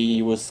like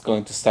he was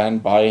going to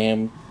stand by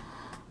him,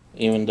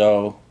 even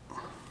though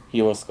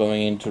he was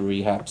going into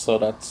rehab. So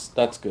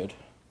that's good.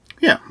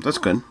 Yeah, that's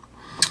good.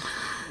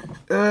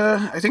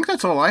 I think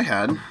that's all I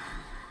had.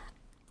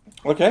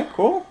 Okay,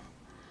 cool.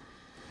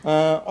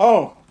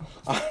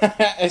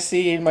 I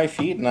see in my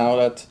feed now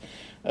that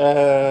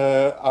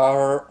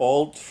our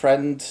old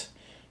friend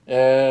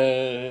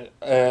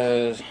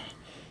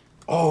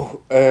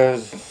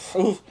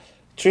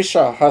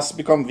Trisha has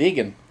become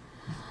vegan.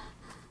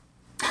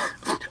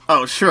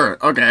 Oh, sure.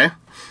 Okay.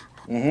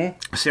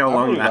 Mm-hmm. See how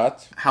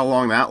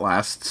long that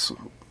lasts.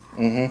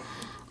 Mm-hmm.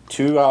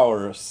 2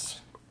 hours.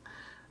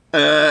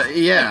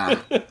 Yeah.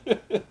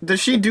 Does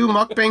she do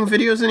mukbang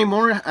videos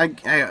anymore?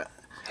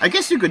 I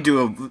guess you could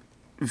do a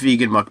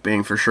vegan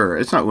mukbang for sure.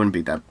 Wouldn't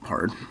be that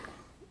hard.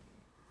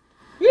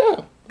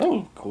 Yeah, that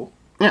would be cool.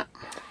 Yeah.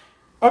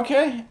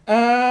 Okay.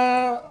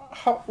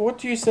 What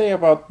do you say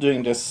about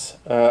doing this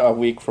a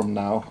week from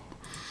now?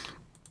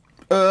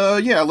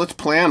 Yeah, let's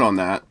plan on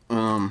that.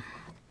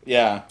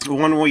 Yeah.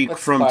 1 week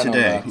from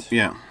today.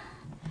 Yeah.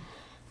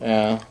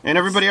 Yeah. And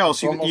everybody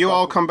else, you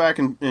all come back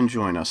and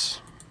join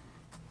us.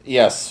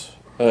 Yes.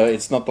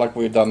 It's not like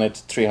we've done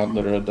it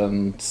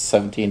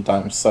 317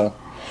 times, so...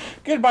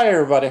 Goodbye,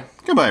 everybody.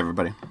 Goodbye,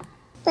 everybody.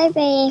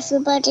 Bye-bye,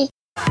 everybody.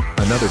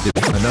 Another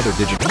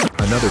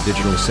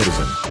digital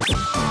citizen.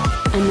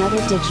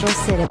 Another digital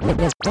citizen.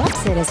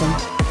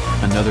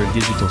 Another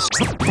digital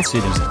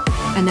citizen.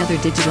 Another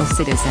digital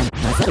citizen.